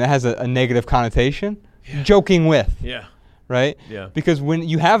teasing. That has a negative connotation. Yeah. Joking with. Yeah. Right? Yeah. Because when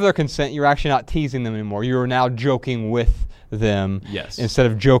you have their consent, you're actually not teasing them anymore. You're now joking with them. Yes. Instead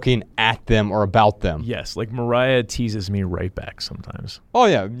of joking at them or about them. Yes. Like Mariah teases me right back sometimes. Oh,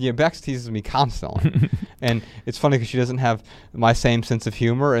 yeah. Yeah, Bex teases me constantly. And it's funny because she doesn't have my same sense of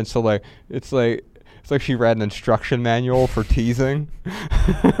humor. And so, like, it's like she read an instruction manual for teasing.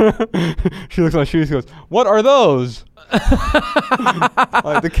 She looks at my shoes and goes, "What are those?"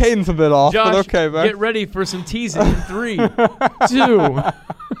 Like, the cadence a bit off, Josh, but okay, man. Get ready for some teasing in 3, 2.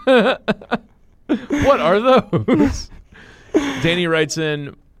 What are those? Danny writes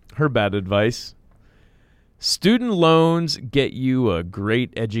in her bad advice. Student loans get you a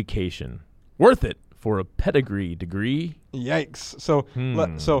great education. Worth it for a pedigree degree. Yikes.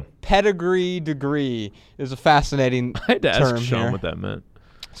 So pedigree degree is a fascinating term. I had to ask Sean here. what that meant.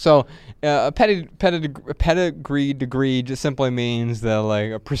 So a pedigree degree just simply means that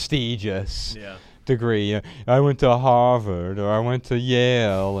like a prestigious degree. I went to Harvard or I went to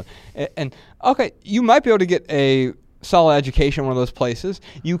Yale. And okay, you might be able to get a solid education in one of those places.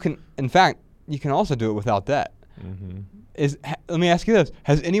 You can, in fact, you can also do it without debt. Let me ask you this.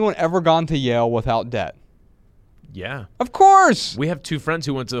 Has anyone ever gone to Yale without debt? Yeah. Of course. We have 2 friends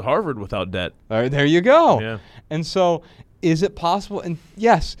who went to Harvard without debt. There you go. Yeah. And so is it possible? And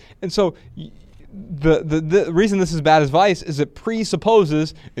yes. And so the reason this is bad advice is it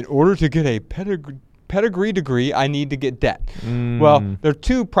presupposes in order to get a pedigree degree, I need to get debt. Well, there are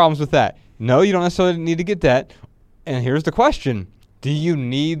 2 problems with that. No, you don't necessarily need to get debt. And here's the question. Do you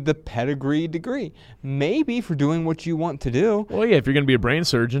need the pedigree degree? Maybe for doing what you want to do. Well, yeah, if you're going to be a brain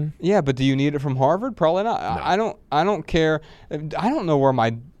surgeon. Yeah, but do you need it from Harvard? Probably not. No. I don't care. I don't know where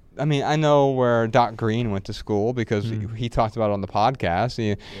I know where Doc Green went to school because he talked about it on the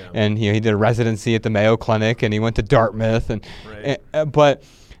podcast. And he did a residency at the Mayo Clinic, and he went to Dartmouth, and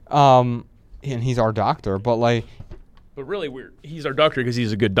he's our doctor. But really, he's our doctor because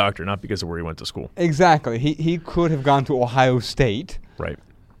he's a good doctor, not because of where he went to school. Exactly. He could have gone to Ohio State. Right.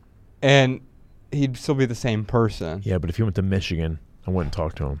 And he'd still be the same person. Yeah, but if he went to Michigan, I wouldn't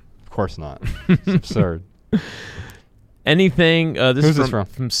talk to him. Of course not. It's absurd. Anything, Who's this from?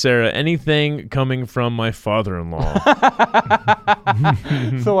 From Sarah, anything coming from my father-in-law.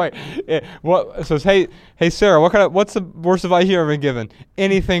 So wait, So hey Sarah, what's the worst advice you ever been given?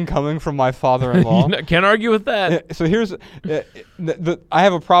 Anything coming from my father-in-law? Can't argue with that. So here's, I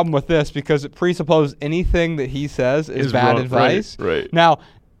have a problem with this because it presupposes anything that he says is bad advice. Right. Now,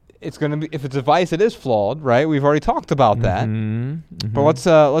 it's going to be, if it's advice, it is flawed, right? We've already talked about that. But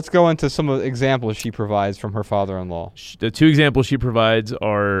let's go into some of the examples she provides from her father-in-law. The 2 examples she provides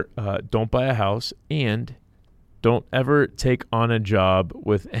are don't buy a house and don't ever take on a job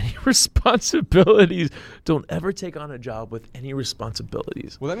with any responsibilities. Don't ever take on a job with any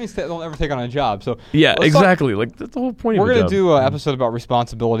responsibilities. Well, that means don't ever take on a job. So yeah, exactly. Like that's the whole point of it. We're going to do an episode about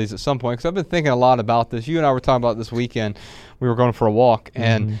responsibilities at some point because I've been thinking a lot about this. You and I were talking about this weekend. We were going for a walk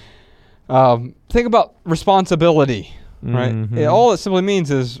and think about responsibility, right? All it simply means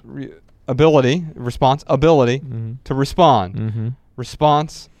is responsibility to respond.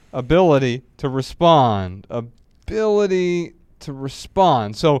 Responsibility to respond. Ability to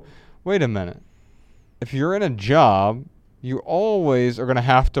respond. So, wait a minute. If you're in a job, you always are going to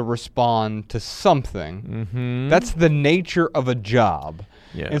have to respond to something. That's the nature of a job.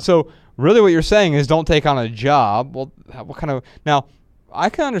 Yeah. And so, really what you're saying is don't take on a job. Well, what kind of... Now, I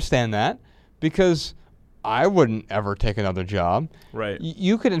can understand that because I wouldn't ever take another job. Right.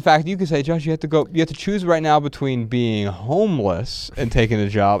 You could, in fact, say, Josh, you have to choose right now between being homeless and taking a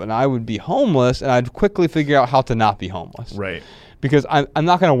job, and I would be homeless, and I'd quickly figure out how to not be homeless. Right. Because I'm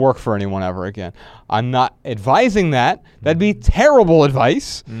not going to work for anyone ever again. I'm not advising that. That'd be terrible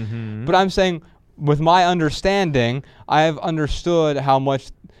advice. But I'm saying, with my understanding, I have understood how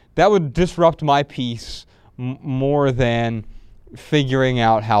much that would disrupt my peace more than figuring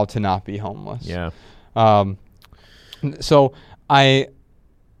out how to not be homeless. Yeah. So when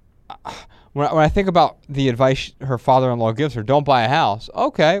I think about the advice her father-in-law gives her, don't buy a house.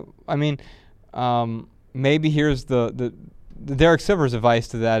 Okay, I mean, maybe here's the Derek Sivers' advice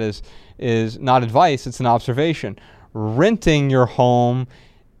to that is not advice; it's an observation. Renting your home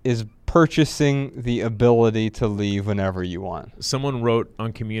is purchasing the ability to leave whenever you want. Someone wrote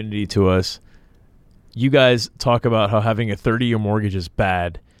on Community to us, you guys talk about how having a 30-year mortgage is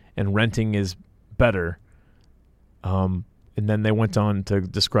bad and renting is better. And then they went on to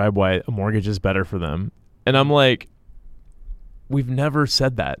describe why a mortgage is better for them. And I'm like, we've never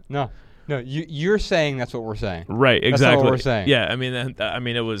said that. No, you're saying that's what we're saying. Right, exactly. That's not what we're saying. Yeah, I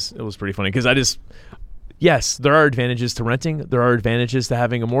mean, it was pretty funny because yes, there are advantages to renting. There are advantages to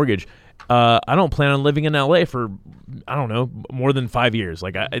having a mortgage. I don't plan on living in LA for, I don't know, more than 5 years.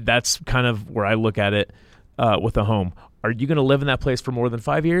 Like that's kind of where I look at it with a home. Are you going to live in that place for more than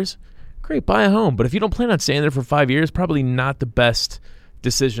 5 years? Great, buy a home. But if you don't plan on staying there for 5 years, probably not the best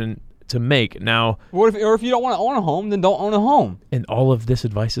decision to make. Now, or if you don't want to own a home, then don't own a home. And all of this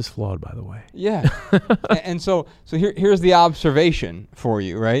advice is flawed, by the way. Yeah. And so here's the observation for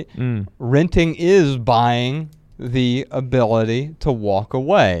you, right? Renting is buying the ability to walk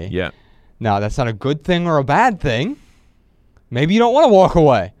away. Yeah. Now, that's not a good thing or a bad thing. Maybe you don't want to walk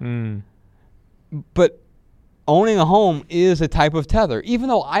away. But owning a home is a type of tether. Even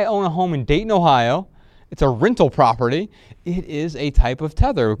though I own a home in Dayton, Ohio, it's a rental property, it is a type of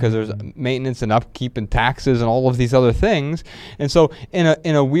tether because there's maintenance and upkeep and taxes and all of these other things. And so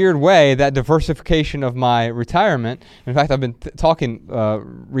in a weird way, that diversification of my retirement, in fact, I've been talking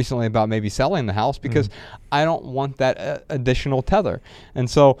recently about maybe selling the house because I don't want that additional tether. And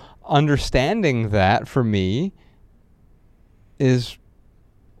so understanding that for me is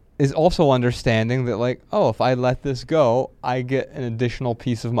also understanding that, like, oh, if I let this go, I get an additional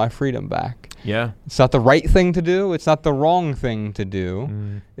piece of my freedom back. Yeah. It's not the right thing to do. It's not the wrong thing to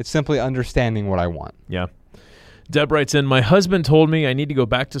do. It's simply understanding what I want. Yeah. Deb writes in, my husband told me I need to go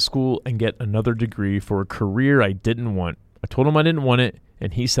back to school and get another degree for a career I didn't want. I told him I didn't want it,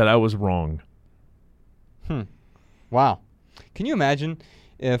 and he said I was wrong. Wow. Can you imagine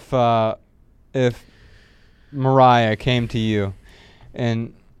if Mariah came to you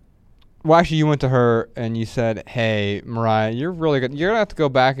and... Well, actually, you went to her and you said, hey, Mariah, you're really good. You're going to have to go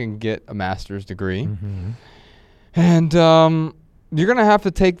back and get a master's degree. And you're going to have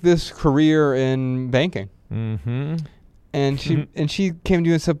to take this career in banking. And she came to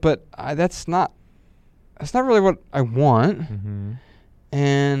you and said, but that's not really what I want.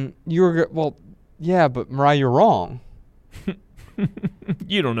 And you were, well, yeah, but Mariah, you're wrong.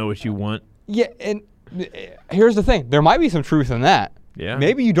 You don't know what you want. Yeah, and here's the thing. There might be some truth in that. Yeah.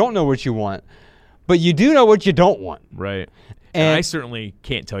 Maybe you don't know what you want, but you do know what you don't want. Right. And I certainly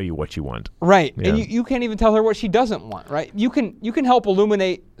can't tell you what you want. Right. Yeah. And you can't even tell her what she doesn't want, right? You can help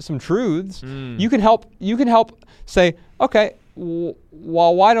illuminate some truths. You can help say, okay,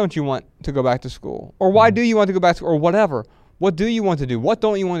 well, why don't you want to go back to school? Or why do you want to go back to school? Or whatever. What do you want to do? What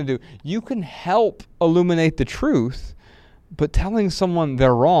don't you want to do? You can help illuminate the truth, but telling someone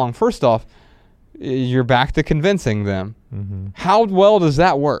they're wrong, first off, you're back to convincing them. How well does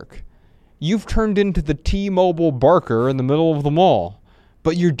that work? You've turned into the T-Mobile barker in the middle of the mall,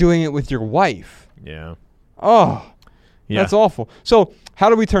 but you're doing it with your wife. Yeah. Oh, that's awful. So how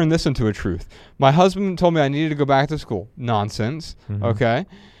do we turn this into a truth? My husband told me I needed to go back to school. Nonsense. Okay.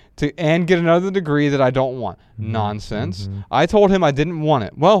 And get another degree that I don't want. Nonsense. I told him I didn't want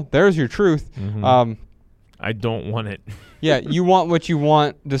it. Well, there's your truth. I don't want it. Yeah, you want what you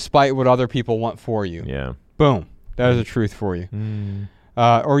want despite what other people want for you. Yeah. Boom. There's a truth for you.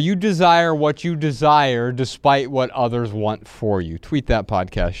 Or you desire what you desire despite what others want for you. Tweet that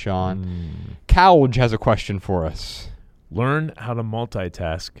podcast, Sean. Cowge has a question for us. Learn how to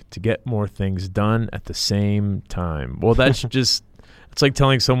multitask to get more things done at the same time. Well, that's just, it's like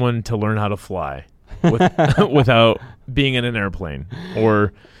telling someone to learn how to fly without being in an airplane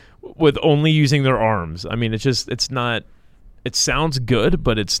or with only using their arms. I mean, it's not, it sounds good,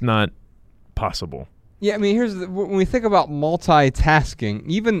 but it's not possible. Yeah, I mean, when we think about multitasking,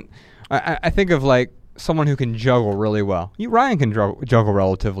 even I think of like someone who can juggle really well. Ryan can juggle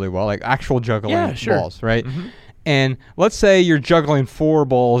relatively well, like actual juggling balls, right? And let's say you're juggling 4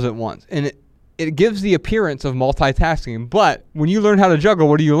 balls at once, and it gives the appearance of multitasking. But when you learn how to juggle,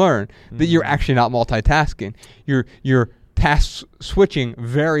 what do you learn? That you're actually not multitasking. You're task switching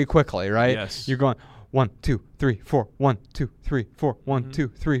very quickly, right? Yes. You're going 1, 2, 3, 4, 1, 2, 3, 4, 1, 2,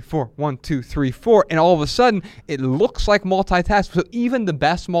 3, 4, 1, 2, 3, 4. And all of a sudden, it looks like multitasking. So even the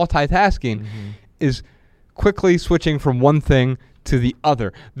best multitasking is quickly switching from one thing to the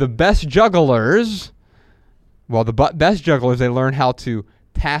other. The best jugglers, they learn how to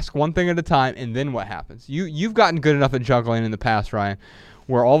task one thing at a time, and then what happens? You've gotten good enough at juggling in the past, Ryan,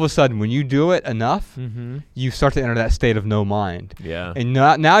 where all of a sudden when you do it enough, you start to enter that state of no mind. Yeah. And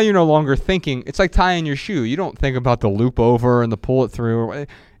now you're no longer thinking. It's like tying your shoe. You don't think about the loop over and the pull it through.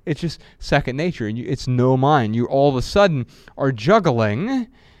 It's just second nature. And it's no mind. You all of a sudden are juggling,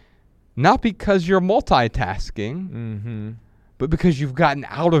 not because you're multitasking, but because you've gotten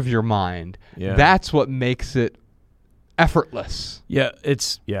out of your mind. Yeah. That's what makes it effortless. Yeah,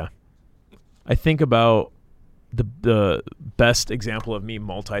 I think about the best example of me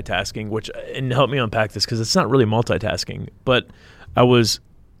multitasking, and help me unpack this because it's not really multitasking, but I was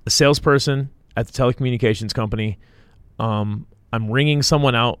a salesperson at the telecommunications company. I'm ringing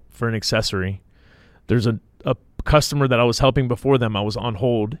someone out for an accessory. There's a customer that I was helping before them I was on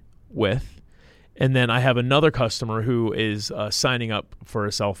hold with, and then I have another customer who is signing up for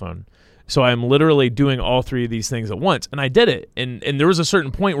a cell phone. So I'm literally doing all 3 of these things at once, and I did it. And there was a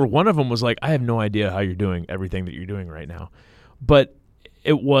certain point where one of them was like, I have no idea how you're doing everything that you're doing right now. But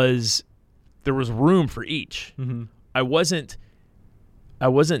there was room for each. I wasn't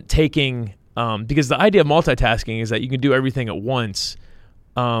taking, because the idea of multitasking is that you can do everything at once.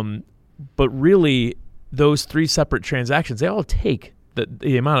 But really those 3 separate transactions, they all take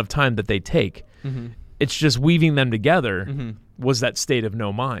the amount of time that they take. It's just weaving them together was that state of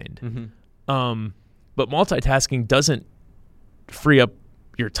no mind. But multitasking doesn't free up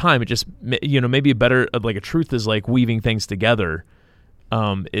your time. It just, maybe a better, like a truth is like weaving things together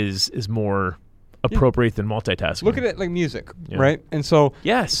is more appropriate than multitasking. Look at it like music, right? And so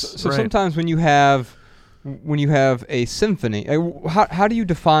yes, right. Sometimes when you have a symphony, how do you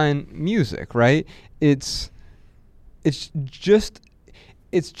define music, right? It's just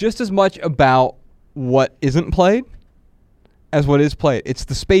as much about what isn't played as what is played. It's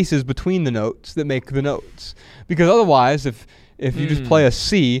the spaces between the notes that make the notes. Because otherwise, if you just play a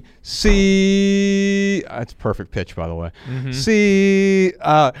C, it's perfect pitch, by the way. Mm-hmm. C,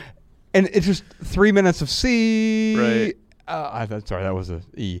 and it's just 3 minutes of C. Right. Sorry, that was a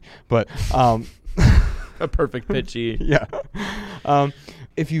E. But a perfect pitch E. Yeah.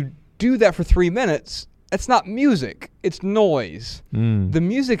 If you do that for 3 minutes, it's not music. It's noise. The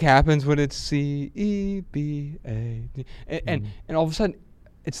music happens when it's C, E, B, A, D. And all of a sudden,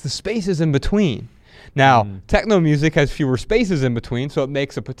 it's the spaces in between. Now, techno music has fewer spaces in between, so it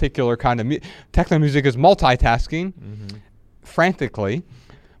makes a particular kind of techno music is multitasking frantically,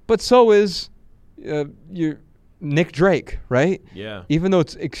 but so is your Nick Drake, right? Yeah. Even though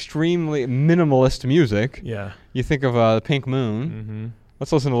it's extremely minimalist music, you think of Pink Moon.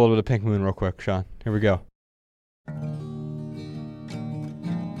 Let's listen to a little bit of Pink Moon real quick, Sean. Here we go.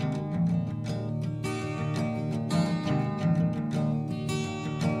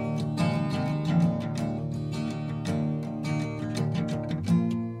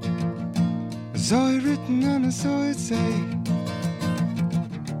 I saw it written and I saw it say,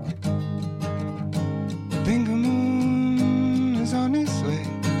 Pink Moon is on its way.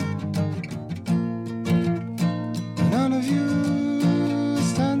 None of you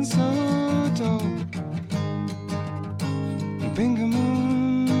stand so tall. Pink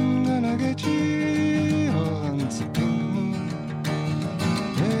Moon gonna get you all. It's a pink moon.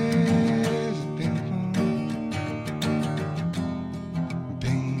 Yes, pink moon.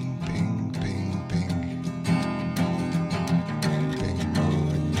 Pink, pink, pink, pink. Pink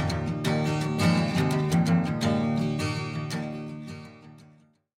moon.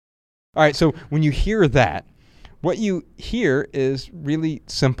 All right, so when you hear that, what you hear is really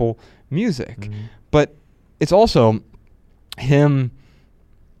simple music. But it's also him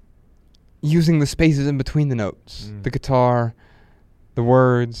using the spaces in between the notes, the guitar, the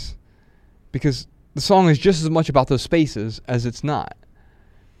words, because the song is just as much about those spaces as it's not.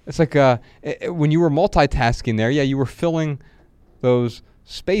 It's like when you were multitasking there, you were filling those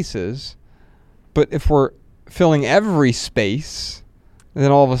spaces, but if we're filling every space,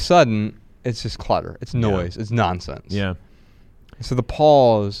 then all of a sudden it's just clutter, it's noise, it's nonsense. Yeah. So the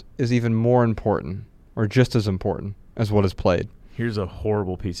pause is even more important, or just as important, as what is played. Here's a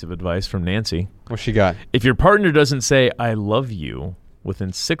horrible piece of advice from Nancy. What's she got? If your partner doesn't say, I love you,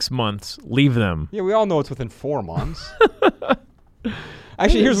 within 6 months, leave them. Yeah, we all know it's within 4 months.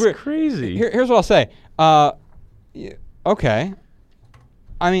 Actually, here's weird. Crazy. Here's what I'll say. Okay.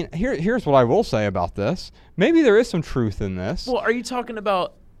 I mean, here's what I will say about this. Maybe there is some truth in this. Well, are you talking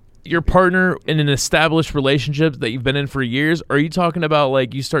about your partner in an established relationship that you've been in for years? Or are you talking about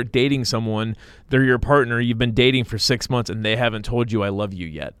like you start dating someone, they're your partner, you've been dating for 6 months and they haven't told you I love you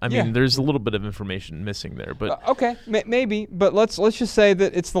yet? I mean, there's a little bit of information missing there, but okay, maybe, but let's just say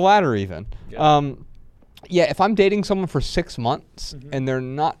that it's the latter even. If I'm dating someone for 6 months and they're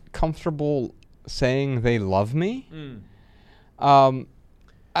not comfortable saying they love me,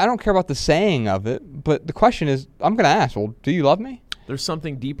 I don't care about the saying of it, but the question is, I'm going to ask, well, do you love me? There's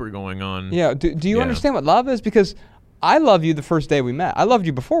something deeper going on. Yeah. Do you understand what love is? Because I love you the first day we met. I loved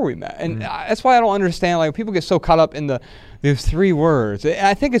you before we met. And that's why I don't understand, like, people get so caught up in those 3 words. And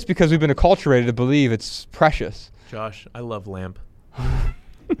I think it's because we've been acculturated to believe it's precious. Josh, I love lamp.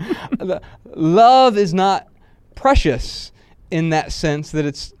 Love is not precious in that sense that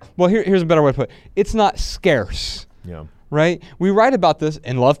it's, well, here's a better way to put it. It's not scarce. Yeah. Right? We write about this,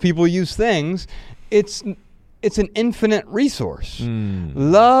 and love people use things. It's an infinite resource.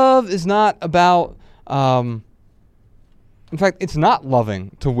 Love is not about, in fact, it's not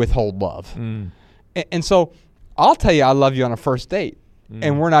loving to withhold love. And so I'll tell you I love you on a first date,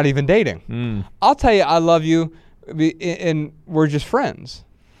 and we're not even dating. I'll tell you I love you, and we're just friends.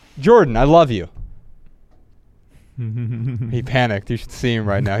 Jordan, I love you. He panicked. You should see him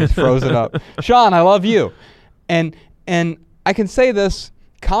right now. He's frozen up. Sean, I love you. And I can say this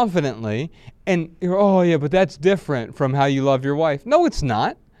confidently, and you're, oh yeah, but that's different from how you love your wife. No, it's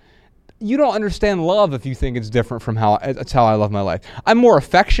not. You don't understand love if you think it's different from that's how I love my life. I'm more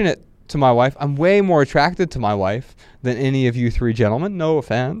affectionate to my wife. I'm way more attracted to my wife than any of you 3 gentlemen. No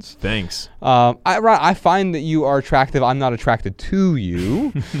offense. Thanks. I find that you are attractive. I'm not attracted to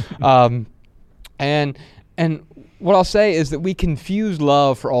you. And what I'll say is that we confuse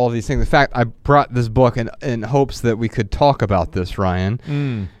love for all of these things. In fact, I brought this book in hopes that we could talk about this,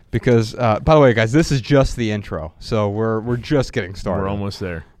 Ryan. Because, by the way, guys, this is just the intro. So we're just getting started. We're almost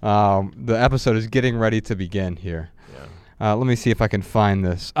there. The episode is getting ready to begin here. Yeah. Let me see if I can find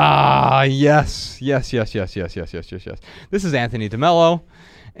this. Yes. This is Anthony DeMello,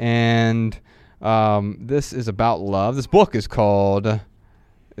 and this is about love. This book is called...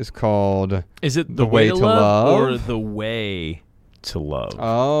 Is it The Way to Love or The Way to Love?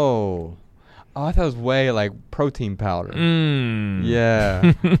 Oh, I thought it was whey like protein powder.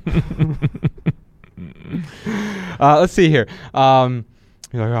 Yeah. Let's see here. You're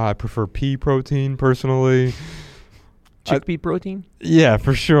like, I prefer pea protein personally. Chickpea protein? Yeah,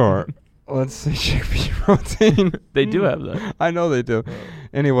 for sure. Let's see, chickpea protein. They do have that. I know they do.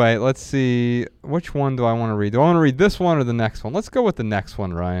 Anyway, let's see. Which one do I want to read? Do I want to read this one or the next one? Let's go with the next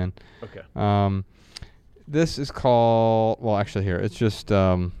one, Ryan. Okay. This is called, well, actually here, it's just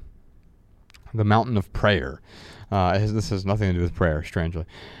The Mountain of Prayer. This has nothing to do with prayer, strangely.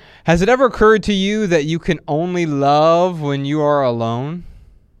 Has it ever occurred to you that you can only love when you are alone?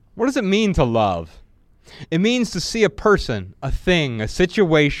 What does it mean to love? It means to see a person, a thing, a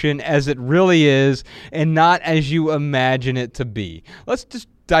situation as it really is and not as you imagine it to be. Let's just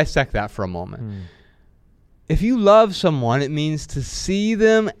dissect that for a moment. If you love someone, it means to see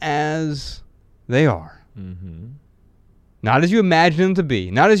them as they are. Not as you imagine them to be,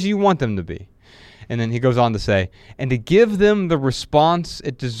 not as you want them to be. And then he goes on to say, and to give them the response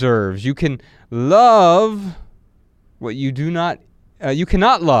it deserves. You can love what you do not, you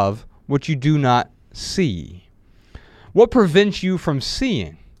cannot love what you do not see. What prevents you from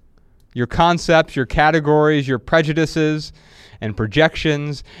seeing? Your concepts, your categories, your prejudices and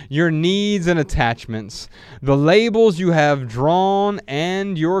projections, your needs and attachments, the labels you have drawn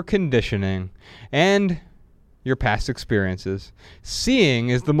and your conditioning, and your past experiences. Seeing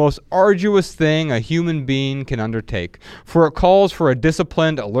is the most arduous thing a human being can undertake, for it calls for a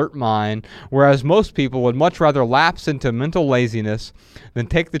disciplined, alert mind, whereas most people would much rather lapse into mental laziness than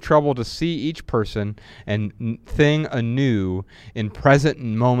take the trouble to see each person and thing anew in present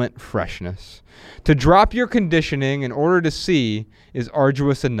moment freshness. To drop your conditioning in order to see is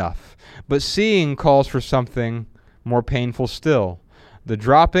arduous enough, but seeing calls for something more painful still. The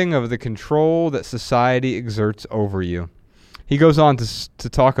dropping of the control that society exerts over you. He goes on to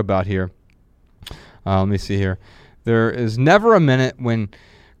talk about here. Let me see here. There is never a minute when,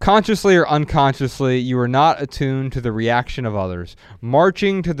 consciously or unconsciously, you are not attuned to the reaction of others,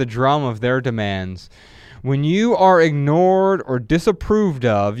 marching to the drum of their demands. When you are ignored or disapproved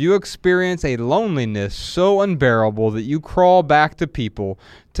of, you experience a loneliness so unbearable that you crawl back to people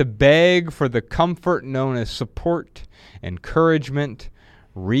to beg for the comfort known as support, encouragement,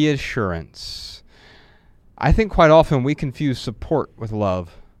 reassurance. I think quite often we confuse support with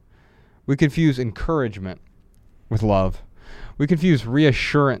love. We confuse encouragement with love. We confuse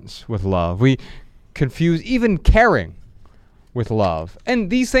reassurance with love. We confuse even caring with love. And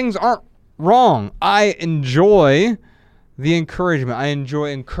these things aren't wrong. I enjoy the encouragement. I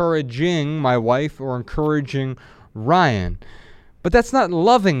enjoy encouraging my wife or encouraging Ryan. But that's not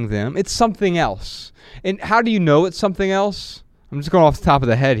loving them. It's something else. And how do you know it's something else? I'm just going off the top of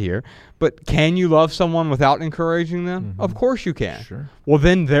the head here. But can you love someone without encouraging them? Of course you can. Sure. Well,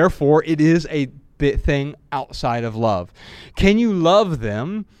 then, therefore, it is a thing outside of love. Can you love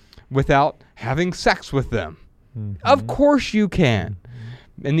them without having sex with them? Of course you can.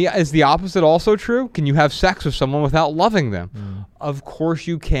 And is the opposite also true? Can you have sex with someone without loving them? Of course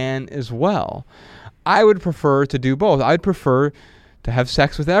you can as well. I would prefer to do both. I'd prefer to have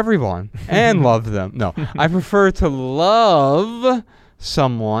sex with everyone and love them. No, I prefer to love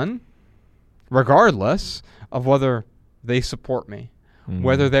someone regardless of whether they support me,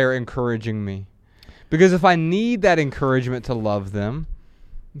 whether they're encouraging me. Because if I need that encouragement to love them,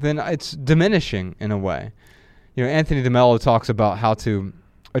 then it's diminishing in a way. You know, Anthony DeMello talks about how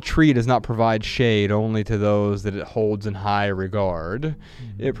a tree does not provide shade only to those that it holds in high regard.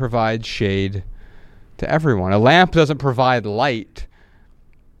 It provides shade to everyone. A lamp doesn't provide light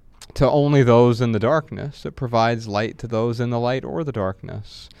to only those in the darkness. It provides light to those in the light or the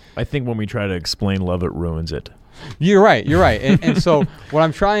darkness. I think when we try to explain love, it ruins it. You're right. And so what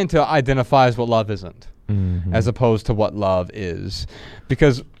I'm trying to identify is what love isn't, as opposed to what love is.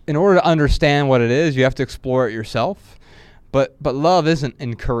 Because in order to understand what it is, you have to explore it yourself. But love isn't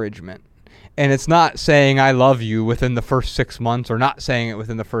encouragement. And it's not saying I love you within the first 6 months or not saying it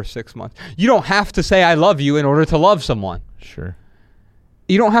within the first 6 months. You don't have to say I love you in order to love someone. Sure.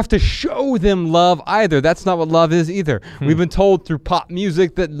 You don't have to show them love either. That's not what love is either. We've been told through pop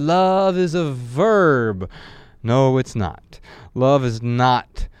music that love is a verb. No, it's not. Love is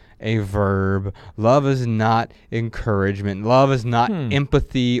not a verb. Love is not encouragement. Love is not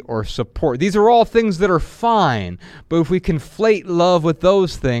empathy or support. These are all things that are fine. But if we conflate love with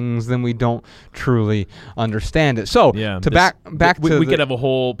those things, then we don't truly understand it. So we could have a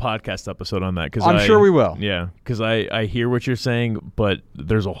whole podcast episode on that. I'm sure we will. Yeah, because I hear what you're saying, but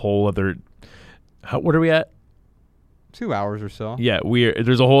there's a whole other. What are we at? 2 hours or so. Yeah,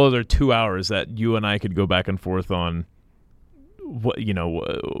 there's a whole other 2 hours that you and I could go back and forth on. What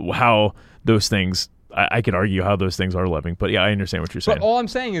how those things I could argue how those things are loving, but yeah, I understand what you're saying. But all I'm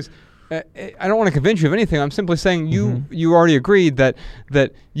saying is I don't want to convince you of anything. I'm simply saying you already agreed that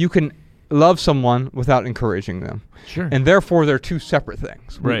you can love someone without encouraging them. Sure. And therefore they're two separate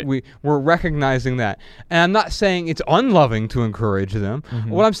things. Right. We're recognizing that. And I'm not saying it's unloving to encourage them.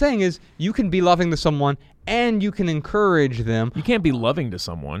 What I'm saying is you can be loving to someone and you can encourage them. You can't be loving to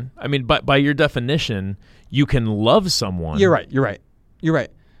someone. I mean, by your definition, you can love someone. You're right. Okay.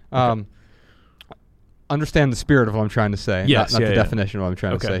 Understand the spirit of what I'm trying to say, not the definition of what I'm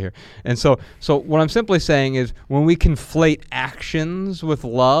trying to say here. And so what I'm simply saying is when we conflate actions with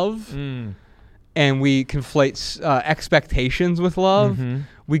love and we conflate expectations with love,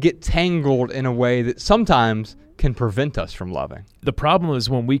 we get tangled in a way that sometimes can prevent us from loving. The problem is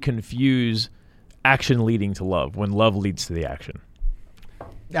when we confuse action leading to love, when love leads to the action.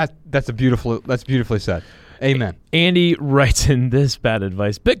 That's beautifully said. Amen. Andy writes in this bad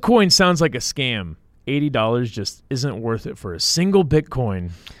advice. Bitcoin sounds like a scam. $80 just isn't worth it for a single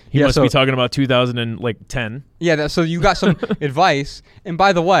Bitcoin. He must be talking about 2010. Yeah, so you got some advice. And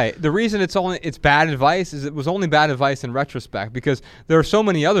by the way, the reason it's bad advice is it was only bad advice in retrospect because there are so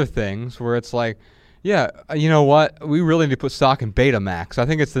many other things where it's like, yeah, you know what? We really need to put stock in Betamax. I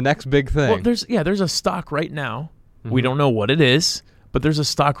think it's the next big thing. Well, there's a stock right now. We don't know what it is, but there's a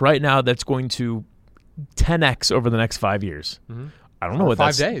stock right now that's going to 10x over the next 5 years. I don't know what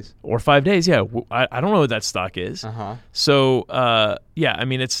that's 5 days. Or 5 days, yeah. I don't know what that stock is. So, I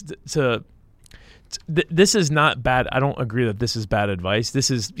mean, this is not bad. I don't agree that this is bad advice.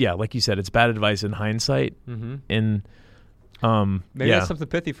 This is, like you said, it's bad advice in hindsight. Maybe that's something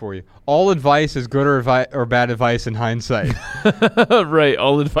pithy for you. All advice is good or bad advice in hindsight. Right.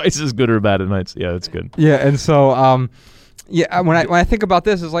 All advice is good or bad in hindsight. Yeah, that's good. Yeah, and so when I think about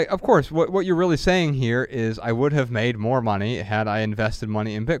this, it's like, of course, what you're really saying here is I would have made more money had I invested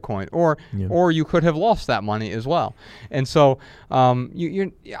money in Bitcoin, or you could have lost that money as well. And so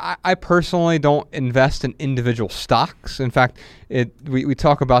I personally don't invest in individual stocks. In fact, we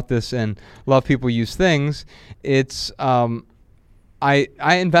talk about this in Love People Use Things. It's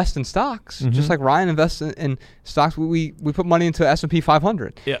I invest in stocks, just like Ryan invests in stocks. We put money into S&P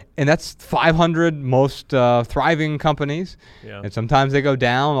 500, and that's 500 most thriving companies. And sometimes they go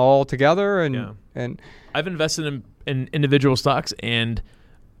down altogether. And I've invested in individual stocks, and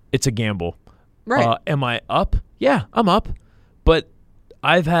it's a gamble. Right? Am I up? Yeah, I'm up, but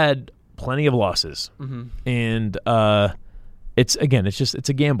I've had plenty of losses, and it's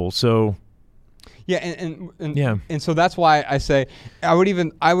a gamble. So. Yeah, and so that's why I say I would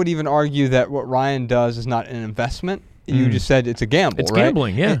even argue that what Ryan does is not an investment. You just said it's a gamble. It's right?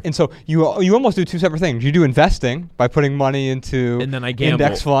 Gambling, yeah. And so you almost do two separate things. You do investing by putting money into and then I gamble,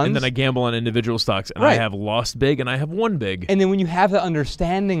 index funds, and then I gamble on individual stocks, and I have lost big, and I have won big. And then when you have that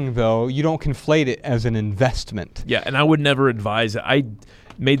understanding, though, you don't conflate it as an investment. Yeah, and I would never advise it. I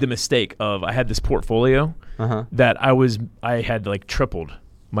made the mistake of I had this portfolio that I had like tripled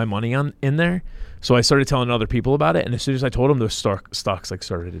my money in there. So I started telling other people about it, and as soon as I told them, those stocks like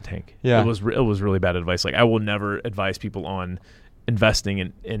started to tank. Yeah, it was really bad advice. Like I will never advise people on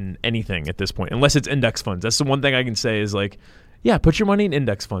investing in anything at this point, unless it's index funds. That's the one thing I can say is like, put your money in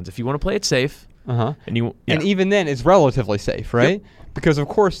index funds if you want to play it safe. And even then, it's relatively safe, right? Yep. Because of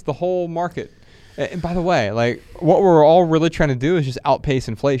course the whole market. And by the way, like what we're all really trying to do is just outpace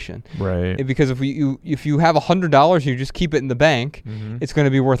inflation, right? Because if you have $100, you just keep it in the bank, it's going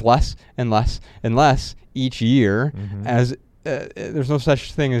to be worth less and less and less each year. As there's no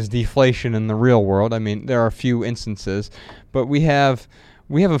such thing as deflation in the real world. I mean, there are a few instances, but we have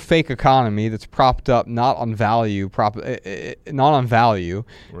a fake economy that's propped up not on value. Right.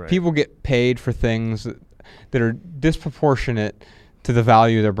 People get paid for things that are disproportionate to the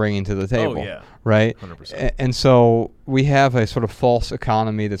value they're bringing to the table. Oh, yeah. Right? 100%. And so we have a sort of false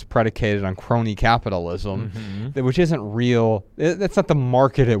economy that's predicated on crony capitalism, which isn't real. That's not the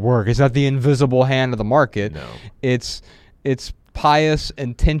market at work. It's not the invisible hand of the market. No. It's pious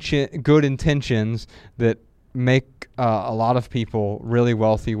good intentions that make a lot of people really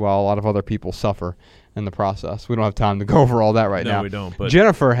wealthy while a lot of other people suffer in the process. We don't have time to go over all that right now. No, we don't. But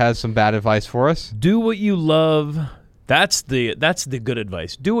Jennifer has some bad advice for us. Do what you love. That's the good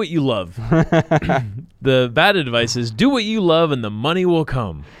advice. Do what you love. The bad advice is do what you love and the money will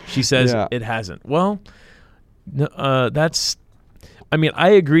come. She says it hasn't. Well, I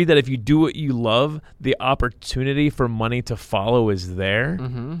agree that if you do what you love, the opportunity for money to follow is there,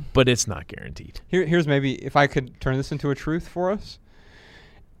 but it's not guaranteed. Here's maybe, if I could turn this into a truth for us.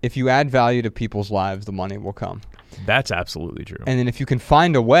 If you add value to people's lives, the money will come. That's absolutely true. And then if you can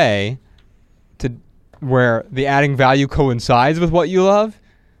find a way to where the adding value coincides with what you love,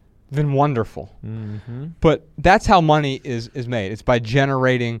 then wonderful. But that's how money is made. It's by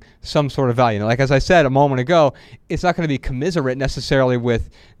generating some sort of value. Now, like as I said a moment ago, it's not going to be commiserate necessarily with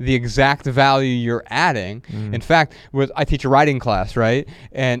the exact value you're adding. In fact, I teach a writing class, right?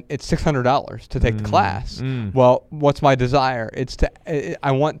 And it's $600 to take the class. Well, what's my desire?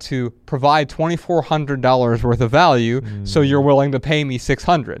 I want to provide $2,400 worth of value, so you're willing to pay me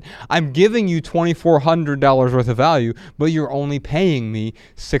 $600. I'm giving you $2,400 worth of value, but you're only paying me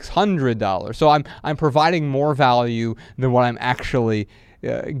 $600. So I'm providing more value than what I'm actually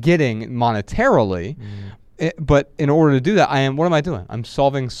getting monetarily. But in order to do that, what am I doing? I'm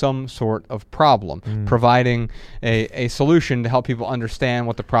solving some sort of problem, providing a solution to help people understand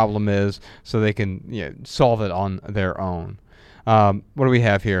what the problem is so they can solve it on their own. What do we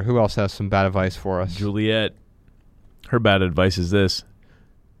have here? Who else has some bad advice for us? Juliet. Her bad advice is this.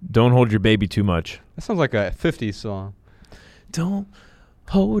 Don't hold your baby too much. That sounds like a 50s song. Don't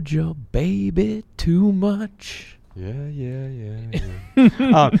hold your baby too much. Maybe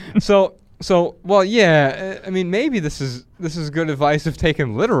this is good advice if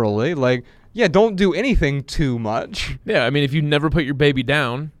taken literally. Like, don't do anything too much. Yeah, if you never put your baby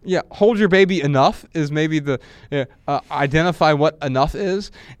down. Yeah, hold your baby enough is maybe the identify what enough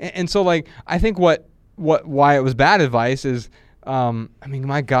is. And so, like, I think why it was bad advice is,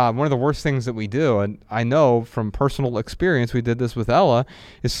 my God, one of the worst things that we do, and I know from personal experience, we did this with Ella,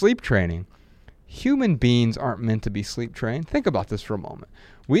 is sleep training. Human beings aren't meant to be sleep trained. Think about this for a moment.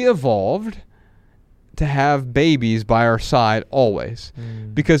 We evolved to have babies by our side always.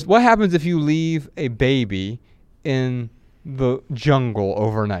 Because what happens if you leave a baby in the jungle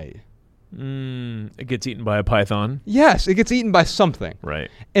overnight? It gets eaten by a python. Yes, it gets eaten by something.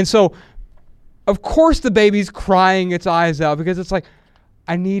 Right. And so, of course the baby's crying its eyes out because it's like,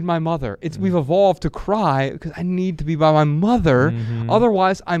 I need my mother. We've evolved to cry because I need to be by my mother.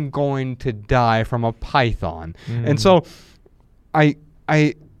 Otherwise, I'm going to die from a python. And so,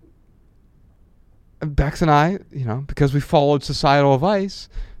 Bex and I, because we followed societal advice,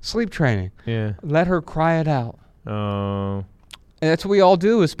 sleep training. Yeah. Let her cry it out. Oh. And that's what we all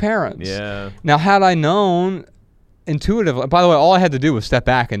do as parents. Yeah. Now, had I known intuitively, by the way, all I had to do was step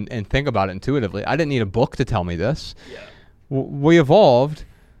back and think about it intuitively. I didn't need a book to tell me this. Yeah. We evolved.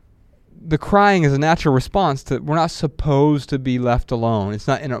 The crying is a natural response to, we're not supposed to be left alone. It's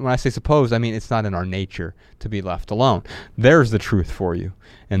not, when I say supposed, I mean it's not in our nature to be left alone. There's the truth for you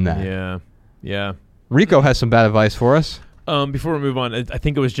in that. Yeah. Yeah. Rico has some bad advice for us. Before we move on, I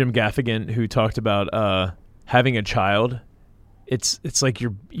think it was Jim Gaffigan who talked about having a child. It's like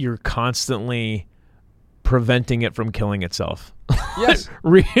you're constantly preventing it from killing itself. Yes.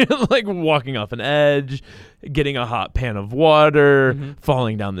 Like walking off an edge, getting a hot pan of water,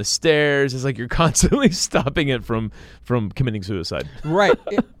 falling down the stairs. It's like you're constantly stopping it from committing suicide. Right.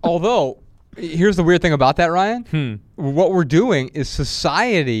 Although, here's the weird thing about that, Ryan. What we're doing is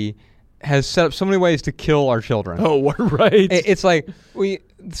society has set up so many ways to kill our children. Oh, right. It's like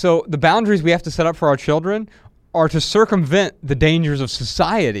so the boundaries we have to set up for our children are to circumvent the dangers of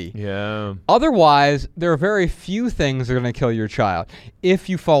society. Yeah. Otherwise, there are very few things that are going to kill your child if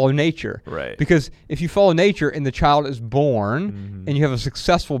you follow nature. Right. Because if you follow nature and the child is born and you have a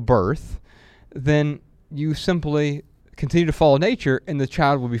successful birth, then you simply continue to follow nature and the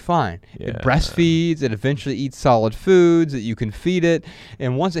child will be fine. Yeah. It breastfeeds, it eventually eats solid foods that you can feed it,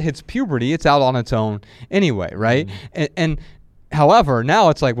 and once it hits puberty, it's out on its own anyway, right? And however, now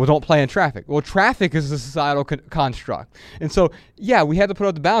it's like, well, don't play in traffic. Well, traffic is a societal construct. And so, yeah, we had to put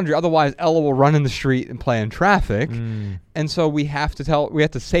out the boundary. Otherwise, Ella will run in the street and play in traffic. And so we have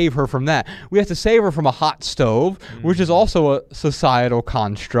to save her from that. We have to save her from a hot stove, which is also a societal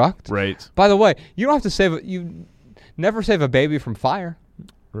construct. Right. By the way, you don't have to you never save a baby from fire.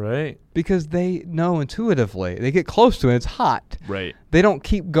 Right. Because they know intuitively. They get close to it. It's hot. Right. They don't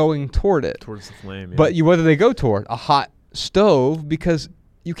keep going toward it. Towards the flame, yeah. But whether they go toward a hot stove, because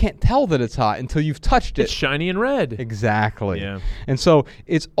you can't tell that it's hot until you've touched it. It's shiny and red. Exactly. Yeah. And so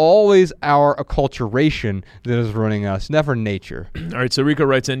it's always our acculturation that is ruining us, never nature. All right, so Rico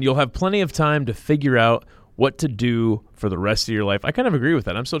writes in, you'll have plenty of time to figure out what to do for the rest of your life. I kind of agree with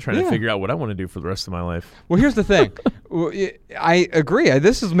that. I'm still trying to figure out what I want to do for the rest of my life. Well, here's the thing. I agree.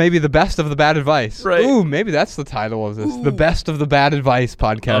 This is maybe the best of the bad advice. Right. Ooh, maybe that's the title of this. The best of the bad advice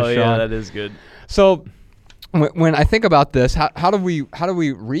podcast, Oh, yeah, Sean. that is good. So when I think about this, how do we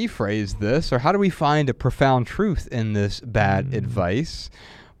rephrase this, or how do we find a profound truth in this bad advice?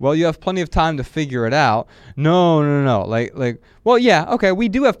 Well, you have plenty of time to figure it out. No. Well, yeah, okay, we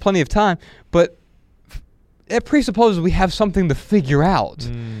do have plenty of time, but it presupposes we have something to figure out.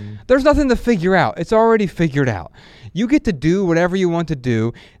 There's nothing to figure out. It's already figured out. You get to do whatever you want to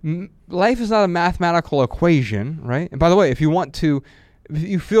do. Life is not a mathematical equation, right? And by the way, if you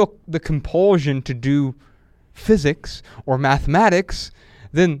feel the compulsion to do physics or mathematics,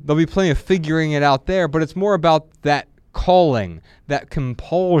 then there'll be plenty of figuring it out there, but it's more about that calling, that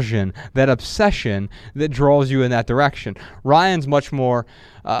compulsion, that obsession that draws you in that direction. Ryan's much more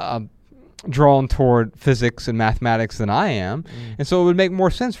drawn toward physics and mathematics than I am, and so it would make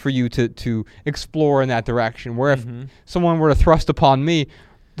more sense for you to explore in that direction, where if someone were to thrust upon me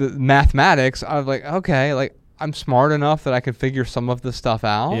the mathematics, I was like, okay, like I'm smart enough that I could figure some of the stuff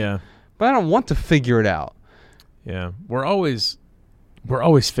out, but I don't want to figure it out. Yeah, we're always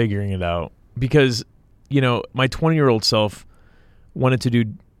figuring it out, because my 20-year-old self wanted to do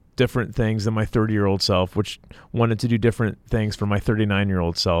different things than my 30-year-old self, which wanted to do different things for my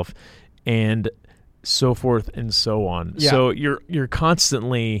 39-year-old self, and so forth and so on. Yeah. So you're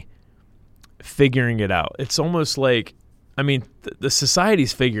constantly figuring it out. It's almost like, the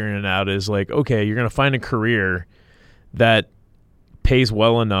society's figuring it out is like, okay, you're going to find a career that pays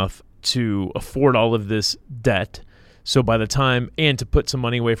well enough to afford all of this debt. So by the time, and to put some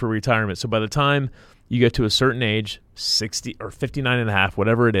money away for retirement. So by the time you get to a certain age, 60 or 59 and a half,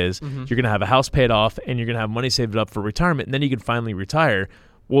 whatever it is, you're going to have a house paid off and you're going to have money saved up for retirement. And then you can finally retire.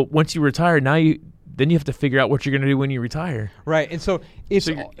 Well, once you retire, then you have to figure out what you're going to do when you retire. Right. And so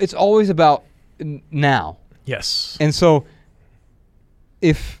it's always about now. Yes. And so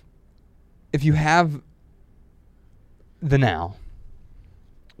if you have the now,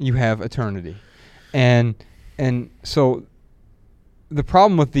 you have eternity. And so the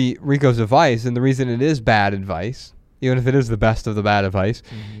problem with the Rico's advice, and the reason it is bad advice, even if it is the best of the bad advice,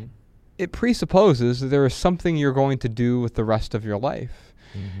 it presupposes that there is something you're going to do with the rest of your life.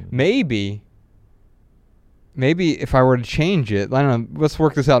 Maybe if I were to change it, I don't know, let's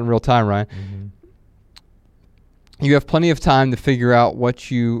work this out in real time, Ryan. You have plenty of time to figure out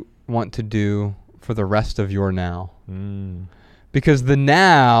what you want to do for the rest of your now. Because the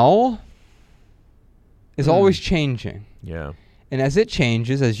now is always changing. Yeah. And as it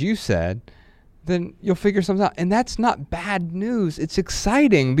changes, as you said, then you'll figure something out. And that's not bad news. It's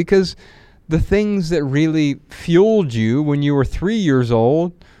exciting, because the things that really fueled you when you were 3 years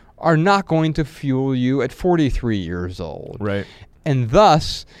old are not going to fuel you at 43 years old. Right. And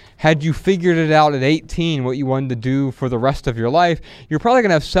thus, had you figured it out at 18 what you wanted to do for the rest of your life, you're probably going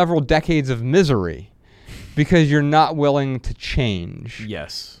to have several decades of misery because you're not willing to change.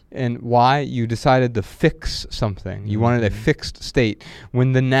 Yes. And why? You decided to fix something. You wanted a fixed state,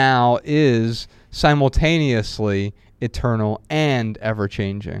 when the now is simultaneously eternal and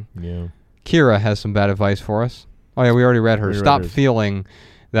ever-changing. Yeah. Kira has some bad advice for us. Oh, yeah, we already read her. Stop feeling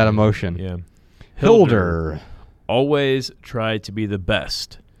that emotion. Yeah. Hilder. Always try to be the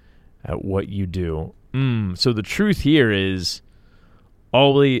best at what you do. So the truth here is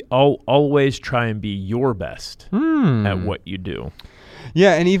always try and be your best at what you do.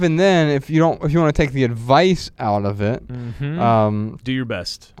 Yeah, and even then, if you want to take the advice out of it, do your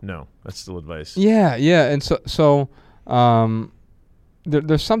best. No, that's still advice. Yeah, and so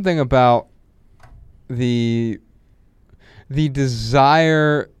there's something about the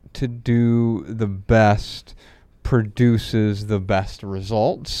desire to do the best produces the best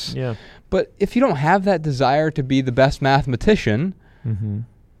results. Yeah. But if you don't have that desire to be the best mathematician,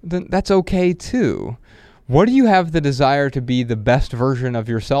 then that's okay too. What do you have the desire to be the best version of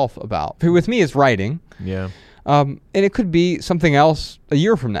yourself about? With me, it's writing. Yeah. And it could be something else a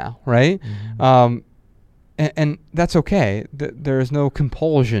year from now, right? And that's okay. There is no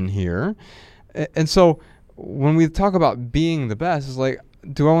compulsion here. And so when we talk about being the best, it's like,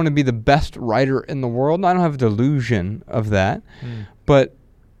 do I want to be the best writer in the world? No, I don't have a delusion of that. But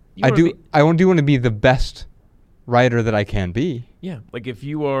I do want to be the best writer that I can be. Yeah. Like if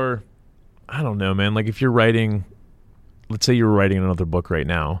you are, I don't know, man, like if you're writing let's say you were writing another book right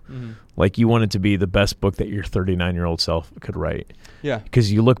now, like you want it to be the best book that your 39-year-old self could write. Yeah.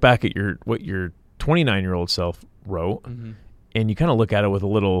 Because you look back at what your 29-year-old self wrote, and you kind of look at it with a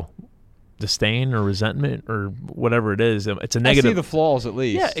little disdain or resentment or whatever it is. It's a negative. I see the flaws at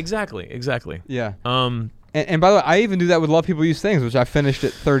least. Yeah, exactly. Yeah. And by the way, I even do that with Love People Use Things, which I finished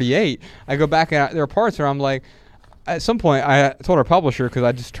at 38. I go back and there are parts where I'm like, at some point I told our publisher, because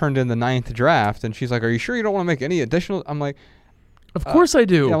I just turned in the 9th draft, and she's like, "Are you sure you don't want to make any additional?" I'm like, "Of course I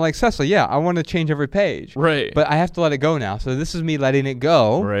do." I'm like, "Cecily, I want to change every page, right? But I have to let it go now. So this is me letting it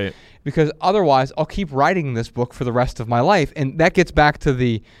go, right? Because otherwise, I'll keep writing this book for the rest of my life, and that gets back to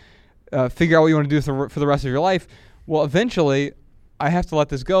the figure out what you want to do for the rest of your life. Well, eventually, I have to let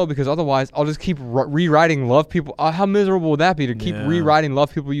this go, because otherwise, I'll just keep rewriting Love People. How miserable would that be to keep rewriting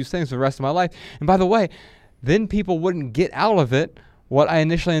Love People Use Things for the rest of my life? And by the way, then people wouldn't get out of it what I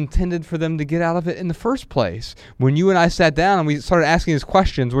initially intended for them to get out of it in the first place. When you and I sat down and we started asking these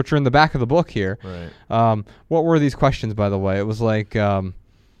questions, which are in the back of the book here. Right. What were these questions, by the way? It was like, here,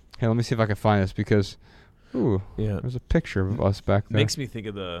 let me see if I can find this, because, there's a picture of us back there. Makes me think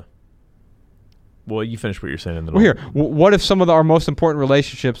of the... Well, you finish what you're saying in the Well, here, what if some of our most important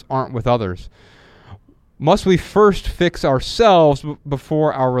relationships aren't with others? Must we first fix ourselves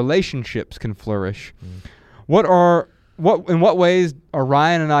before our relationships can flourish? In what ways are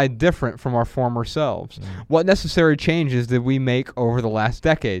Ryan and I different from our former selves? What necessary changes did we make over the last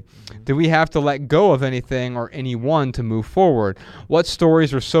decade? Did we have to let go of anything or anyone to move forward? What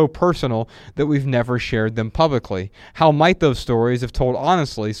stories are so personal that we've never shared them publicly? How might those stories, if told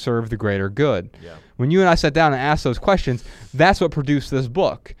honestly, serve the greater good? Yeah. When you and I sat down and asked those questions, that's what produced this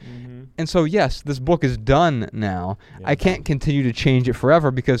book. And so, yes, this book is done now. Yeah. I can't continue to change it forever,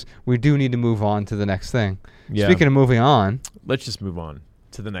 because we do need to move on to the next thing. Yeah. Speaking of moving on. Let's just move on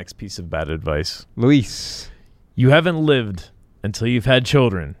to the next piece of bad advice. Luis. You haven't lived until you've had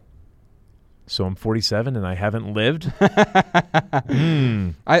children. So I'm 47 and I haven't lived?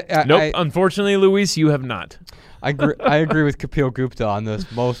 Nope. Unfortunately, Luis, you have not. I agree with Kapil Gupta on this.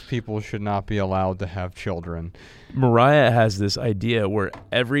 Most people should not be allowed to have children. Mariah has this idea where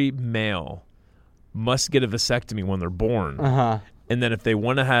every male must get a vasectomy when they're born. And then if they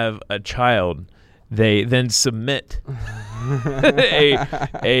want to have a child, they then submit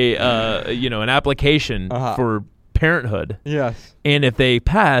an application for parenthood. Yes. And if they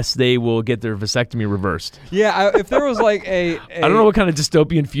pass, they will get their vasectomy reversed. Yeah, if there was like I don't know what kind of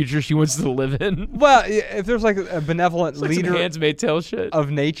dystopian future she wants to live in. Well, if there's like a benevolent like leader some Handmaid's Tale shit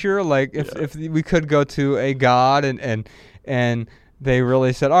of nature, like if we could go to a god and they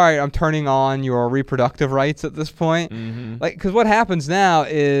really said, all right, I'm turning on your reproductive rights at this point. Like, because what happens now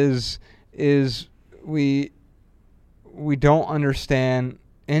is we don't understand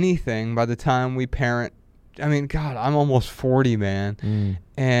anything by the time we parent. I mean, God, I'm almost 40, man,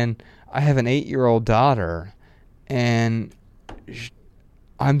 and I have an 8-year-old daughter, and it's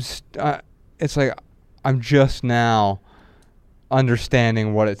like I'm just now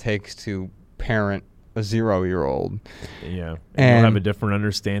understanding what it takes to parent a 0-year-old. Yeah, and you'll have a different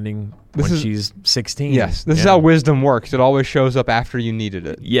understanding when she's 16. Yes, this is how wisdom works. It always shows up after you needed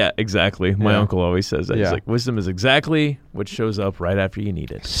it. Yeah, exactly. My uncle always says that. He's like, wisdom is exactly what shows up right after you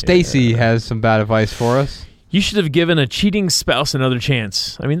need it. Stacy has some bad advice for us. You should have given a cheating spouse another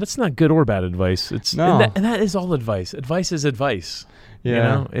chance. I mean, that's not good or bad advice. And that is all advice. Advice is advice. Yeah, you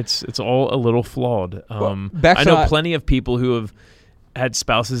know, it's all a little flawed. I know plenty of people who have had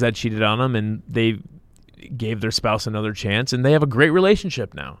spouses that cheated on them, and they gave their spouse another chance, and they have a great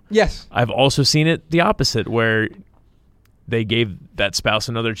relationship now. Yes. I've also seen it the opposite, where they gave that spouse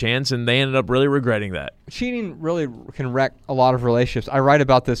another chance, and they ended up really regretting that. Cheating really can wreck a lot of relationships. I write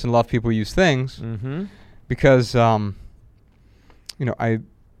about this in Love People Use Things, because, I'm not going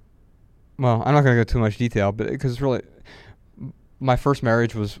to go into too much detail, but because it's really, my first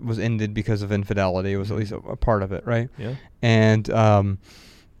marriage was ended because of infidelity. It was at least a part of it, right? Yeah. And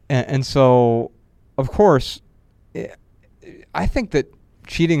so, of course, I think that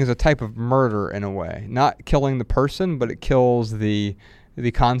cheating is a type of murder in a way. Not killing the person, but it kills the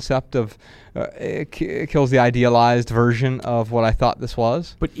concept of, it kills the idealized version of what I thought this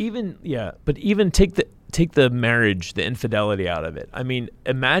was. But even take the marriage, the infidelity out of it. I mean,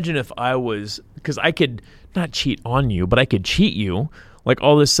 imagine if because I could not cheat on you, but I could cheat you. Like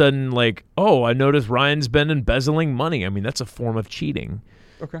all of a sudden, like, oh, I noticed Ryan's been embezzling money. I mean, that's a form of cheating.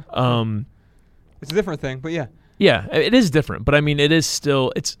 Okay. It's a different thing, but yeah. Yeah, it is different, but I mean, it is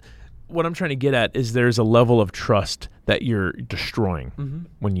still, what I'm trying to get at is there's a level of trust that you're destroying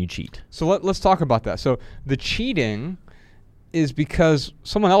when you cheat. So let's talk about that. So the cheating is because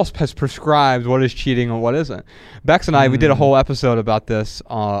someone else has prescribed what is cheating and what isn't. Bex and I, we did a whole episode about this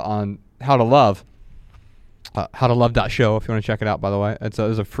on How to Love. HowToLove.show if you want to check it out, by the way.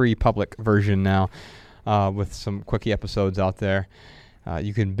 There's a free public version now with some quickie episodes out there.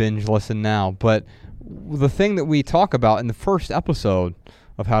 You can binge listen now. But the thing that we talk about in the first episode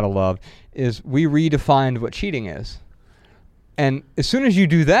of How to Love is we redefined what cheating is. And as soon as you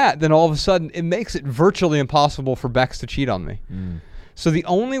do that, then all of a sudden it makes it virtually impossible for Bex to cheat on me. So the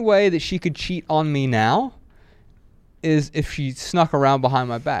only way that she could cheat on me now is if she snuck around behind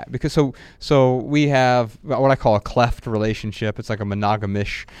my back. Because so we have what I call a cleft relationship. It's like a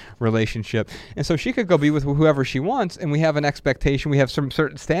monogamish relationship. And so she could go be with whoever she wants, and we have an expectation. We have some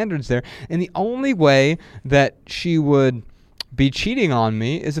certain standards there. And the only way that she would be cheating on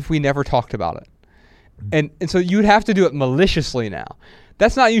me is if we never talked about it. And so you'd have to do it maliciously now.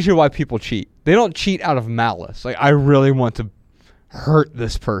 That's not usually why people cheat. They don't cheat out of malice. Like, I really want to hurt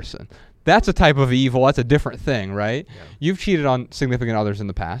this person. That's a type of evil. That's a different thing, right? Yeah. You've cheated on significant others in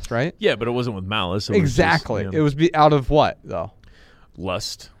the past, right? Yeah, but it wasn't with malice. Exactly. It was out of what, though?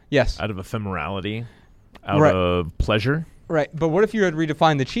 Lust. Yes. Out of ephemerality. Out of pleasure. Right. But what if you had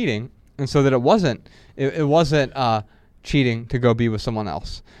redefined the cheating, and so that it wasn't cheating to go be with someone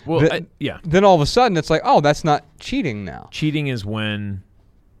else? Well, Then all of a sudden it's like, oh, that's not cheating now. Cheating is when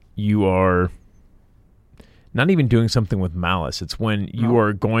you are not even doing something with malice. It's when you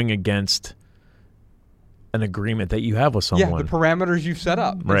are going against an agreement that you have with someone. Yeah, the parameters you've set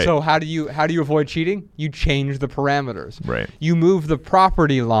up. Right. And so how do you avoid cheating? You change the parameters. Right. You move the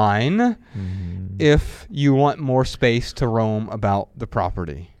property line if you want more space to roam about the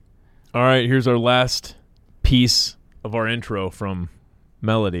property. All right, here's our last piece of our intro from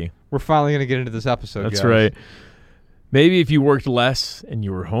Melody. We're finally going to get into this episode, That's guys. right. Maybe if you worked less and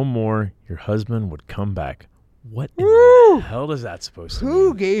you were home more, your husband would come back. What in the hell is that supposed to mean?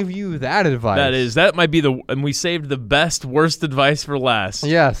 Who gave you that advice? That might be and we saved the best, worst advice for last.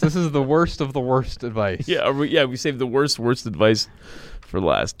 Yes, this is the worst of the worst advice. we saved the worst advice for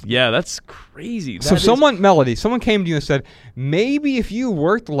last. Yeah, that's crazy. So someone came to you and said, maybe if you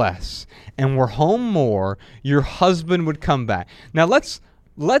worked less and were home more, your husband would come back. Now let's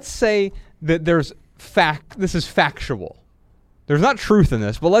say that this is factual. There's not truth in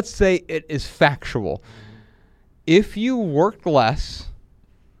this, but let's say it is factual. If you worked less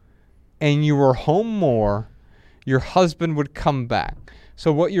and you were home more, your husband would come back.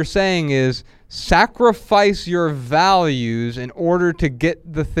 So what you're saying is sacrifice your values in order to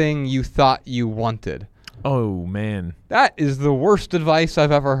get the thing you thought you wanted. Oh, man. That is the worst advice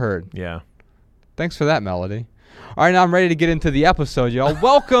I've ever heard. Yeah. Thanks for that, Melody. All right, now I'm ready to get into the episode, y'all.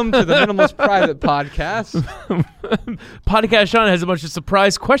 Welcome to the Minimalist Private Podcast. Podcast Sean has a bunch of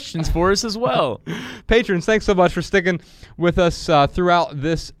surprise questions for us as well. Patrons, thanks so much for sticking with us throughout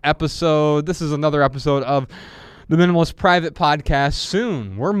this episode. This is another episode of the Minimalist Private Podcast.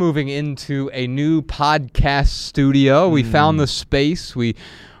 Soon, we're moving into a new podcast studio. We found the space. We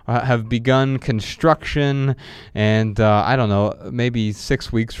have begun construction, and I don't know, maybe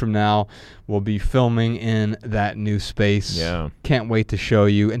 6 weeks from now, we'll be filming in that new space. Yeah. Can't wait to show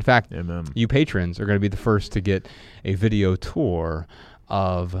you. In fact, Amen. You patrons are going to be the first to get a video tour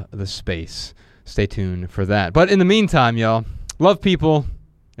of the space. Stay tuned for that. But in the meantime, y'all, love people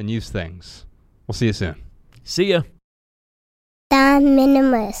and use things. We'll see you soon. See ya. The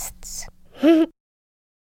Minimalists.